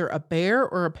resembling either a bear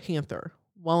or a panther,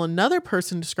 while another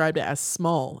person described it as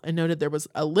small and noted there was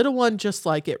a little one just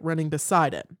like it running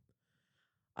beside it.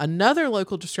 Another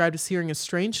local described as hearing a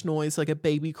strange noise like a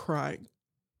baby crying.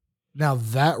 Now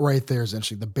that right there is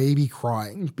interesting. The baby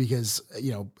crying, because,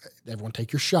 everyone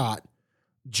take your shot.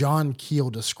 John Keel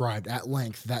described at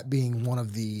length that being one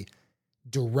of the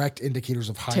direct indicators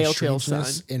of high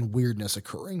strangeness and weirdness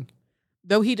occurring.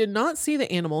 Though he did not see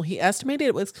the animal, he estimated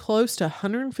it was close to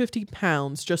 150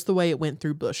 pounds just the way it went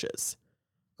through bushes.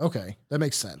 Okay, that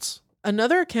makes sense.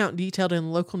 Another account detailed in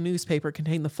a local newspaper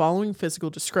contained the following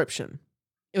physical description.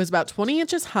 It was about 20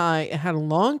 inches high. It had a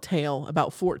long tail,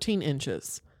 about 14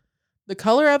 inches. The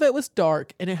color of it was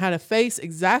dark, and it had a face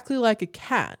exactly like a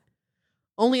cat.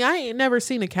 Only I ain't never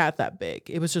seen a cat that big.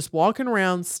 It was just walking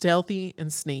around stealthy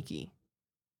and sneaky.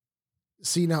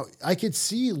 See, now I could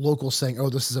see locals saying, oh,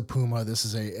 this is a puma. This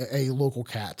is a local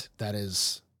cat that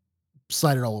is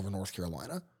sighted all over North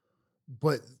Carolina.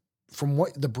 But from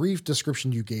what the brief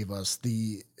description you gave us,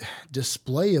 the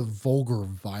display of vulgar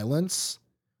violence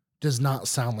does not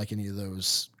sound like any of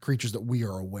those creatures that we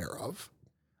are aware of.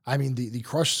 I mean, the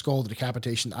crushed skull, the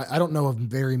decapitation, I don't know of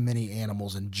very many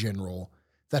animals in general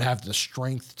that have the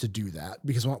strength to do that.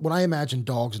 Because when I imagine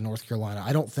dogs in North Carolina,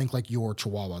 I don't think like your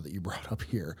Chihuahua that you brought up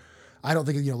here. I don't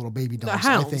think of, little baby dogs.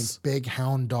 I think big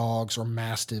hound dogs or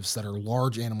mastiffs that are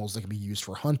large animals that can be used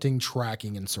for hunting,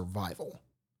 tracking, and survival.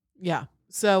 Yeah.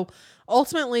 So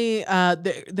ultimately,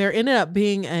 there ended up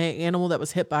being an animal that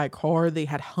was hit by a car. They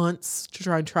had hunts to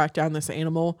try and track down this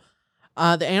animal.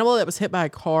 The animal that was hit by a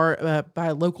car by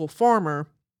a local farmer,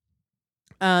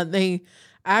 they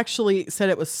actually said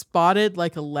it was spotted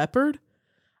like a leopard.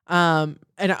 And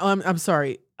I'm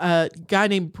sorry. A guy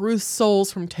named Bruce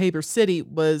Souls from Tabor City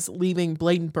was leaving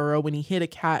Bladenboro when he hit a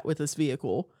cat with his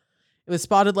vehicle. It was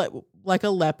spotted like a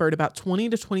leopard, about 20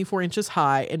 to 24 inches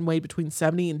high, and weighed between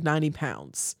 70 and 90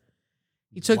 pounds.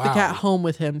 He took the cat home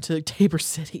with him to Tabor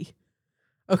City.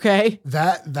 Okay?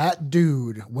 That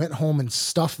dude went home and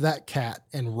stuffed that cat,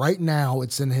 and right now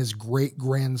it's in his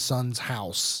great-grandson's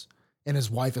house, and his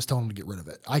wife is telling him to get rid of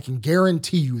it. I can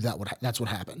guarantee you that's what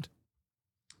happened.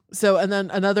 So, and then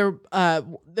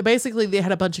basically they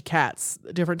had a bunch of cats,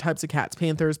 different types of cats,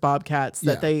 panthers, bobcats,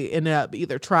 that they ended up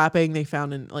either trapping. They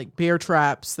found in like bear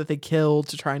traps that they killed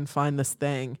to try and find this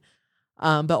thing.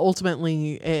 But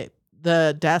ultimately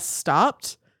the deaths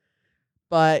stopped,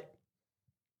 but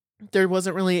there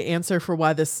wasn't really an answer for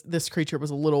why this creature was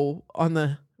a little on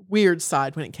the weird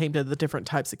side when it came to the different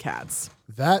types of cats.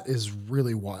 That is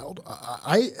really wild.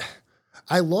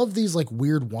 I love these like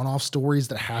weird one-off stories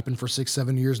that happened for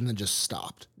 6-7 years and then just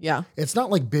stopped. Yeah. It's not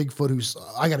like Bigfoot who's,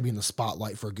 I got to be in the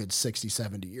spotlight for a good 60,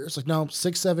 70 years. Like, no,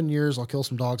 6-7 years, I'll kill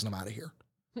some dogs and I'm out of here.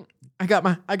 I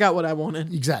got what I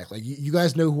wanted. Exactly. You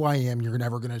guys know who I am. You're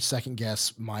never going to second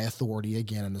guess my authority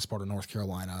again in this part of North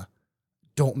Carolina.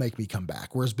 Don't make me come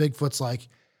back. Whereas Bigfoot's like,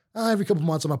 every couple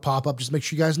months I'm going to pop up. Just make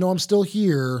sure you guys know I'm still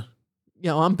here.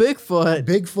 Yo, I'm Bigfoot.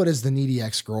 Bigfoot is the needy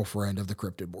ex-girlfriend of the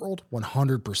cryptid world.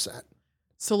 100%.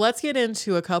 So let's get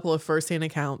into a couple of firsthand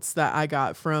accounts that I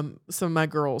got from some of my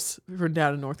girls from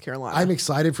down in North Carolina. I'm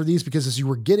excited for these because as you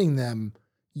were getting them,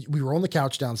 we were on the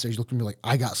couch downstairs. You looked at me like,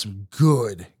 I got some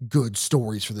good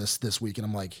stories for this week. And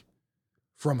I'm like,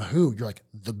 from who? You're like,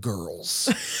 the girls.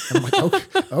 And I'm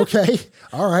like, okay.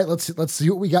 All right. Let's see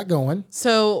what we got going.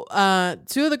 So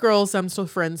two of the girls I'm still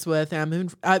friends with,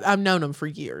 and I've known them for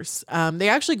years. They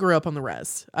actually grew up on the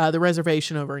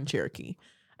reservation over in Cherokee.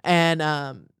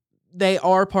 And they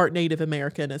are part Native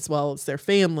American as well as their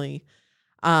family.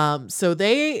 So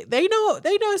they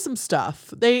know some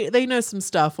stuff. They know some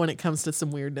stuff when it comes to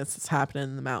some weirdness that's happening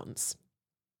in the mountains.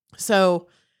 So,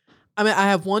 I mean, I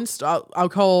have one. I'll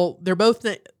call. They're both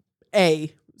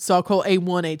A. So I'll call A1,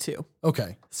 A2.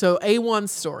 Okay. So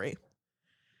A1's story.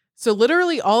 So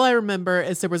literally all I remember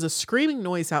is there was a screaming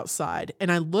noise outside, and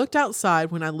I looked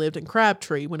outside when I lived in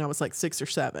Crabtree when I was like 6 or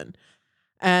 7.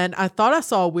 And I thought I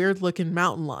saw a weird looking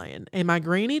mountain lion, and my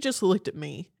granny just looked at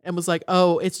me and was like,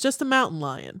 oh, it's just a mountain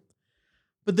lion.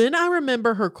 But then I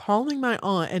remember her calling my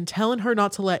aunt and telling her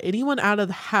not to let anyone out of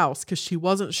the house because she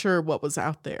wasn't sure what was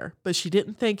out there, but she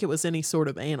didn't think it was any sort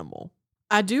of animal.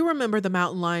 I do remember the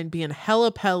mountain lion being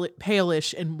hella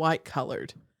palish and white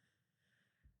colored.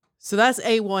 So that's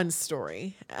A1's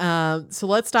story. So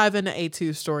let's dive into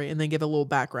A2's story and then give a little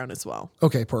background as well.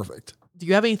 Okay, perfect. Do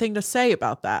you have anything to say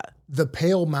about that? The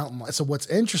pale mountain lion. So what's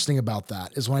interesting about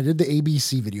that is when I did the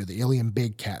ABC video, the Alien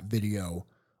Big Cat video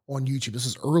on YouTube, this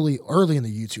is early in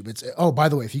the YouTube. Oh, by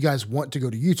the way, if you guys want to go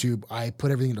to YouTube, I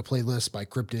put everything into playlists by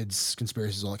cryptids,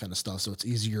 conspiracies, all that kind of stuff. So it's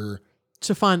easier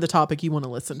to find the topic you want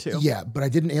to listen to. Yeah, but I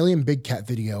did an Alien Big Cat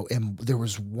video, and there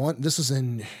was one, this is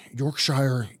in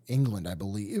Yorkshire, England, I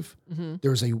believe. Mm-hmm. There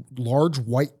was a large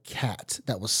white cat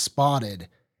that was spotted,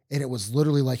 and it was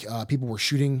literally like people were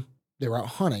shooting, they were out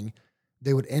hunting,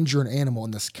 they would injure an animal,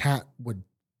 and this cat would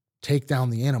take down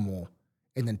the animal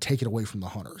and then take it away from the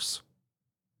hunters.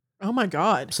 Oh my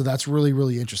God. So that's really,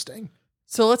 really interesting.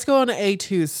 So let's go on to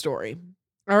A2's story.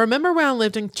 I remember when I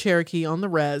lived in Cherokee on the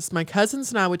res, my cousins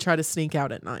and I would try to sneak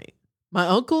out at night. My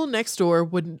uncle next door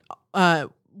would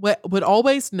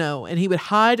always know, and he would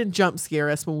hide and jump scare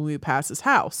us when we would pass his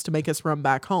house to make us run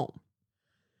back home.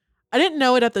 I didn't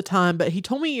know it at the time, but he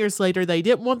told me years later they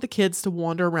didn't want the kids to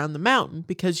wander around the mountain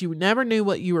because you never knew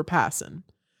what you were passing.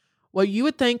 What you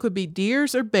would think would be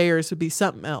deers or bears would be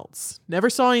something else. Never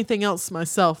saw anything else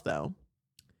myself, though.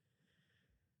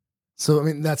 So, I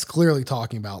mean, that's clearly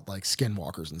talking about like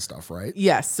skinwalkers and stuff, right?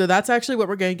 Yes. So that's actually what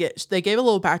we're going to get. They gave a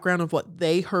little background of what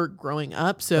they heard growing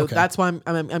up. So that's why I'm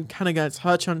kind of going to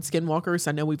touch on skinwalkers.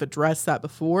 I know we've addressed that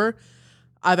before.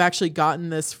 I've actually gotten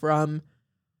this from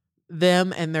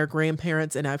them and their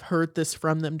grandparents, and I've heard this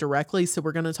from them directly. So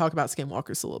we're going to talk about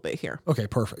skinwalkers a little bit here. Okay,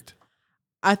 perfect.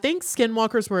 I think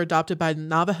skinwalkers were adopted by the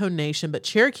Navajo Nation, but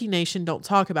Cherokee Nation don't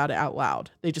talk about it out loud.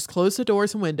 They just close the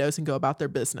doors and windows and go about their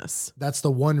business. That's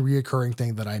the one reoccurring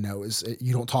thing that I know is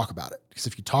you don't talk about it. Because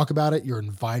if you talk about it, you're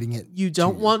inviting it. You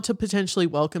don't want to potentially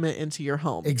welcome it into your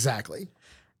home. Exactly.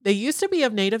 They used to be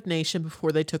of Native Nation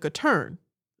before they took a turn.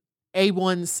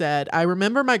 A1 said, I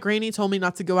remember my granny told me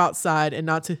not to go outside and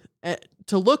not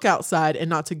to look outside and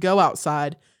not to go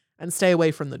outside and stay away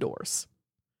from the doors.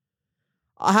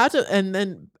 I had to, and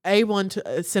then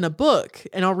A1 sent a book,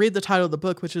 and I'll read the title of the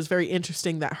book, which is very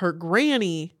interesting that her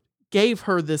granny gave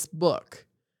her this book.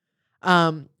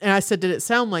 And I said, did it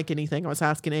sound like anything? I was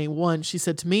asking A1. She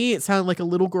said, to me, it sounded like a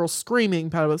little girl screaming,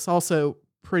 but I was also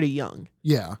pretty young.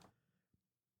 Yeah.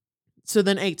 So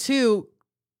then A2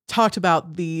 talked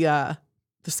about the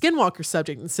skinwalker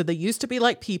subject and said they used to be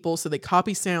like people, so they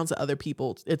copy sounds of other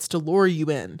people. It's to lure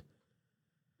you in.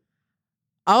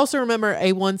 I also remember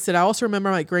A1 said, I also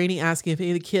remember my granny asking if any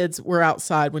of the kids were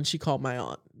outside when she called my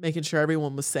aunt, making sure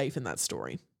everyone was safe in that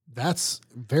story. That's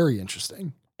very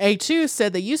interesting. A2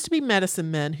 said they used to be medicine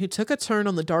men who took a turn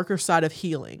on the darker side of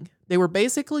healing. They were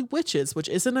basically witches, which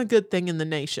isn't a good thing in the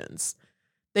nations.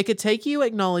 They could take you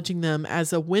acknowledging them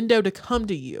as a window to come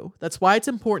to you. That's why it's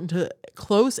important to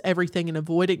close everything and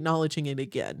avoid acknowledging it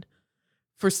again.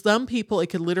 For some people, it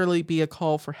could literally be a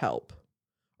call for help.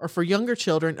 Or for younger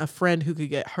children, a friend who could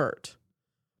get hurt.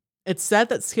 It's said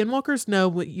that skinwalkers know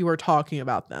what you are talking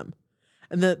about them.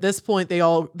 And at this point,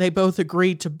 they both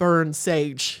agreed to burn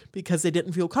sage because they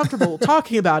didn't feel comfortable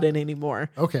talking about it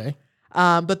anymore. Okay.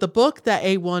 But the book that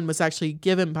A1 was actually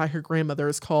given by her grandmother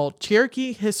is called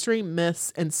Cherokee History,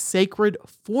 Myths, and Sacred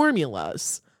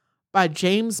Formulas by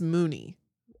James Mooney.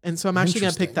 And so I'm actually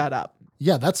going to pick that up.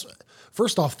 Yeah, that's...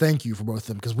 First off, thank you for both of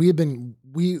them, because we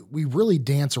really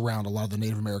dance around a lot of the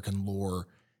Native American lore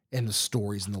and the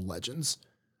stories and the legends.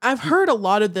 I've heard a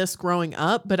lot of this growing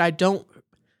up, but I didn't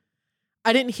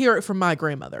hear it from my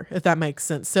grandmother, if that makes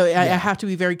sense. So I have to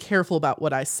be very careful about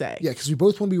what I say. Yeah, because we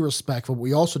both want to be respectful, but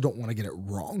we also don't want to get it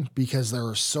wrong, because there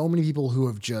are so many people who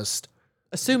have just...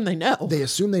 assume they know. They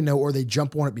assume they know, or they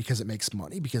jump on it because it makes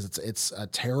money, because it's a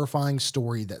terrifying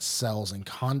story that sells, and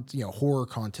horror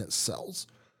content sells.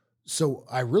 So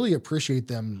I really appreciate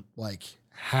them like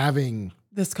having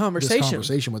this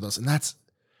conversation with us. And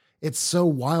it's so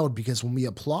wild, because when we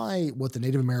apply what the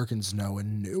Native Americans know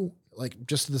and knew, like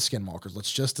just to the skinwalkers,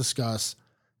 let's just discuss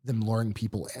them luring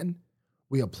people in.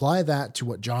 We apply that to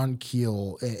what John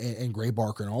Keel and Gray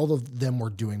Barker and all of them were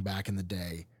doing back in the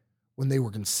day, when they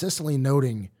were consistently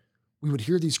noting, we would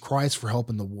hear these cries for help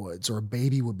in the woods, or a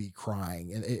baby would be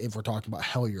crying. And if we're talking about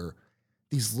Hellier,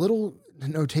 these little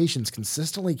notations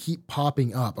consistently keep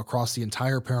popping up across the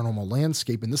entire paranormal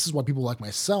landscape. And this is why people like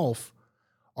myself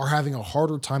are having a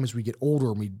harder time as we get older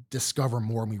and we discover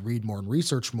more and we read more and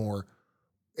research more.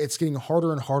 It's getting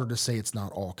harder and harder to say it's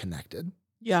not all connected.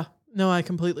 Yeah, no, I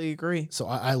completely agree. So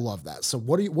I love that. So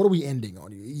what are we ending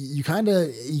on? You gave me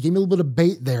a little bit of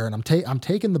bait there, and I'm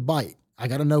taking the bite. I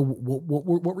got to know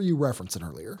what were you referencing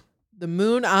earlier? The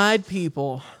Moon-Eyed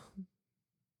People.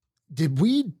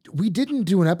 we didn't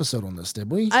do an episode on this,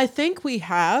 did we? I think we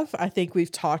have. I think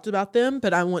we've talked about them,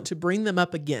 but I want to bring them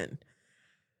up again.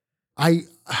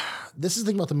 This is the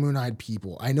thing about the Moon-Eyed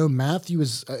People. I know Matthew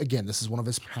is, again, this is one of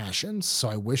his passions, so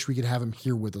I wish we could have him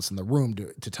here with us in the room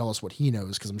to tell us what he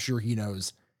knows, because I'm sure he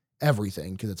knows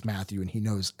everything, because it's Matthew and he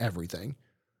knows everything.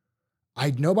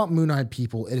 I know about Moon-Eyed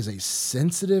People. It is a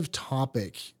sensitive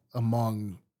topic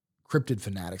among cryptid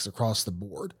fanatics across the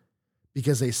board,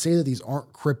 because they say that these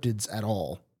aren't cryptids at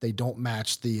all. They don't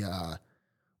match the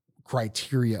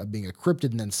criteria of being a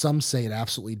cryptid, and then some say it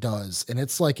absolutely does. And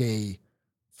it's like a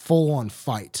full-on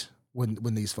fight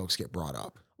when these folks get brought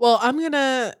up. Well,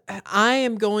 I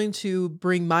am going to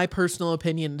bring my personal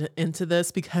opinion into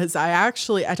this, because I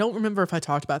don't remember if I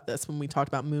talked about this when we talked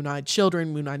about Moon-Eyed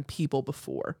Children, Moon-Eyed People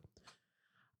before.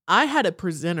 I had a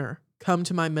presenter come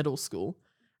to my middle school,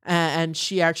 and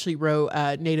she actually wrote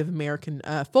Native American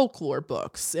folklore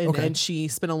books, and she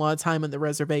spent a lot of time on the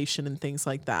reservation and things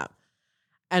like that.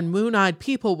 And Moon-Eyed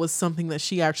People was something that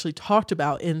she actually talked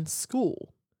about in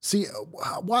school. See,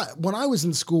 when I was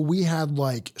in school, we had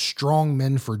like Strong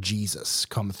Men for Jesus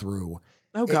come through.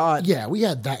 Oh, God. Yeah, we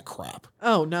had that crap.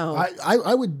 Oh, no.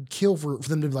 I would kill for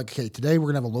them to be like, okay, today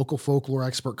we're going to have a local folklore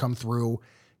expert come through.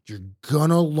 You're going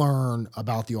to learn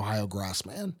about the Ohio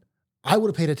Grassman. I would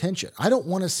have paid attention. I don't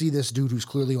want to see this dude who's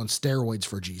clearly on steroids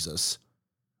for Jesus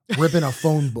ripping a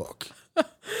phone book.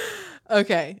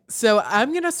 Okay, so I'm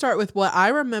going to start with what I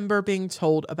remember being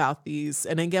told about these.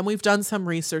 And again, we've done some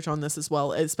research on this as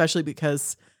well, especially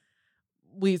because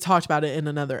we talked about it in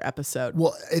another episode.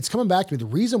 Well, it's coming back to me. The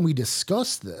reason we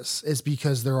discussed this is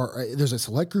because there's a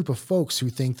select group of folks who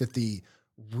think that the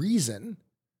reason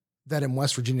that in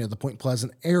West Virginia, the Point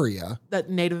Pleasant area, that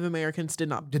Native Americans did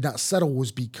not settle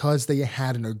was because they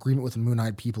had an agreement with the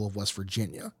Moon-Eyed People of West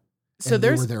Virginia. So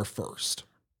they were there first.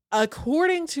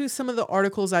 According to some of the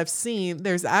articles I've seen,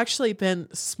 there's actually been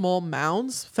small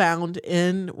mounds found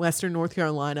in Western North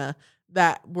Carolina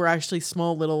that were actually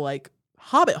small little like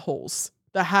hobbit holes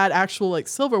that had actual like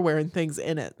silverware and things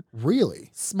in it. Really?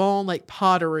 Small like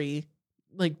pottery,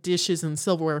 like dishes and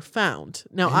silverware found.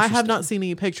 Now, I have not seen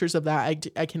any pictures of that.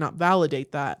 I cannot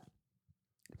validate that.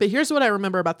 But here's what I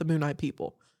remember about the Moon-Eyed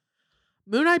People.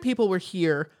 Moon-Eyed People were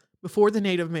here before the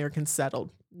Native Americans settled.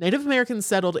 Native Americans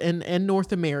settled in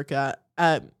North America,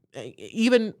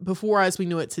 even before as we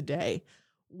knew it today,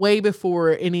 way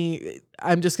before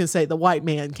I'm just going to say the white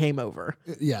man came over.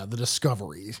 Yeah, the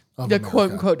discovery of the America.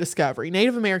 quote unquote discovery.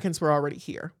 Native Americans were already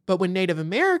here. But when Native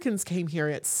Americans came here,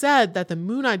 it said that the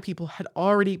Moon-Eyed People had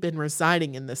already been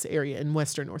residing in this area in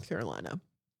Western North Carolina,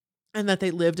 and that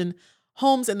they lived in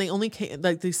homes, and they only came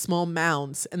like these small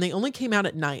mounds, and they only came out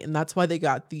at night. And that's why they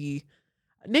got the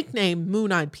nickname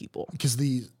Moon-Eyed People, because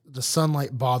the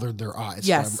sunlight bothered their eyes.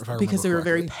 Yes, because they were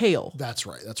very pale. That's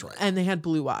right. And they had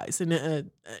blue eyes.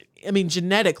 And I mean,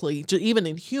 genetically, even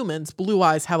in humans, blue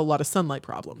eyes have a lot of sunlight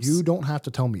problems. You don't have to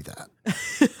tell me that.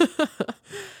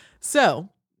 So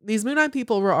these Moon-Eyed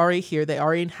People were already here. They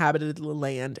already inhabited the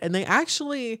land. And they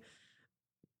actually,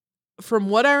 from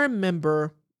what I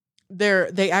remember,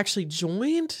 they actually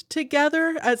joined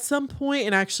together at some point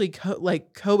and actually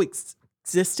coexisted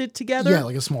together. Yeah,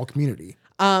 like a small community.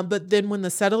 But then when the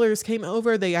settlers came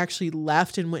over, they actually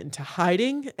left and went into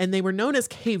hiding, and they were known as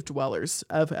cave dwellers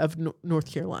of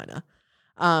North Carolina.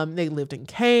 They lived in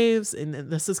caves, and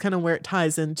this is kind of where it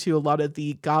ties into a lot of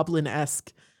the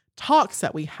goblin-esque talks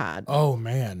that we had. Oh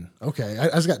man. Okay. I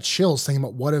just got chills thinking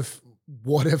about what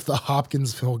if the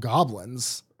Hopkinsville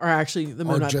goblins are actually the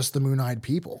Moon-Eyed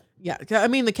People. Yeah. I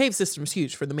mean, the cave system is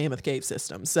huge for the Mammoth Cave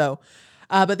system. So,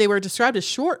 but they were described as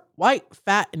short, white,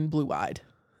 fat, and blue-eyed.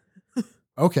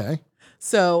 Okay.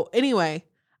 So anyway,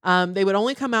 they would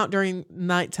only come out during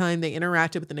nighttime. They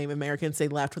interacted with the Native Americans. They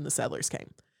left when the settlers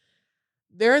came.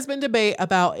 There has been debate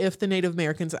about if the Native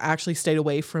Americans actually stayed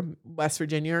away from West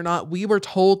Virginia or not. We were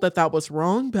told that was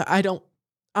wrong, but I don't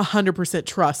 100%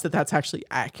 trust that that's actually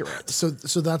accurate. So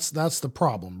that's the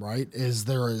problem, right?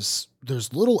 There's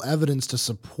little evidence to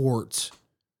support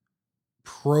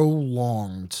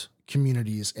prolonged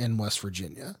communities in West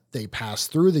Virginia. They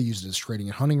passed through. They used it as trading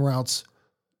and hunting routes.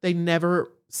 They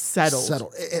never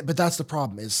settled. But that's the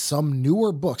problem, is some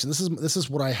newer books, and this is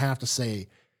what I have to say,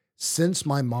 since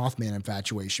my Mothman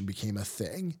infatuation became a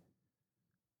thing,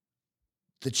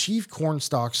 the Chief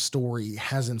Cornstalk story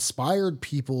has inspired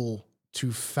people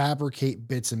to fabricate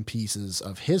bits and pieces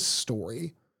of his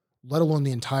story, let alone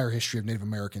the entire history of Native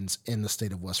Americans in the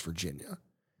state of West Virginia.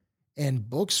 And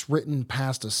books written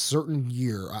past a certain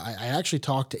year, I actually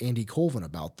talked to Andy Colvin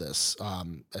about this,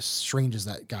 as strange as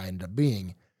that guy ended up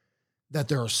being. that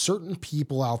there are certain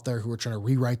people out there who are trying to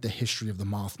rewrite the history of the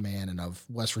Mothman and of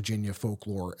West Virginia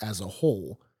folklore as a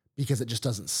whole because it just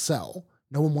doesn't sell.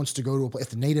 No one wants to go to a place.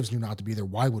 If the natives knew not to be there,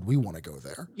 why would we want to go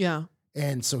there? Yeah.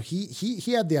 And so he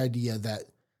had the idea that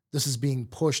this is being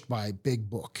pushed by Big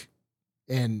Book.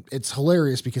 And it's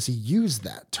hilarious because he used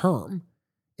that term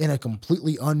in a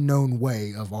completely unknown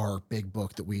way of our Big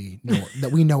Book that we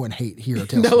know and hate here at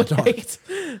Tales from the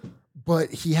Dark.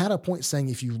 But he had a point saying,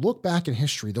 if you look back in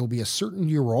history, there'll be a certain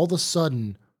year where all of a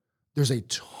sudden there's a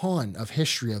ton of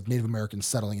history of Native Americans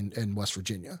settling in West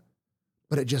Virginia,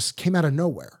 but it just came out of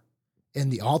nowhere. And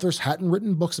the authors hadn't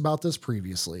written books about this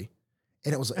previously.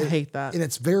 And I hate that. And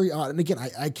it's very odd. And again,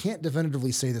 I can't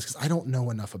definitively say this because I don't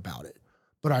know enough about it,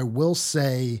 but I will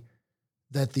say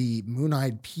that the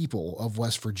Moon-Eyed people of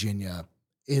West Virginia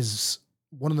is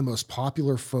one of the most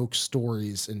popular folk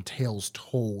stories and tales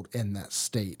told in that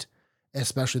state,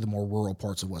 especially the more rural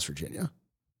parts of West Virginia.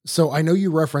 So I know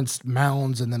you referenced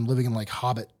mounds and then living in like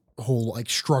hobbit hole like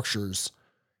structures.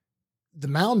 The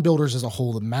mound builders as a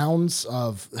whole, the mounds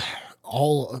of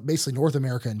all basically North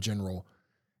America in general,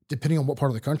 depending on what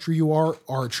part of the country you are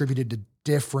attributed to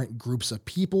different groups of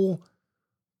people.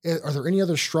 Are there any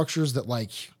other structures that like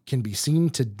can be seen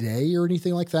today or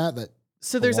anything like that?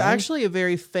 So there's actually a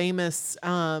very famous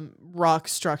rock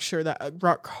structure,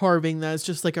 rock carving that is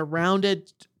just like a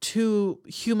rounded two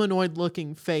humanoid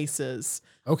looking faces.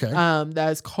 Okay. That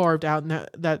is carved out, and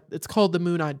that it's called the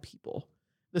Moon-Eyed People.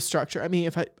 The structure. I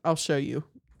mean, I'll show you,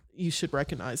 you should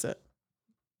recognize it.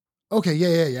 Okay.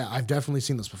 Yeah. I've definitely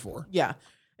seen this before. Yeah.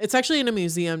 It's actually in a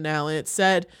museum now, and it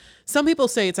said, some people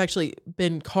say it's actually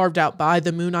been carved out by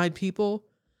the Moon-Eyed People.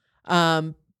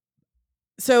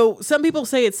 So some people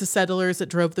say it's the settlers that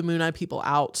drove the Moon-Eyed People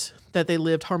out, that they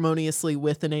lived harmoniously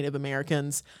with the Native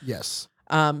Americans. Yes.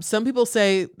 Some people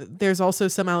say there's also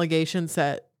some allegations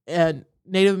that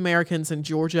Native Americans in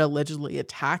Georgia allegedly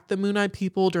attacked the Moon-Eyed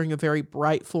People during a very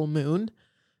bright full moon.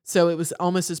 So it was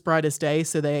almost as bright as day,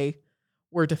 so they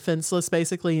were defenseless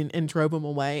basically and drove them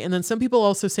away. And then some people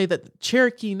also say that the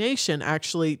Cherokee Nation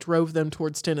actually drove them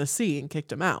towards Tennessee and kicked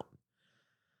them out.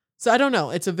 So I don't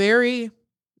know. It's a very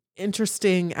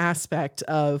interesting aspect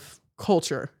of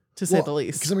culture, to say the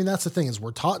least. Because I mean, that's the thing is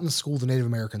we're taught in school the Native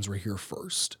Americans were here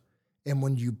first. And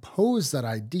when you pose that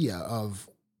idea of,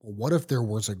 well, what if there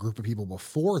was a group of people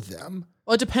before them?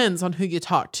 Well, it depends on who you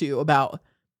talk to about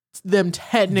them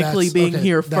technically being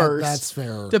here first. That's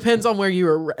fair. Depends on where you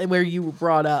were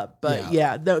brought up, but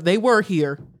yeah, they were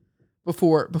here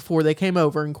before they came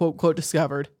over and quote unquote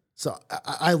discovered. So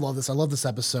I love this. I love this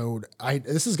episode.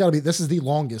 This is the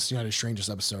longest United Strangers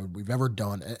episode we've ever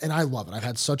done, and I love it. I've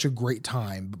had such a great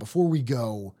time. But before we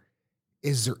go,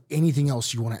 is there anything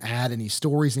else you want to add? Any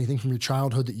stories? Anything from your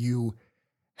childhood that you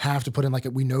have to put in? Like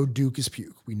we know Duke is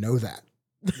puke. We know that.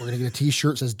 We're gonna get a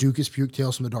T-shirt that says Duke is puke.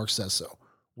 Tales from the Dark says so.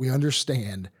 We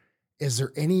understand. Is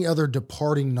there any other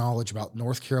departing knowledge about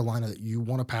North Carolina that you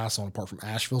want to pass on apart from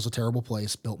Asheville's a terrible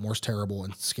place, Biltmore's terrible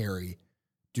and scary,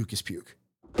 Duke is puke?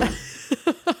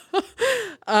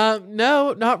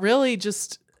 No, not really.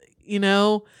 Just,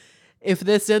 if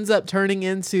this ends up turning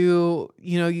into,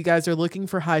 you guys are looking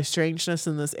for high strangeness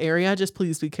in this area, just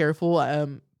please be careful.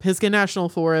 Pisgah National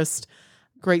Forest,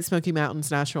 Great Smoky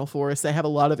Mountains National Forest, they have a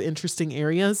lot of interesting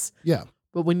areas. Yeah.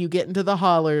 But when you get into the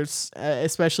hollers,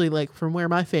 especially like from where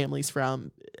my family's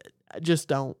from, just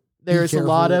don't. There's a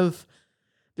lot of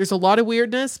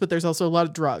weirdness, but there's also a lot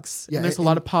of drugs. Yeah, and there's a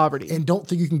lot of poverty. And don't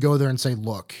think you can go there and say,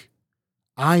 look,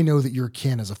 I know that your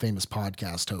kin is a famous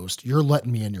podcast host. You're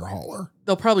letting me in your holler.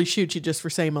 They'll probably shoot you just for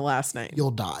saying my last name.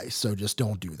 You'll die. So just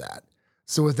don't do that.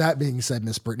 So with that being said,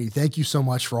 Miss Brittany, thank you so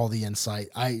much for all the insight.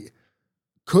 I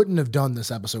couldn't have done this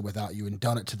episode without you and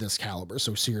done it to this caliber.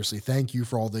 So seriously, thank you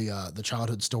for all the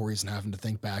childhood stories and having to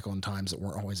think back on times that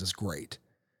weren't always as great.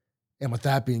 And with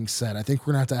that being said, I think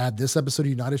we're going to have to add this episode of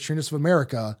United Strangers of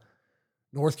America,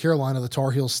 North Carolina, the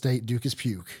Tar Heel State, Duke is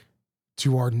puke,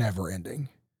 to our never ending,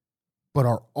 but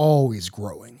are always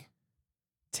growing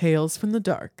Tales from the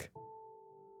Dark.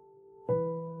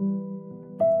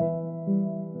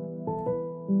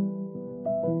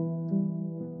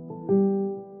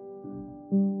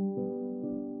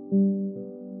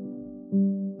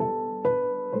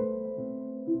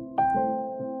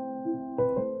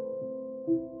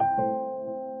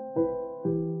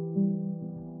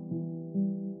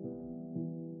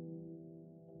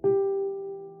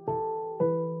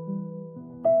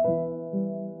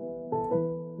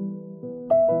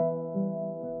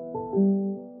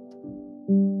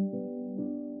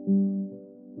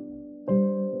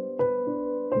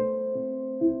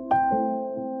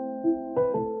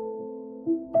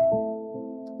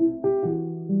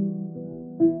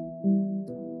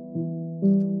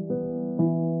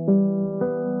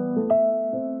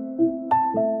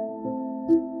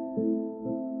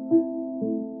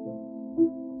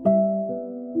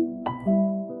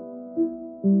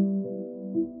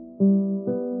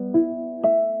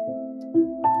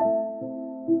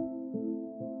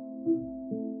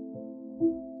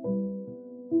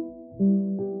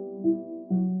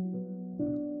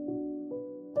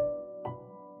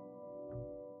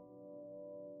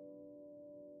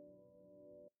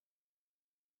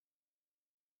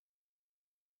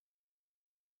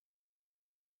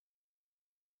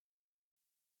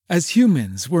 As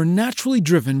humans, we're naturally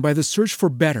driven by the search for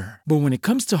better. But when it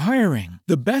comes to hiring,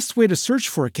 the best way to search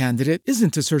for a candidate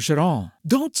isn't to search at all.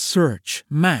 Don't search,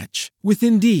 match with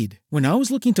Indeed. When I was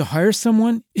looking to hire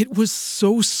someone, it was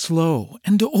so slow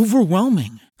and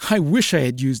overwhelming. I wish I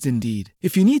had used Indeed.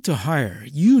 If you need to hire,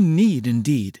 you need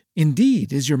Indeed.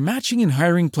 Indeed is your matching and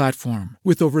hiring platform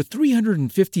with over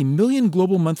 350 million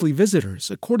global monthly visitors,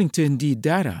 according to Indeed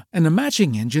data, and a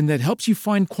matching engine that helps you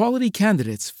find quality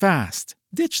candidates fast.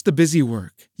 Ditch the busy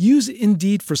work. Use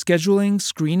Indeed for scheduling,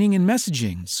 screening, and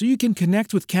messaging so you can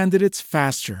connect with candidates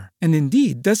faster. And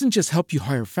Indeed doesn't just help you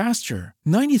hire faster.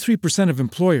 93% of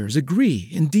employers agree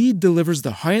Indeed delivers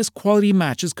the highest quality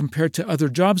matches compared to other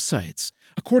job sites,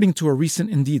 according to a recent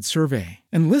Indeed survey.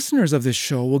 And listeners of this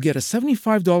show will get a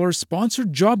 $75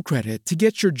 sponsored job credit to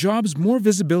get your jobs more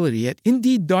visibility at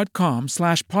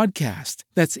Indeed.com/podcast.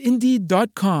 That's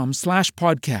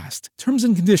Indeed.com/podcast. Terms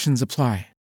and conditions apply.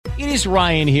 It is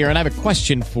Ryan here, and I have a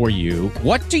question for you.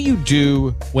 What do you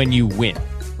do when you win?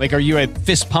 Like, are you a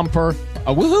fist pumper,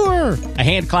 a woohooer, a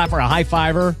hand clapper, a high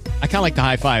fiver? I kind of like the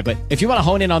high five, but if you want to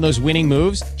hone in on those winning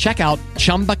moves, check out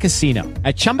Chumba Casino.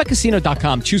 At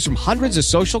ChumbaCasino.com, choose from hundreds of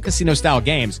social casino-style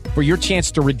games for your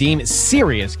chance to redeem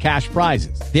serious cash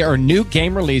prizes. There are new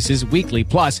game releases weekly,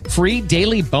 plus free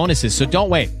daily bonuses. So don't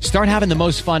wait. Start having the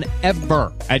most fun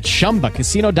ever at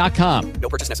ChumbaCasino.com. No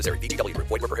purchase necessary. VGW. Void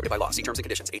where prohibited by law. See terms and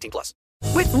conditions. 18+.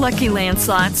 With Lucky Land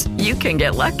Slots, you can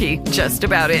get lucky just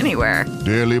about anywhere.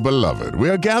 Dearly beloved, we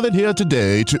are gathered here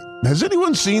today to... Has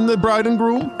anyone seen the bride and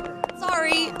groom?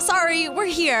 Sorry, we're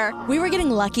here. We were getting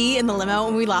lucky in the limo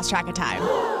and we lost track of time.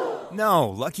 No,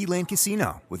 Lucky Land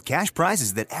Casino, with cash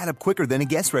prizes that add up quicker than a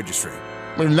guest registry.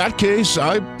 In that case,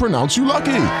 I pronounce you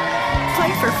lucky.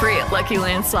 Play for free at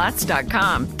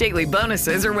LuckyLandSlots.com. Daily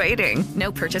bonuses are waiting.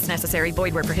 No purchase necessary.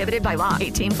 Void where prohibited by law.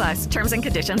 18+. Terms and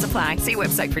conditions apply. See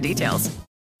website for details.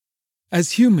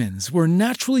 As humans, we're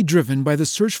naturally driven by the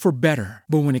search for better.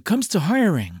 But when it comes to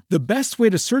hiring, the best way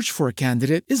to search for a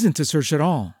candidate isn't to search at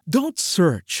all. Don't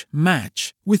search,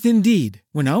 match with Indeed.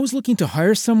 When I was looking to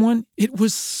hire someone, it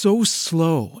was so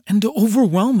slow and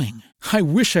overwhelming. I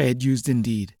wish I had used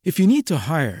Indeed. If you need to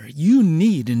hire, you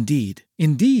need Indeed.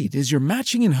 Indeed is your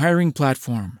matching and hiring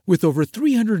platform with over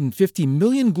 350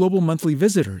 million global monthly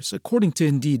visitors, according to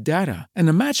Indeed data, and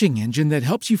a matching engine that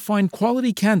helps you find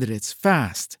quality candidates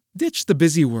fast. Ditch the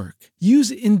busy work.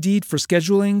 Use Indeed for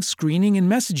scheduling, screening,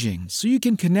 and messaging so you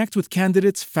can connect with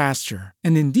candidates faster.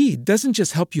 And Indeed doesn't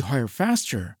just help you hire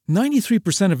faster.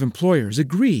 93% of employers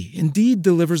agree Indeed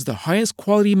delivers the highest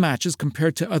quality matches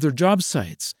compared to other job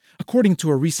sites, according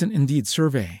to a recent Indeed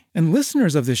survey. And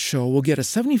listeners of this show will get a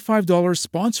 $75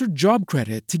 sponsored job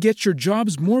credit to get your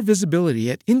jobs more visibility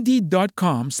at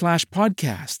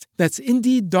Indeed.com/podcast. That's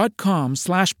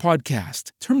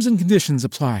Indeed.com/podcast. Terms and conditions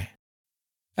apply.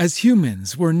 As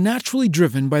humans, we're naturally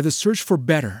driven by the search for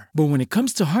better. But when it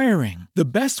comes to hiring, the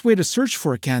best way to search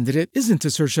for a candidate isn't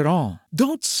to search at all.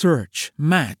 Don't search,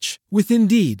 match with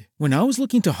Indeed. When I was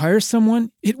looking to hire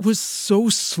someone, it was so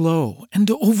slow and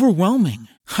overwhelming.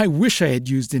 I wish I had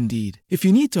used Indeed. If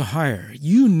you need to hire,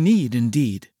 you need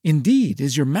Indeed. Indeed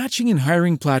is your matching and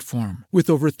hiring platform with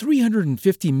over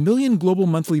 350 million global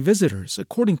monthly visitors,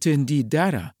 according to Indeed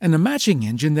data, and a matching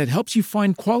engine that helps you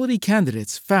find quality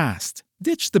candidates fast.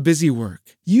 Ditch the busy work.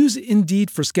 Use Indeed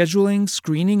for scheduling,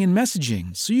 screening, and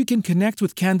messaging so you can connect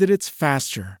with candidates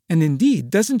faster. And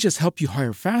Indeed doesn't just help you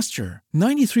hire faster.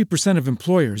 93% of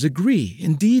employers agree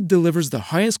Indeed delivers the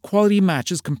highest quality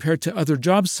matches compared to other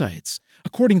job sites,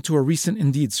 according to a recent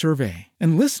Indeed survey.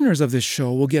 And listeners of this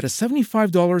show will get a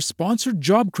 $75 sponsored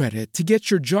job credit to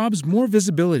get your jobs more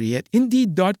visibility at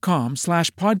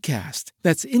Indeed.com/podcast.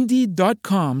 That's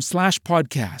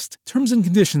Indeed.com/podcast. Terms and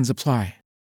conditions apply.